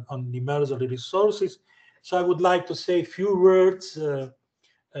 especially on the Mersey resources. So I would like to say a few words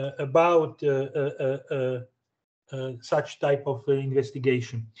about such type of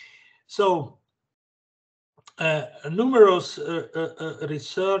investigation. So numerous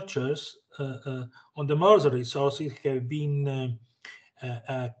researchers on the Mersey resources have been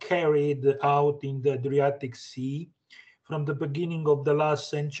carried out in the Adriatic Sea from the beginning of the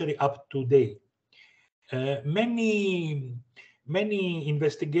last century up to date. Many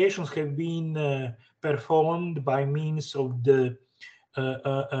investigations have been performed by means of the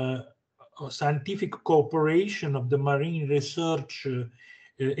scientific cooperation of the marine research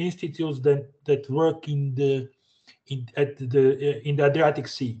institutes that work in the Adriatic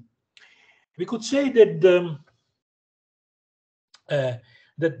Sea. We could say that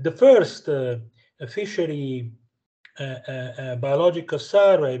the first fishery biological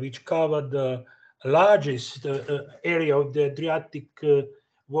survey, which covered the largest area of the Adriatic,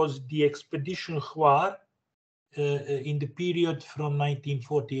 was the expedition Huar in the period from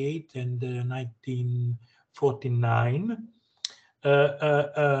 1948 and 1949.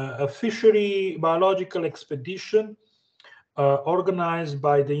 A fishery biological expedition organized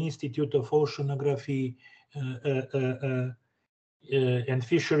by the Institute of Oceanography and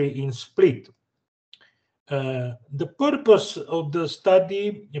Fishery in Split. The purpose of the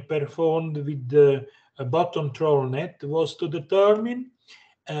study performed with the bottom trawl net was to determine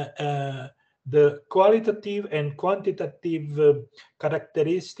the qualitative and quantitative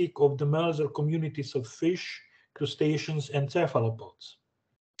characteristic of the Mersey communities of fish, crustaceans, and cephalopods.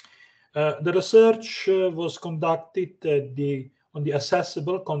 The research was conducted on the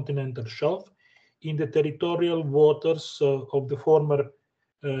accessible continental shelf in the territorial waters of the former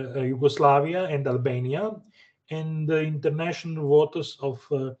Yugoslavia and Albania, and the international waters of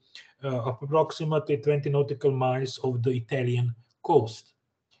approximately 20 nautical miles of the Italian coast.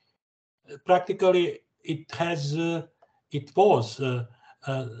 Practically, it was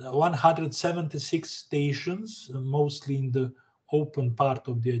 176 stations, mostly in the open part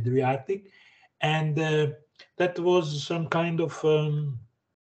of the Adriatic, and that was some kind of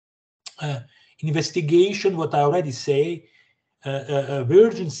investigation, what I already say, a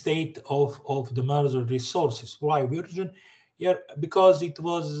virgin state of the Mersey resources. Why virgin? Yeah, because it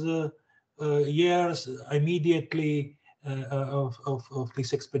was years immediately of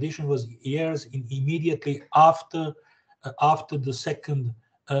this expedition was years immediately after the Second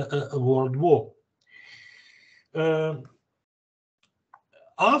World War.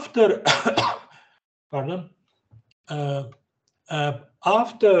 After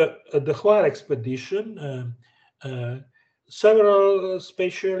after the Huar expedition, several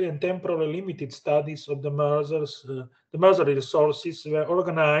spatially and temporally limited studies of the Mersey resources were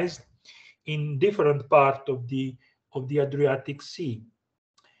organized in different parts of the Adriatic Sea.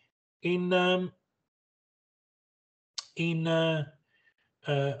 In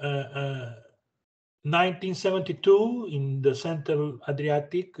 1972, in the Central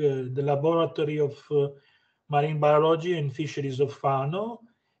Adriatic, the Laboratory of Marine Biology and Fisheries of Fano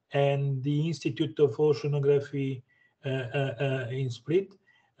and the Institute of Oceanography in Split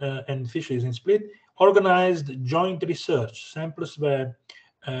and Fisheries in Split organized joint research. Samples were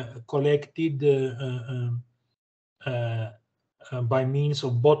collected by means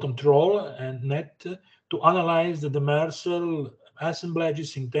of bottom trawl and net to analyze the demersal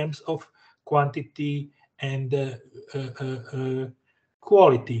assemblages in terms of quantity and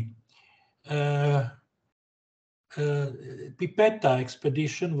quality. Pipetta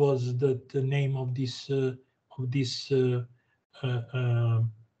expedition was the name of this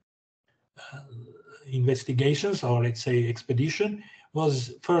investigations, or let's say expedition.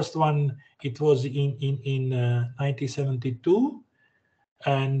 Was first one, it was in 1972,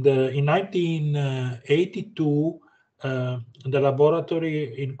 and in 1982 the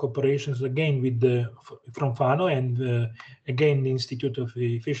laboratory, in cooperation again with from Fano and again the Institute of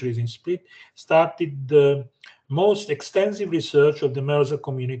Fisheries in Split, started the most extensive research of the demersal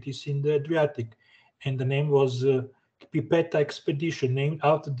communities in the Adriatic, and the name was Pipetta expedition, named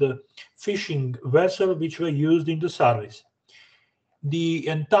after the fishing vessel which were used in the surveys. The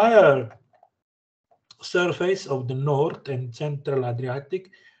entire surface of the North and Central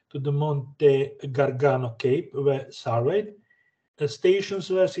Adriatic to the Monte Gargano Cape were surveyed. The stations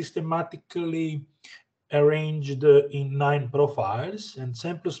were systematically arranged in 9 profiles, and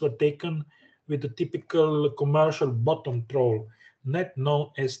samples were taken with the typical commercial bottom trawl net known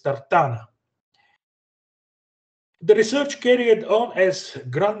as tartana. The research carried on as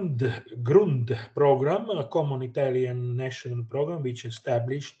Grund program, a common Italian national program which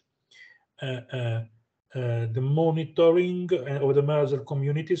established the monitoring of the demersal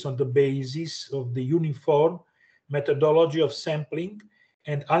communities on the basis of the uniform methodology of sampling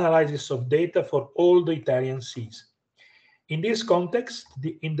and analysis of data for all the Italian seas. In this context,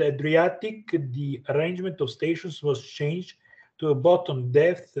 in the Adriatic, the arrangement of stations was changed to a bottom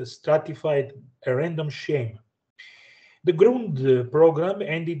depth stratified random scheme. The Grund program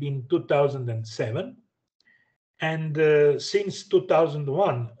ended in 2007, and since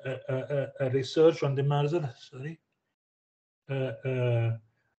 2001, research on the demersal,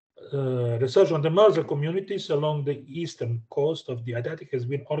 research on the demersal communities along the eastern coast of the Adriatic has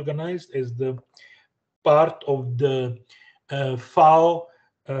been organized as the part of the FAO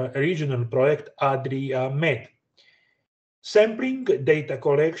regional project AdriaMed. Sampling, data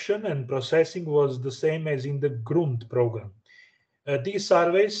collection, and processing was the same as in the Grund program. These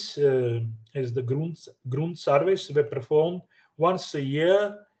surveys, as the Grund surveys, were performed once a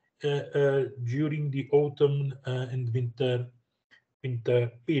year during the autumn and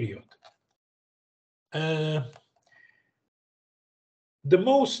winter period. The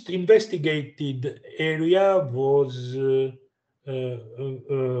most investigated area was the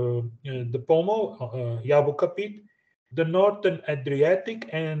Pomo, Jabuka Pit, the northern Adriatic,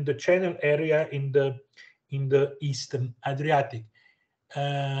 and the channel area in the eastern Adriatic.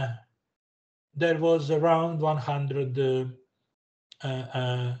 There was around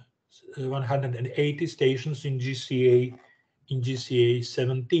 180 stations in GCA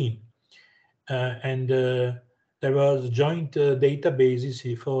 17, and there was joint databases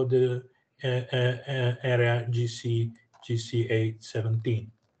for the area GCA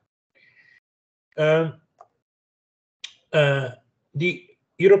 17. The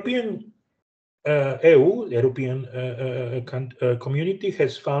European European community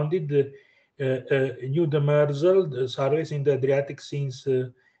has founded the new demersal surveys in the Adriatic since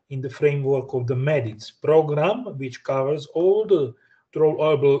in the framework of the MEDITS program, which covers all the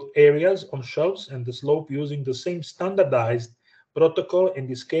trawlable areas on shelves and the slope using the same standardized protocol,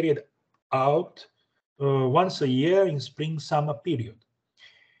 and is carried out once a year in spring-summer period.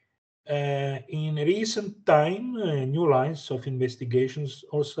 In recent time, new lines of investigations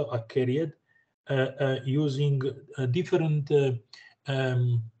also are carried using different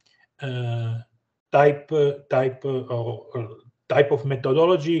type of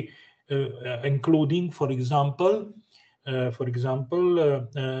methodology, including, for example,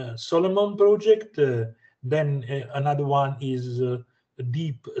 Solomon project. Then another one is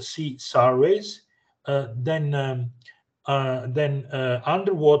deep sea surveys. Then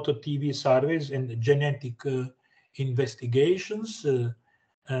underwater TV surveys and genetic investigations,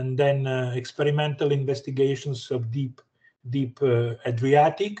 and then experimental investigations of deep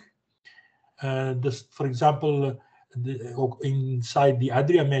Adriatic. For example, inside the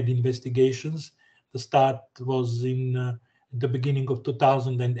AdriaMed investigations, the start was in the beginning of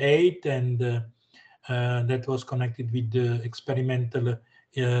 2008, and that was connected with the experimental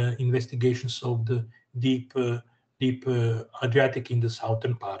investigations of the deep Adriatic in the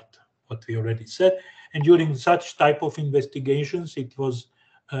southern part, what we already said. And during such type of investigations, it was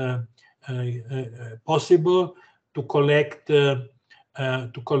possible to collect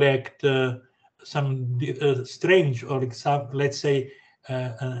some strange, or let's say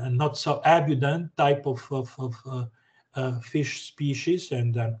not so abundant type of fish species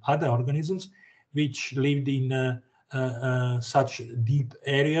and other organisms which lived in such deep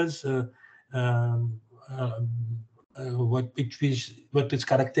areas what is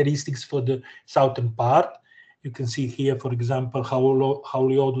characteristics for the southern part. You can see here, for example,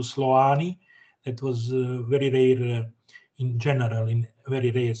 Hauliodus loani, that was very rare in general, in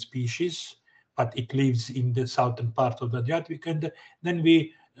very rare species, but it lives in the southern part of the Adriatic. And then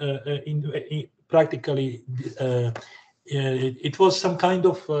we practically it was some kind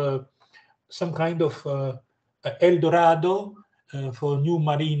of El Dorado for new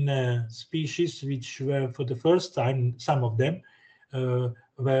marine species, which were for the first time, some of them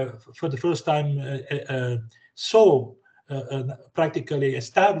were for the first time practically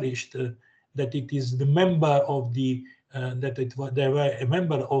established that it is the member of the they were a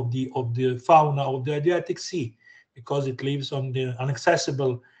member of the fauna of the Adriatic Sea, because it lives on the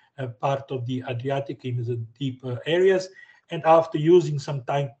inaccessible part of the Adriatic in the deep areas. And after using some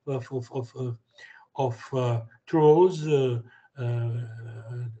type of trolls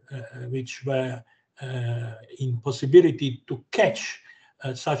which were in possibility to catch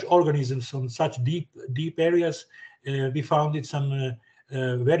such organisms on such deep areas, we found it some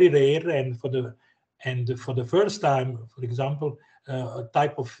very rare, and for the first time, for example, a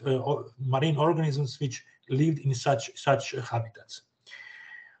type of marine organisms which lived in such habitats.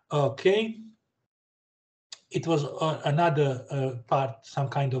 Okay, it was another part, some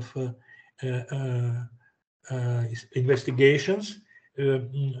kind of investigations,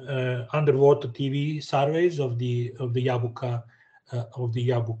 underwater TV surveys of the Jabuka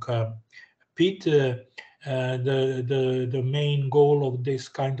pit. The main goal of this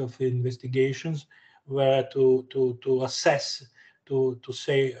kind of investigations were to assess, to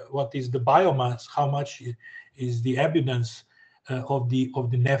say what is the biomass, how much is the evidence of the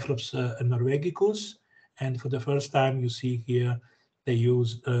Nephrops norvegicus. And for the first time, you see here they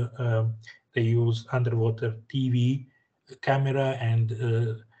use underwater TV camera and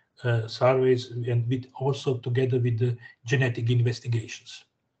surveys, and with also together with the genetic investigations.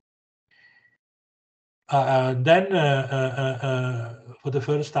 Then for the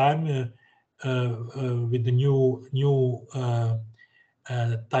first time, with the new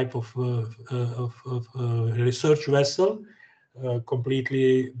type of research vessel,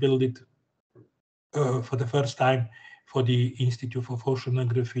 completely built it for the first time for the Institute of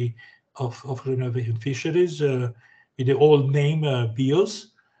Oceanography and Fisheries, with the old name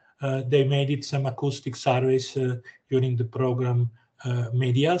BIOS. They made it some acoustic surveys during the program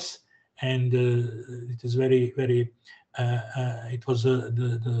Medias, and it is very it was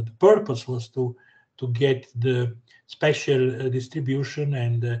the purpose was to get the special distribution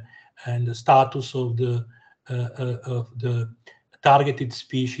and the status of the targeted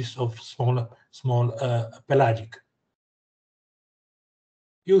species of small pelagic.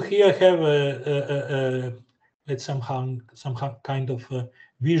 You here have some kind of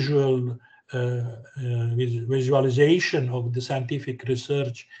visual visualization of the scientific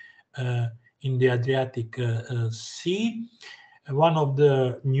research in the Adriatic Sea. One of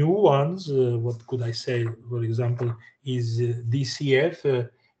the new ones, what could I say, for example, is DCF,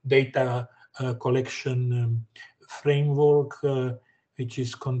 data collection framework, which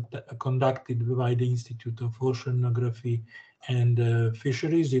is conducted by the Institute of Oceanography and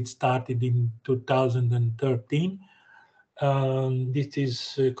Fisheries. It started in 2013. This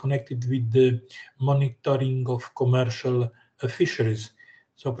is connected with the monitoring of commercial fisheries.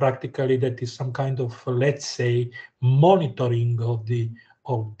 So practically, that is some kind of, let's say, monitoring of the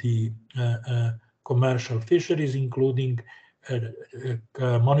commercial fisheries, including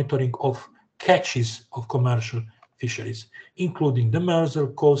monitoring of catches of commercial fisheries, including the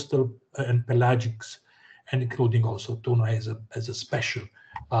demersal, coastal, and pelagics, and including also tuna as a special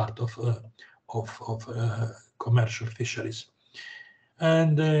part of commercial fisheries.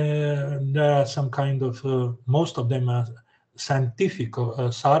 And there are some kind of most of them are scientific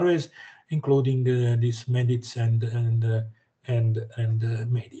surveys, including these MEDITs and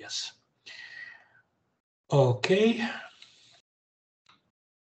Medias. Okay.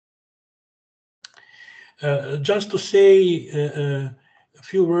 Just to say a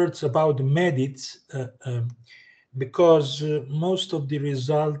few words about the MEDITs, because most of the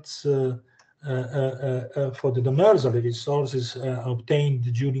results for the demersal resources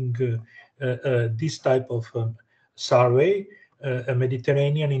obtained during this type of survey, a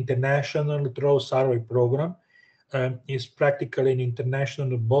Mediterranean International Troll Survey Program, is practically an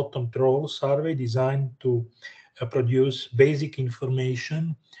international bottom troll survey designed to produce basic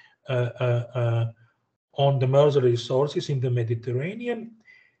information on the demersal resources in the Mediterranean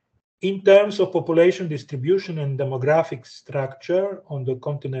in terms of population distribution and demographic structure on the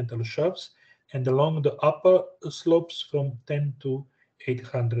continental shelves and along the upper slopes from 10 to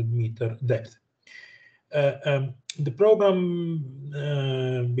 800-meter depth. The program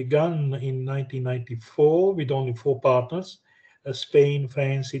began in 1994 with only 4 partners, Spain,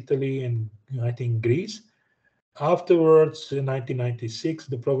 France, Italy, and I think Greece. Afterwards, in 1996,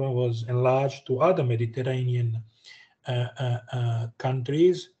 the program was enlarged to other Mediterranean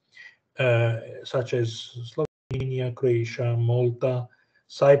countries, such as Slovenia, Croatia, Malta,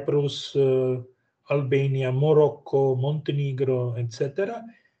 Cyprus, Albania, Morocco, Montenegro, etc.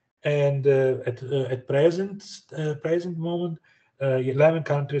 And at present moment, 11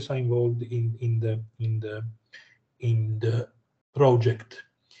 countries are involved in the project.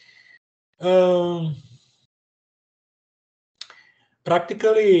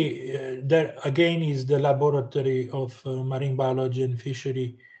 Practically, there again is the laboratory of marine biology and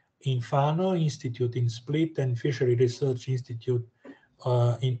fishery in Fano Institute in Split, and Fishery Research Institute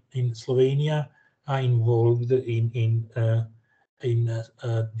in Slovenia are involved in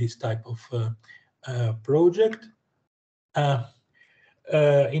this type of project.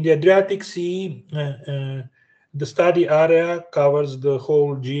 In the Adriatic Sea, the study area covers the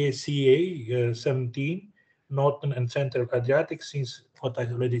whole GACA 17, Northern and Central Adriatic, since what I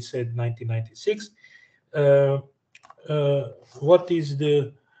already said, 1996. What is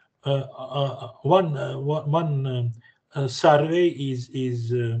the one survey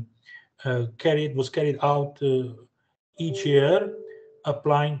was carried out each year,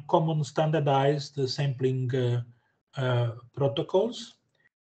 applying common standardized sampling protocols,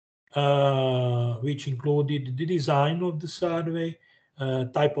 which included the design of the survey,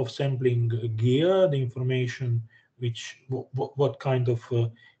 type of sampling gear, the information, what kind of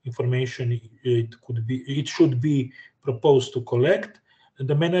information it should be proposed to collect,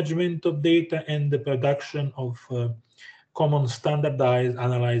 the management of data, and the production of common standardized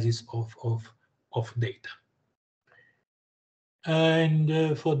analysis of data.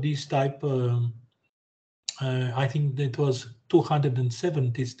 And for this type, I think that was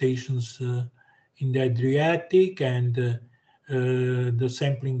 270 stations in the Adriatic, and the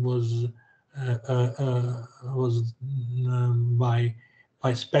sampling was by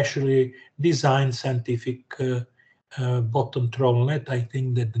specially designed scientific bottom troll net. I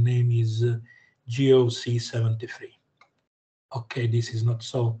think that the name is GOC73. Okay, this is not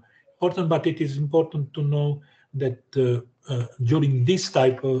so important, but it is important to know that during this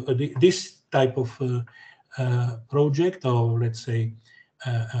type of project, or let's say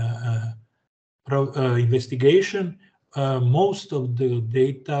investigation, most of the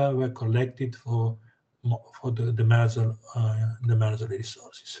data were collected for the demersal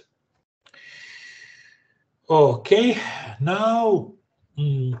resources. Okay, now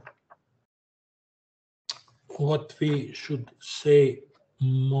what we should say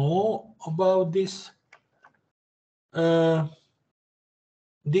more about this.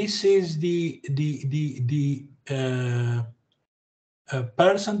 This is the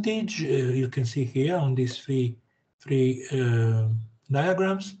percentage you can see here on these three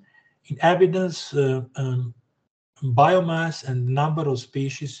diagrams in evidence, biomass, and number of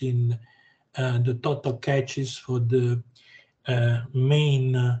species in the total catches for the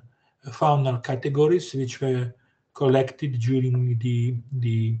main faunal categories which were collected during the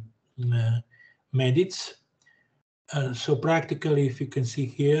medits. So practically, if you can see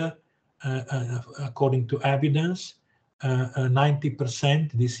here, according to evidence,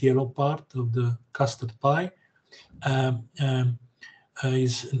 90%, this yellow part of the custard pie,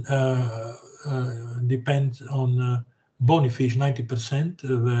 depends on bony fish. 90%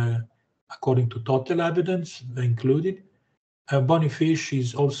 according to total evidence included. Bony fish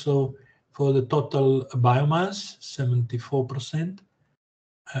is also for the total biomass, 74%,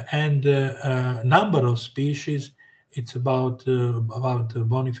 and number of species, it's about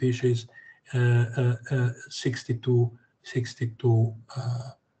bony fishes,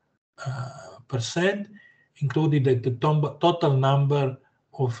 62%, included that the total number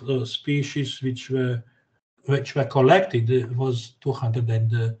of species which were collected was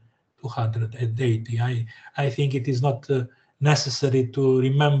 280. I think it is not necessary to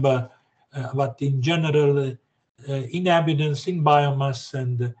remember, but in general, in evidence, in biomass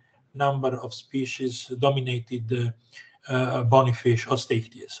and number of species dominated bony fish,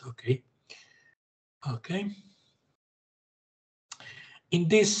 Osteichthyes. Okay. In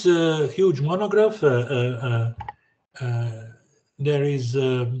this huge monograph, there is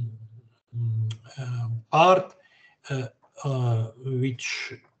part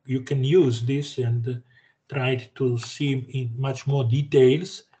which you can use this and try to see in much more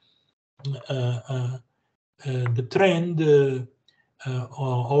details the trend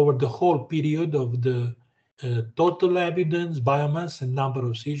over the whole period of the total evidence, biomass, and number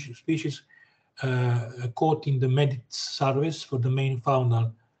of species caught in the MEDIT service for the main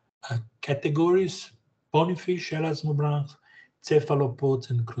faunal categories: ponyfish, elasmobranchs, cephalopods,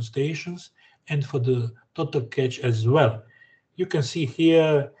 and crustaceans, and for the total catch as well. You can see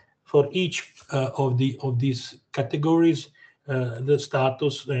here for each of these categories the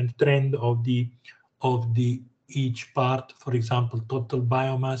status and trend of each part. For example, total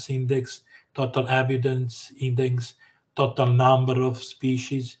biomass index, total evidence index, total number of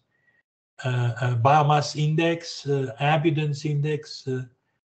species, biomass index, evidence index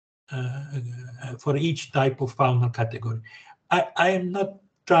for each type of faunal category. I am not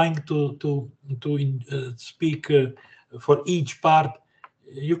trying to speak for each part.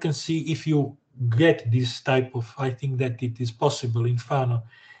 You can see if you get this type of, I think that it is possible in Fano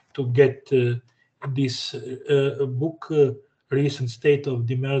to get this book, Recent State of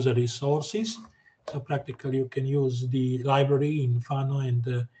Demersa Resources. So practically you can use the library in Fano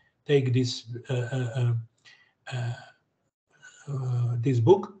and take this this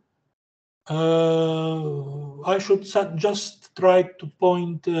book. I should just try to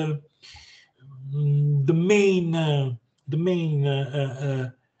point the main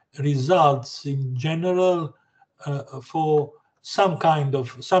results in general for some kind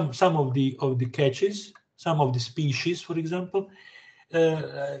of some of the catches, some of the species, for example.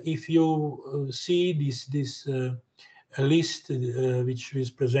 If you see this list which is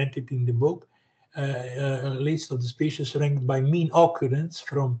presented in the book, a list of the species ranked by mean occurrence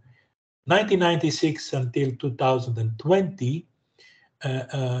from 1996 until 2020.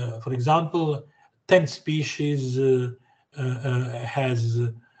 For example, 10 species has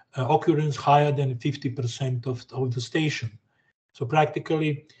occurrence higher than 50% of the station. So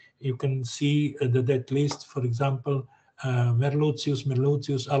practically, you can see that list. For example, Merlucius,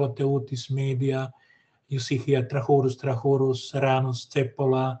 Aloteutis media. You see here Trachorus, Serranus,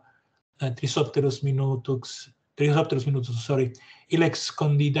 Cepola, Trisopterus minutus, sorry, Ilex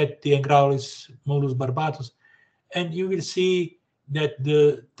condidetti and Graulis molus barbatus, and you will see that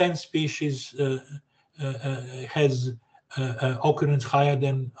the 10 species has occurrence higher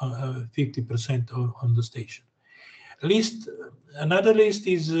than 50% on the station. Another list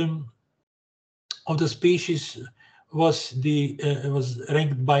is of the species was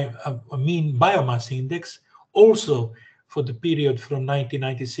ranked by a mean biomass index, also for the period from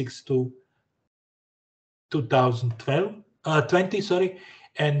 1996 to 2020, sorry,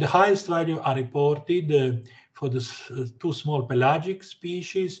 and the highest value are reported for the two small pelagic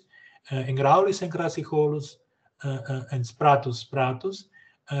species, Engraulis and Crassicholus, and Spratus.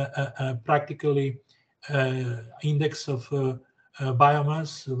 Practically, index of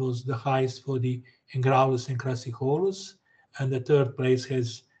biomass was the highest for the Engraulis and Crassicholus, and the third place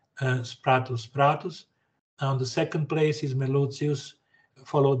has Spratus. On the second place is Merlucius,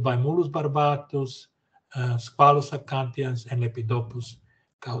 followed by Mulus barbatus, Squalus acanthians, and Lepidopus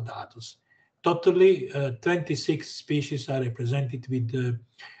caudatus. Totally, 26 species are represented with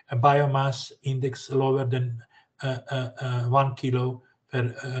a biomass index lower than 1 kilo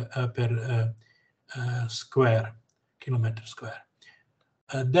per kilometer square.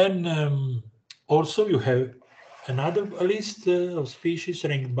 Then also you have another list of species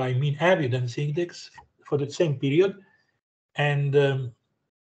ranked by mean evidence index for the same period, and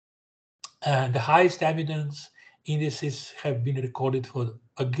the highest evidence indices have been recorded for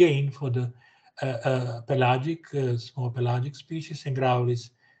the pelagic, small pelagic species, Engraulis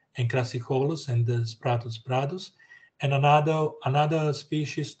and Crassicholus, and the Spratus. And another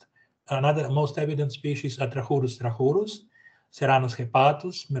species, another most evident species are Trachorus, Serranus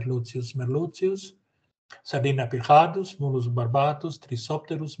hepatus, Merlucius, Sardina pirchardus, Mulus barbatus,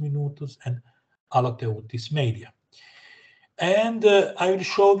 Trisopterus minutus, and Aloteutis media. And I will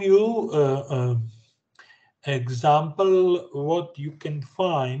show you example what you can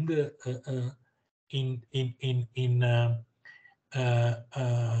find in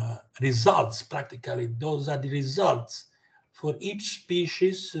results. Practically, those are the results for each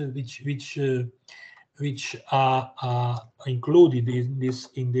species which are included in this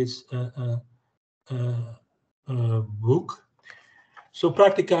book. So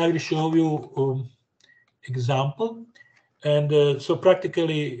practically, I will show you example, and so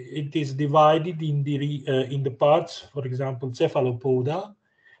practically it is divided in the parts. For example, cephalopoda.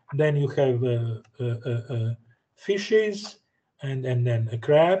 Then you have fishes, and then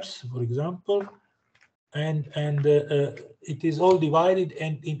crabs, for example, and it is all divided,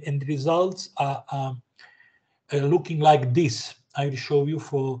 and results are looking like this. I will show you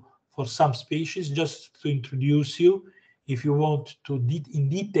for some species, just to introduce you. If you want to in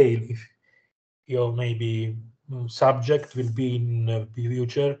detail, your maybe subject will be in the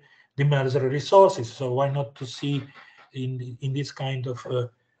future demerger resources. So why not to see in this kind of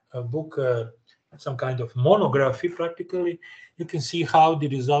book some kind of monography? Practically, you can see how the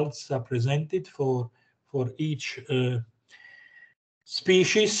results are presented for each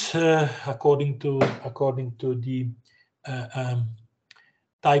species according to the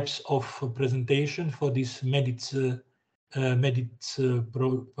types of presentation for this MEDITS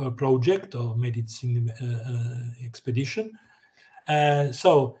project or MEDITS expedition.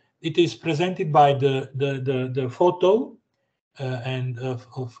 So it is presented by the photo and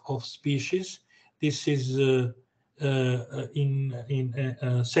of species. This is in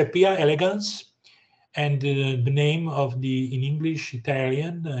Sepia elegans, and the name of in English,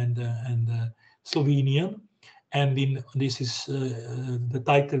 Italian, and Slovenian, and this is the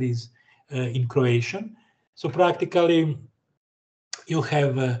title is in Croatian. So practically, you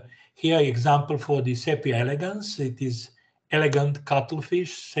have here example for the Sepia elegans. It is elegant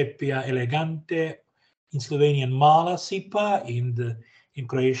cuttlefish, Sepia elegante, in Slovenian Mala sipa, in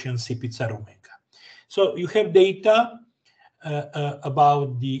Croatian Sipica rumeka. So you have data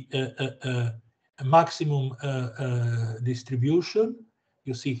about the maximum distribution.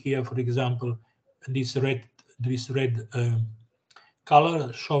 You see here, for example, this red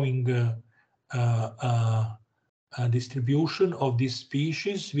color showing distribution of this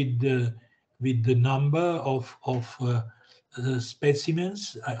species with the number of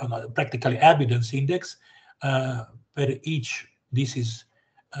specimens, practically abundance index per each. This is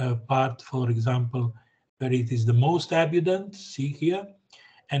part, for example, where it is the most abundant, see here,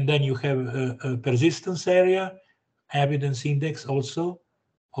 and then you have a persistence area, abundance index also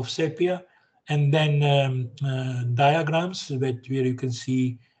of Sepia, and then diagrams where you can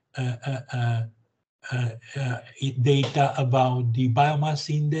see data about the biomass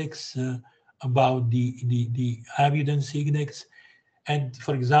index, about the abundance index, and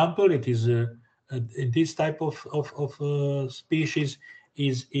for example, it is this type of species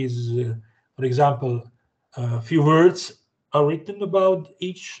is for example, a few words are written about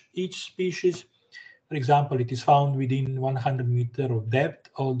each species. For example, it is found within 100 meters of depth,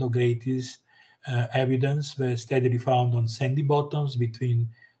 although greatest evidence were steadily found on sandy bottoms between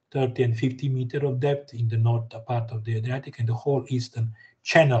 30 and 50 meters of depth in the north part of the Adriatic and the whole eastern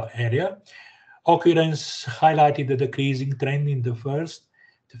channel area. Occurrence highlighted the decreasing trend in the first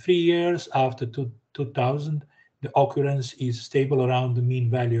 3 years. After 2000, the occurrence is stable around the mean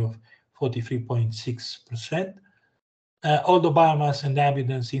value of 43.6%. Although biomass and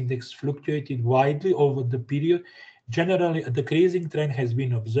abundance index fluctuated widely over the period, generally a decreasing trend has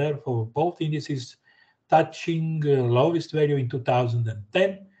been observed for both indices, touching lowest value in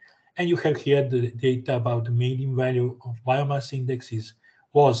 2010. And you have here the data about the median value of biomass index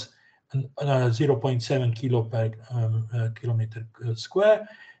was 0.7 kilo per kilometer square,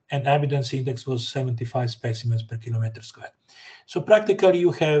 and abundance index was 75 specimens per kilometer square. So practically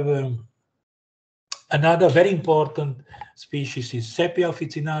you have another very important species is Sepia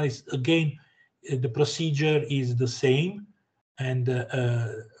officinalis. Again, the procedure is the same, and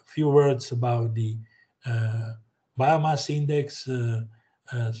a few words about the biomass index, the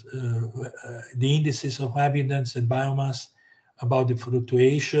indices of abundance and biomass, about the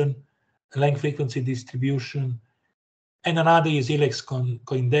fluctuation, length frequency distribution, and another is Ilex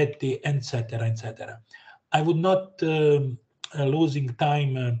Coindetti, etc., etc. I would not losing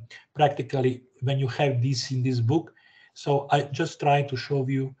time practically when you have this in this book. So I just try to show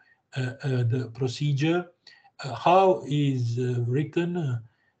you the procedure, how is written.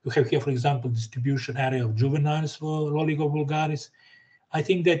 You have here, for example, distribution area of juveniles for Loligo vulgaris. I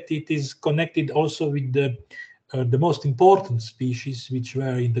think that it is connected also with the most important species, which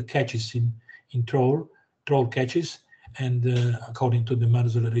were in the catches in troll catches, and according to the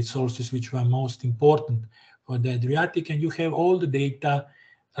Merzel resources, which were most important for the Adriatic. And you have all the data,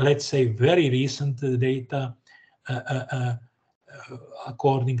 let's say very recent data,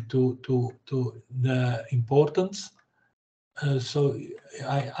 according to the importance. So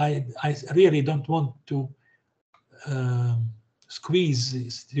I really don't want to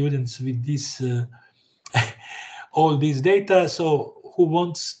squeeze students with this all this data. So who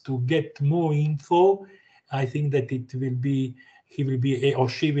wants to get more info, I think that it will be, he will be or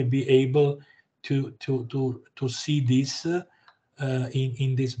she will be able to see this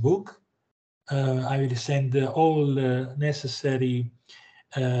in this book. I will send all necessary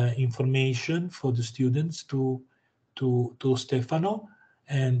information for the students to Stefano,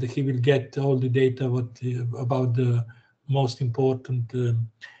 and he will get all the data about the most important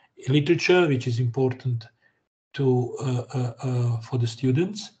literature, which is important to for the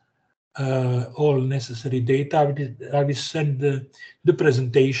students. all necessary data. I will send the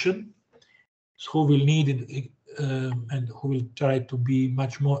presentation. So who will need it and who will try to be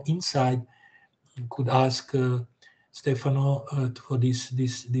much more inside could ask Stefano for this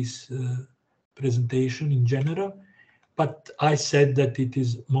presentation in general. But I said that it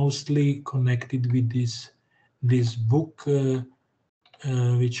is mostly connected with this book,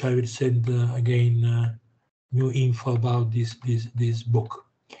 which I will send again new info about this book.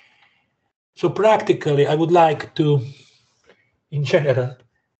 So practically, I would like to, in general,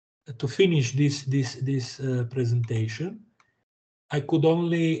 to finish this presentation. I could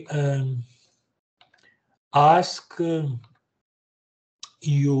only ask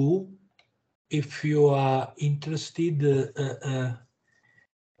you if you are interested to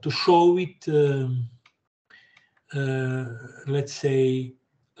show it. Let's say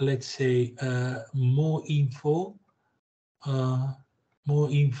more info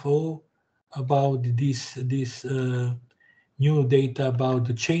about this new data about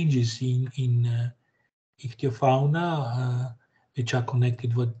the changes in ichthyofauna, which are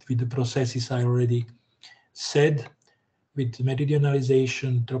connected with the processes I already said, with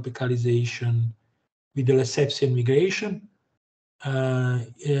meridionalization, tropicalization, with the Lesseps migration.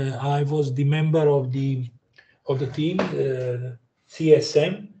 I was the member of the team,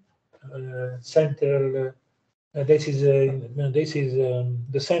 CSM, Central. This is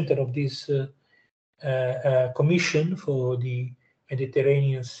the center of this commission for the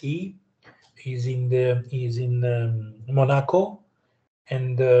Mediterranean Sea. Is in Monaco,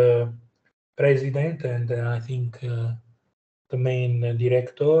 and president and I think the main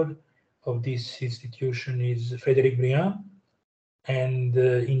director of this institution is Frédéric Briand, and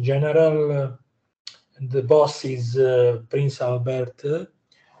in general the boss is Prince Albert,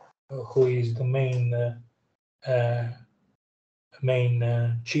 who is the main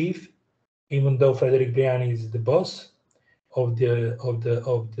chief, even though Frédéric Briand is the boss of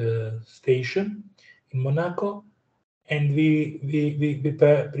the station in Monaco. And we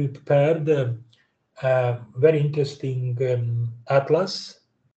prepared a very interesting atlas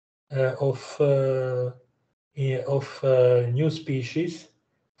of new species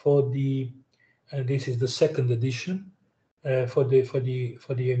for the. This is the second edition for the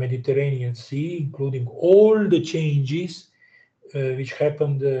Mediterranean Sea, including all the changes which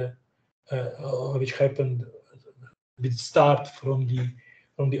happened with start from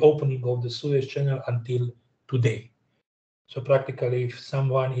the opening of the Suez Channel until today. So practically, if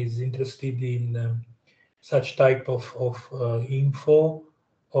someone is interested in such type of info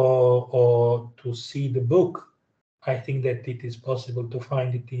or to see the book, I think that it is possible to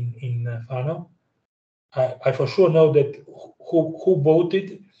find it in Fano. I for sure know that who bought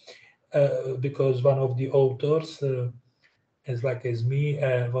it because one of the authors, as me,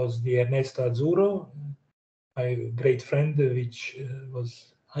 was the Ernesto Azzurro, my great friend, which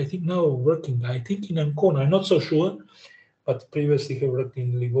was, I think, now working, I think, in Ancona. I'm not so sure, but previously he worked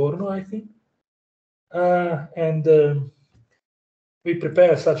in Livorno, I think. And we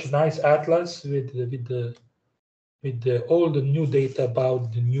prepare such a nice atlas with all the new data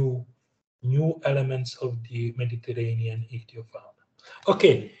about the new elements of the Mediterranean ichthyofauna.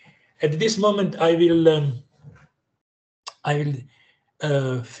 Okay, at this moment I will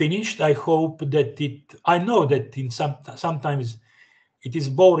finish. I hope that I know that sometimes it is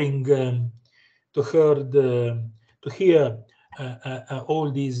boring to hear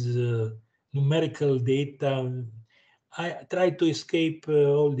all these numerical data. I try to escape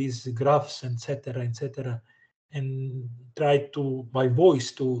all these graphs, etc., and try to by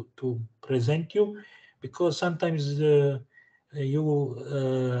voice to present you, because sometimes you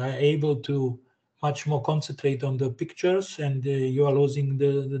are able to much more concentrate on the pictures, and you are losing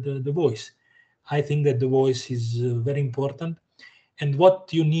the voice. I think that the voice is very important, and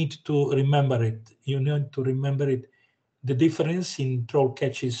what you need to remember the difference in troll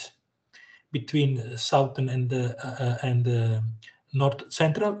catches between southern and north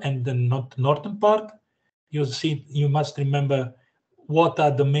central and the northern part. You must remember what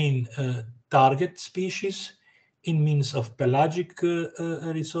are the main target species in means of pelagic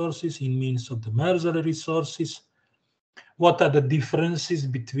resources, in means of demersal resources. What are the differences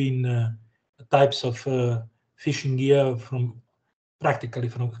between types of fishing gear practically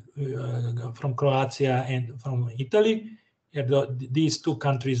from Croatia and from Italy. These two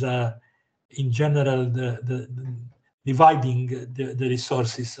countries are in general the dividing the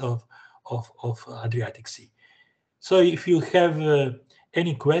resources of Adriatic Sea. So if you have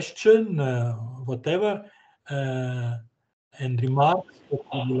any question, whatever, and remarks that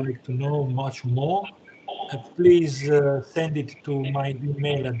you would like to know much more, please send it to my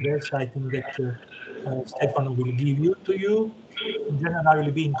email address. I think that Stefano will give you to you. In general, I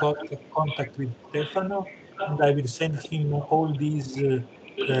will be in contact with Stefano, and I will send him all these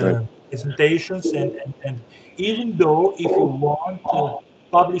presentations. And even though if you want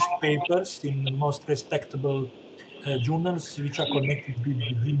published papers in most respectable journals which are connected with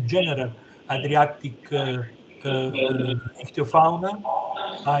the general Adriatic ichthyofauna,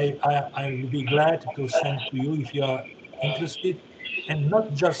 I will be glad to send to you if you are interested. And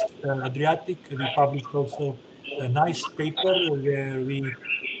not just Adriatic, we published also a nice paper where we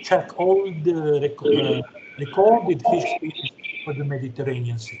check all the recorded fish species for the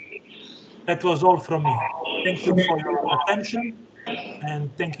Mediterranean Sea. That was all from me. Thank you for your attention, and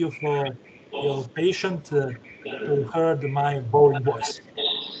thank you for your patience to heard my boring voice.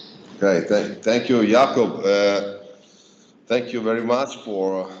 Okay, thank you, Jakov. Thank you very much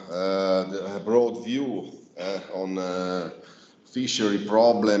for the broad view on fishery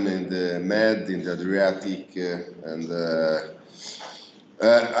problem in the Med, in the Adriatic, and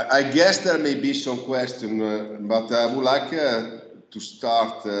I guess there may be some question, but I would like to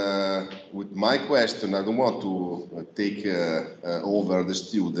start with my question. I don't want to take over the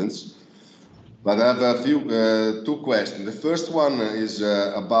students, but I have a few two questions. The first one is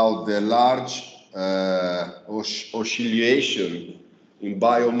about the large oscillation in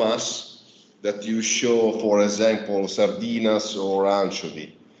biomass that you show, for example, sardinas or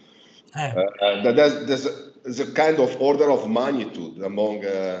anchovy. There's a kind of order of magnitude among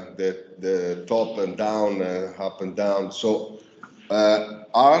the top and down, up and down. So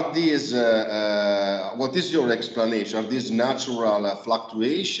are these, what is your explanation? Are these natural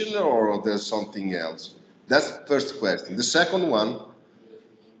fluctuation or there's something else? That's the first question. The second one,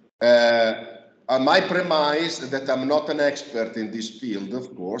 my premise that I'm not an expert in this field,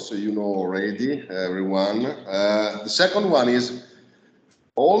 of course, so you know already, everyone. The second one is,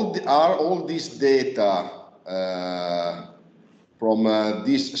 are all these data from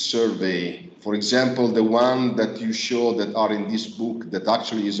this survey, for example, the one that you show that are in this book that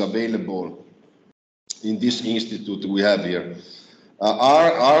actually is available in this institute we have here,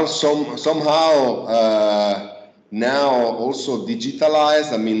 are somehow now also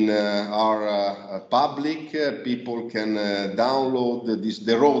digitalized? I mean, are public? People can download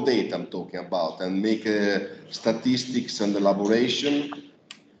the raw data I'm talking about and make statistics and elaboration.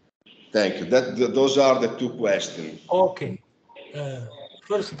 Thank you. Those are the two questions. Okay.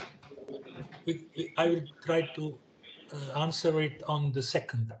 First, I will try to answer it on the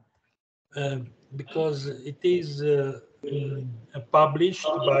second, because it is published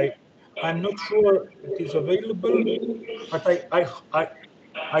by, I'm not sure it is available, but I hope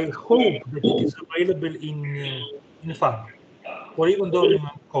that it is available in FANO, or even though in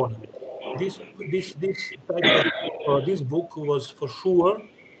Ancona. This type of this book was for sure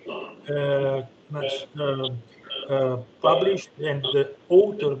published, and the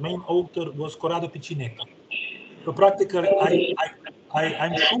main author was Corrado Piccinetto. So practically,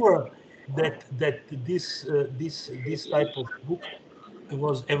 I'm sure that this type of book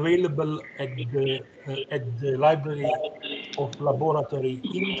was available at the library of laboratory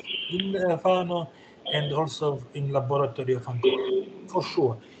in Fano, and also in laboratory of Ancona, for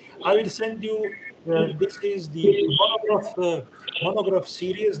sure. I will send you. This is the monograph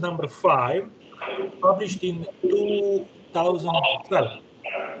series number 5, published in 2012,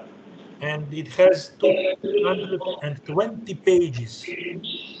 and it has 220 pages.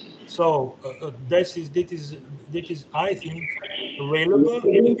 So this is I think available.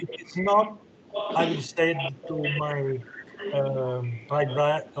 If it is not, I will send to my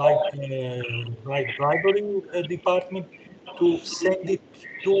library department to send it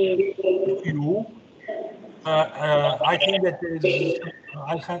to you. I think that there is,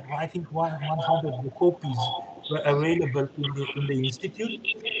 I think 100 copies were available in the institute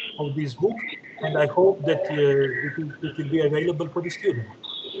of this book, and I hope that it will be available for the student,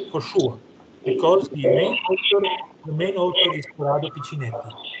 for sure, because the main author is Corrado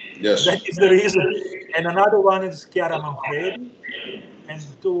Piccinetti. Yes. That is the reason. And another one is Chiara Manfredi, and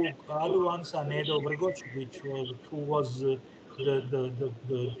two other ones are Nedo Vrgoc, who was the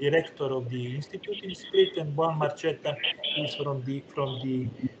director of the institute in Split, and Juan Marchetta is from the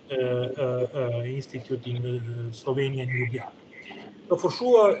institute in Slovenia and Ljubljana. So for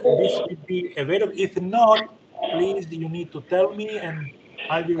sure, this will be available. If not, please, you need to tell me, and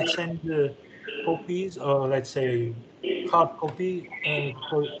I will send copies, or let's say hard copy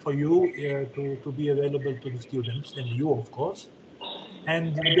for you to be available to the students, and you, of course.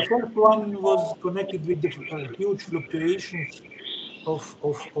 And the first one was connected with the huge fluctuations of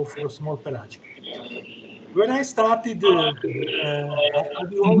small pelagic. When I started, I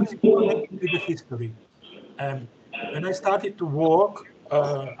will always be connected with the history. When I started to work,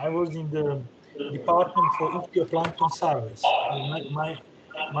 I was in the department for ichthyoplankton surveys.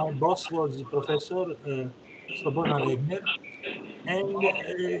 My boss was Professor Slobodan Regner, and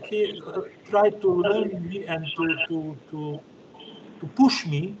he tried to learn me and to push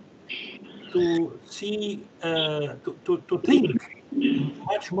me to see to think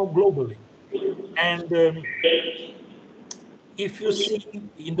much more globally. And if you see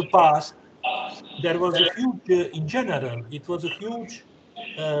in the past, there was a huge, in general, it was a huge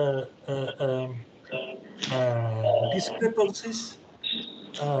uh, uh, um, discrepancies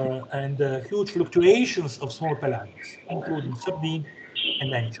and huge fluctuations of small pelagics, including sardine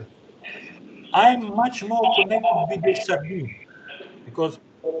and anchovy. I'm much more connected with the sardine because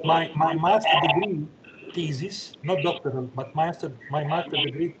my master degree thesis, not doctoral, but my master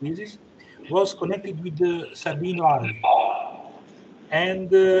degree thesis was connected with the sardine larvae.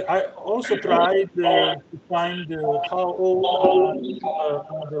 And I also tried to find how old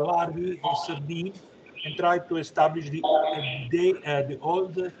are the larvae of sardine, and tried to establish the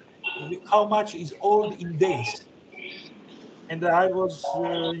old, how much is old in days. And I was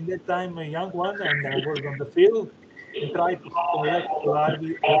in that time a young one, and I was on the field and tried to collect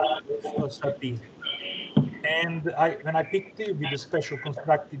larvae of sardine. And when I picked it with a special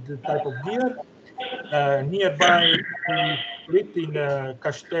constructed type of gear, nearby we lived in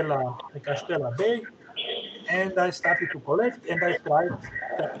Castella Bay, and I started to collect, and I tried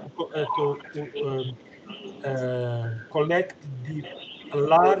to collect the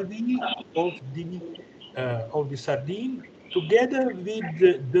larvae of the sardine together with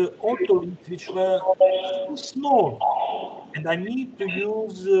the otoliths, which were too small, and I need to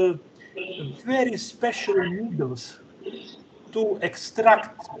use very special needles to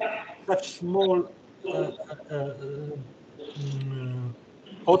extract such small uh, uh, uh,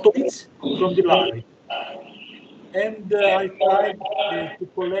 otoliths from the larvae. And I tried to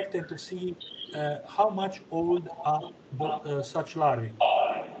collect and to see how much old are such larvae.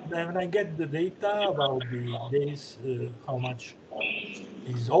 Then when I get the data about the days, how much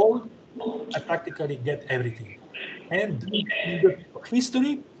is old, I practically get everything. And in the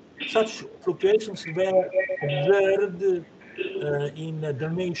history, such fluctuations were observed in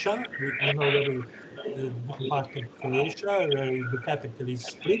Dalmatia. You know, where one part of Croatia where the capital is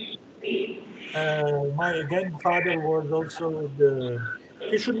Split. My grandfather was also the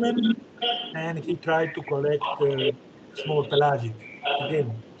fisherman, and he tried to collect small pelagic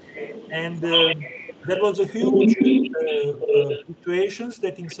again. And there was a huge fluctuations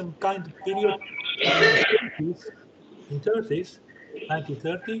that in some kind of period in 30s, in 30s,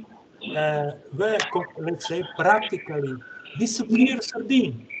 1930, were, let's say, practically disappear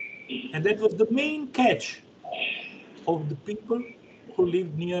sardine. And that was the main catch of the people who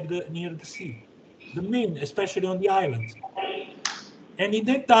lived near the sea. The main, especially on the islands. And in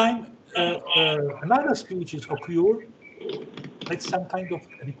that time, another species occurred, like some kind of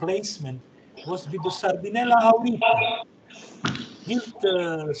replacement, was with the Sardinella aurita,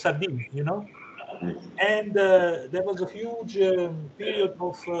 gilt sardine, you know. And there was a huge period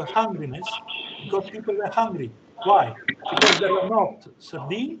of hungriness because people were hungry. Why? Because there were not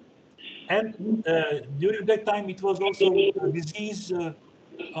sardine, and during that time it was also a disease in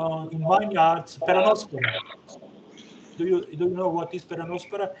vineyards, Peronospora. Do you know what is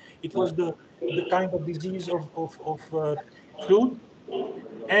Peronospora? It was the kind of disease of flood,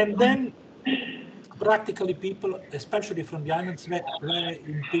 and then practically people, especially from the islands, were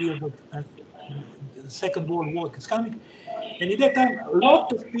in period of the Second World War is coming, and at that time a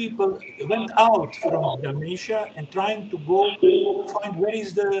lot of people went out from Dalmatia and trying to go find where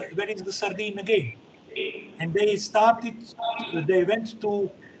is the sardine again, and they went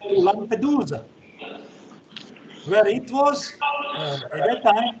to Lampedusa, where it was at that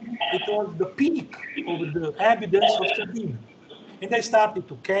time it was the peak of the abundance of sardine, and they started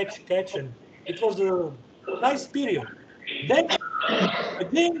to catch, and it was a nice period. Then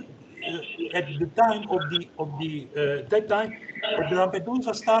again, at the time of the that time of the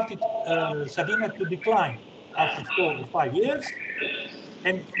Lampedusa started Sardinia to decline after 4 or 5 years,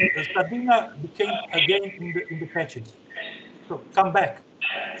 and Sardinia became again in the catches, so come back.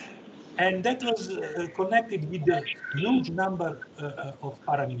 And that was connected with the huge number of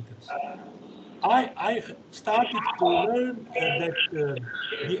parameters. I started to learn that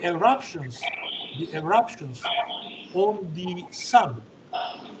the eruptions on the sun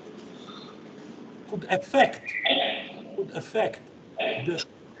could affect the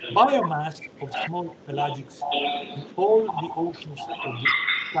biomass of small pelagics in all the oceans of the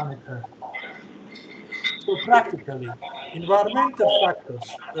planet Earth. So practically, environmental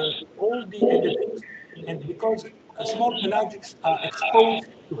factors, all the things, and because small pelagics are exposed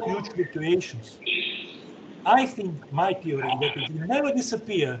to huge fluctuations. I think my theory that it will never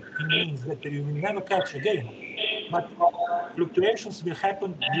disappear, it means that you will never catch again, but fluctuations will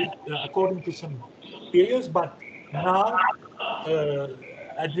happen according to some periods. But now,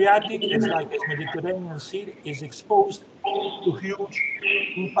 Adriatic, as Mediterranean Sea, is exposed to huge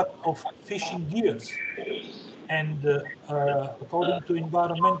impact of fishing gears, and according to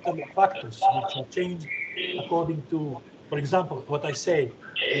environmental factors which are changed according to, for example, what I say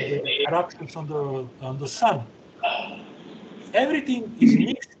with the eruptions on the sun. Everything is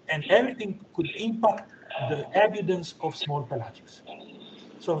mixed, and everything could impact the abundance of small pelagics.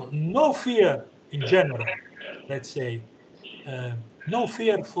 So no fear in general, let's say, no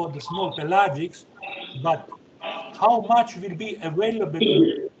fear for the small pelagics, but how much will be available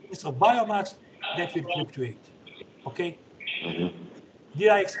in terms of biomass, that will fluctuate. Okay? Did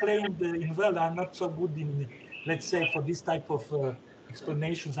I explain in well? I'm not so good in, let's say, for this type of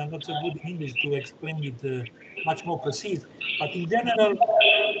explanations, I'm not so good in English to explain it much more precise. But in general,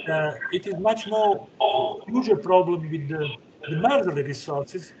 it is much more huger problem with the demersal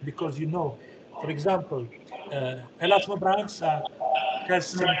resources, because, you know, for example, Elasmobranchs has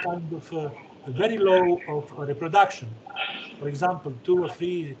some kind of a very low of reproduction. For example, 2 or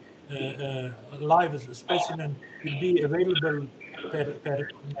 3 live specimen will be available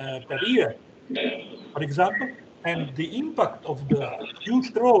per year, for example, and the impact of the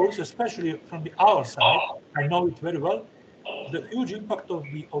huge trawls, especially from our side, I know it very well. The huge impact of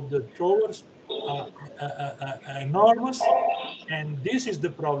the trawlers are enormous, and this is the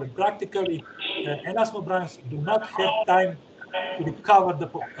problem. Practically, elasmobranchs do not have time to recover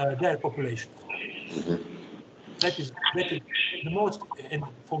their populations. That is the most, and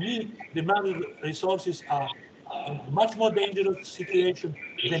for me, the marine resources are in a much more dangerous situation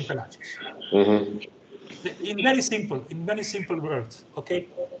than pelagics. In very simple words. Okay.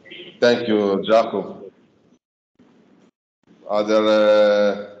 Thank you, Jakov.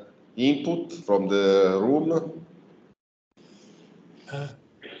 Other input from the room?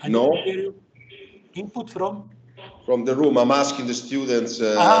 I No. didn't hear you. Input from the room. I'm asking the students.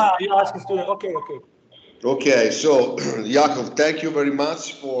 You're asking students. Okay. Okay, so Jakov, thank you very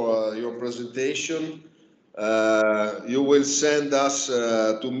much for your presentation. You will send us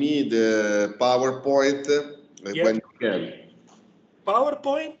to me the PowerPoint when you can.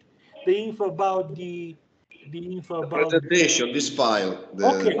 PowerPoint, the info about the presentation, this file.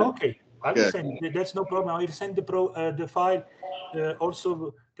 Okay. I will send it. That's no problem. I will send the file,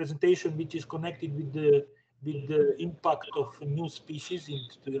 also presentation which is connected with the impact of new species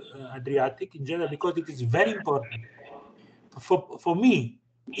into the Adriatic in general, because it is very important. For me,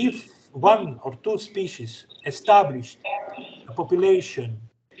 if 1 or 2 species established a population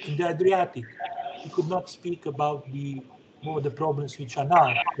in the Adriatic, we could not speak about the problems which are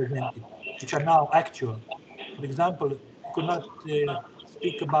now presented, which are now actual. For example, we could not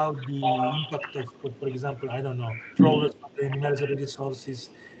speak about the impact of, for example, I don't know, trawlers on the demersal resources,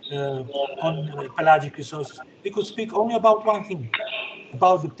 on pelagic resources. We could speak only about one thing,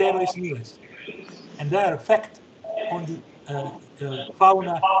 about the terrorist meals and their effect on the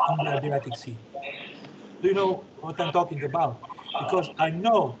fauna in the Adriatic Sea. Do you know what I'm talking about? Because I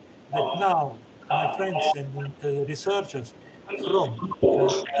know that now my friends and researchers from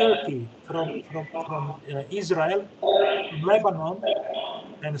Turkey, from Israel, from Lebanon,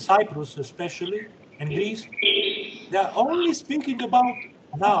 and Cyprus especially, and Greece, they are only speaking about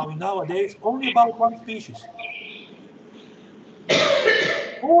nowadays only about one species.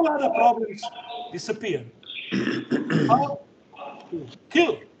 All other problems disappear. How to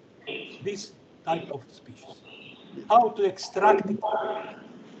kill this type of species? How to extract it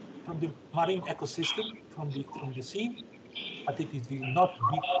from the marine ecosystem, from the sea? But it will not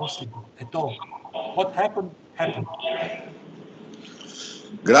be possible at all. What happened, happened.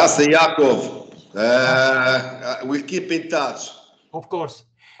 Grazie, Jakov. We'll keep in touch. Of course.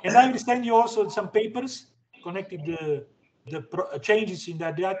 And I will send you also some papers connected the changes in the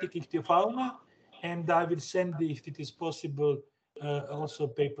Adriatic ichthyofauna, and I will send, if it is possible, also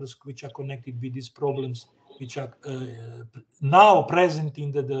papers which are connected with these problems which are now present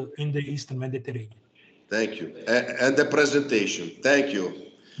in the Eastern Mediterranean. Thank you. And the presentation. Thank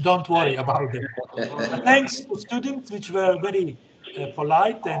you. Don't worry about that. Thanks to students which were very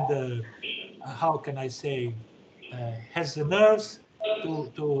polite and how can I say, has the nerves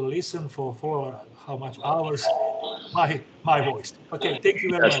to listen for how much hours my voice. Okay, thank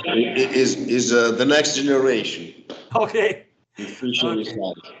you very much. Is the next generation. Okay. Okay.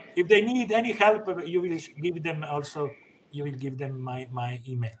 if they need any help, you will give them also. You will give them my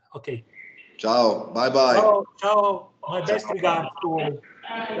email. Okay. Ciao. Bye bye. Ciao. Ciao. My best regards to all.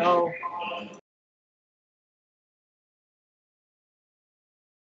 Ciao.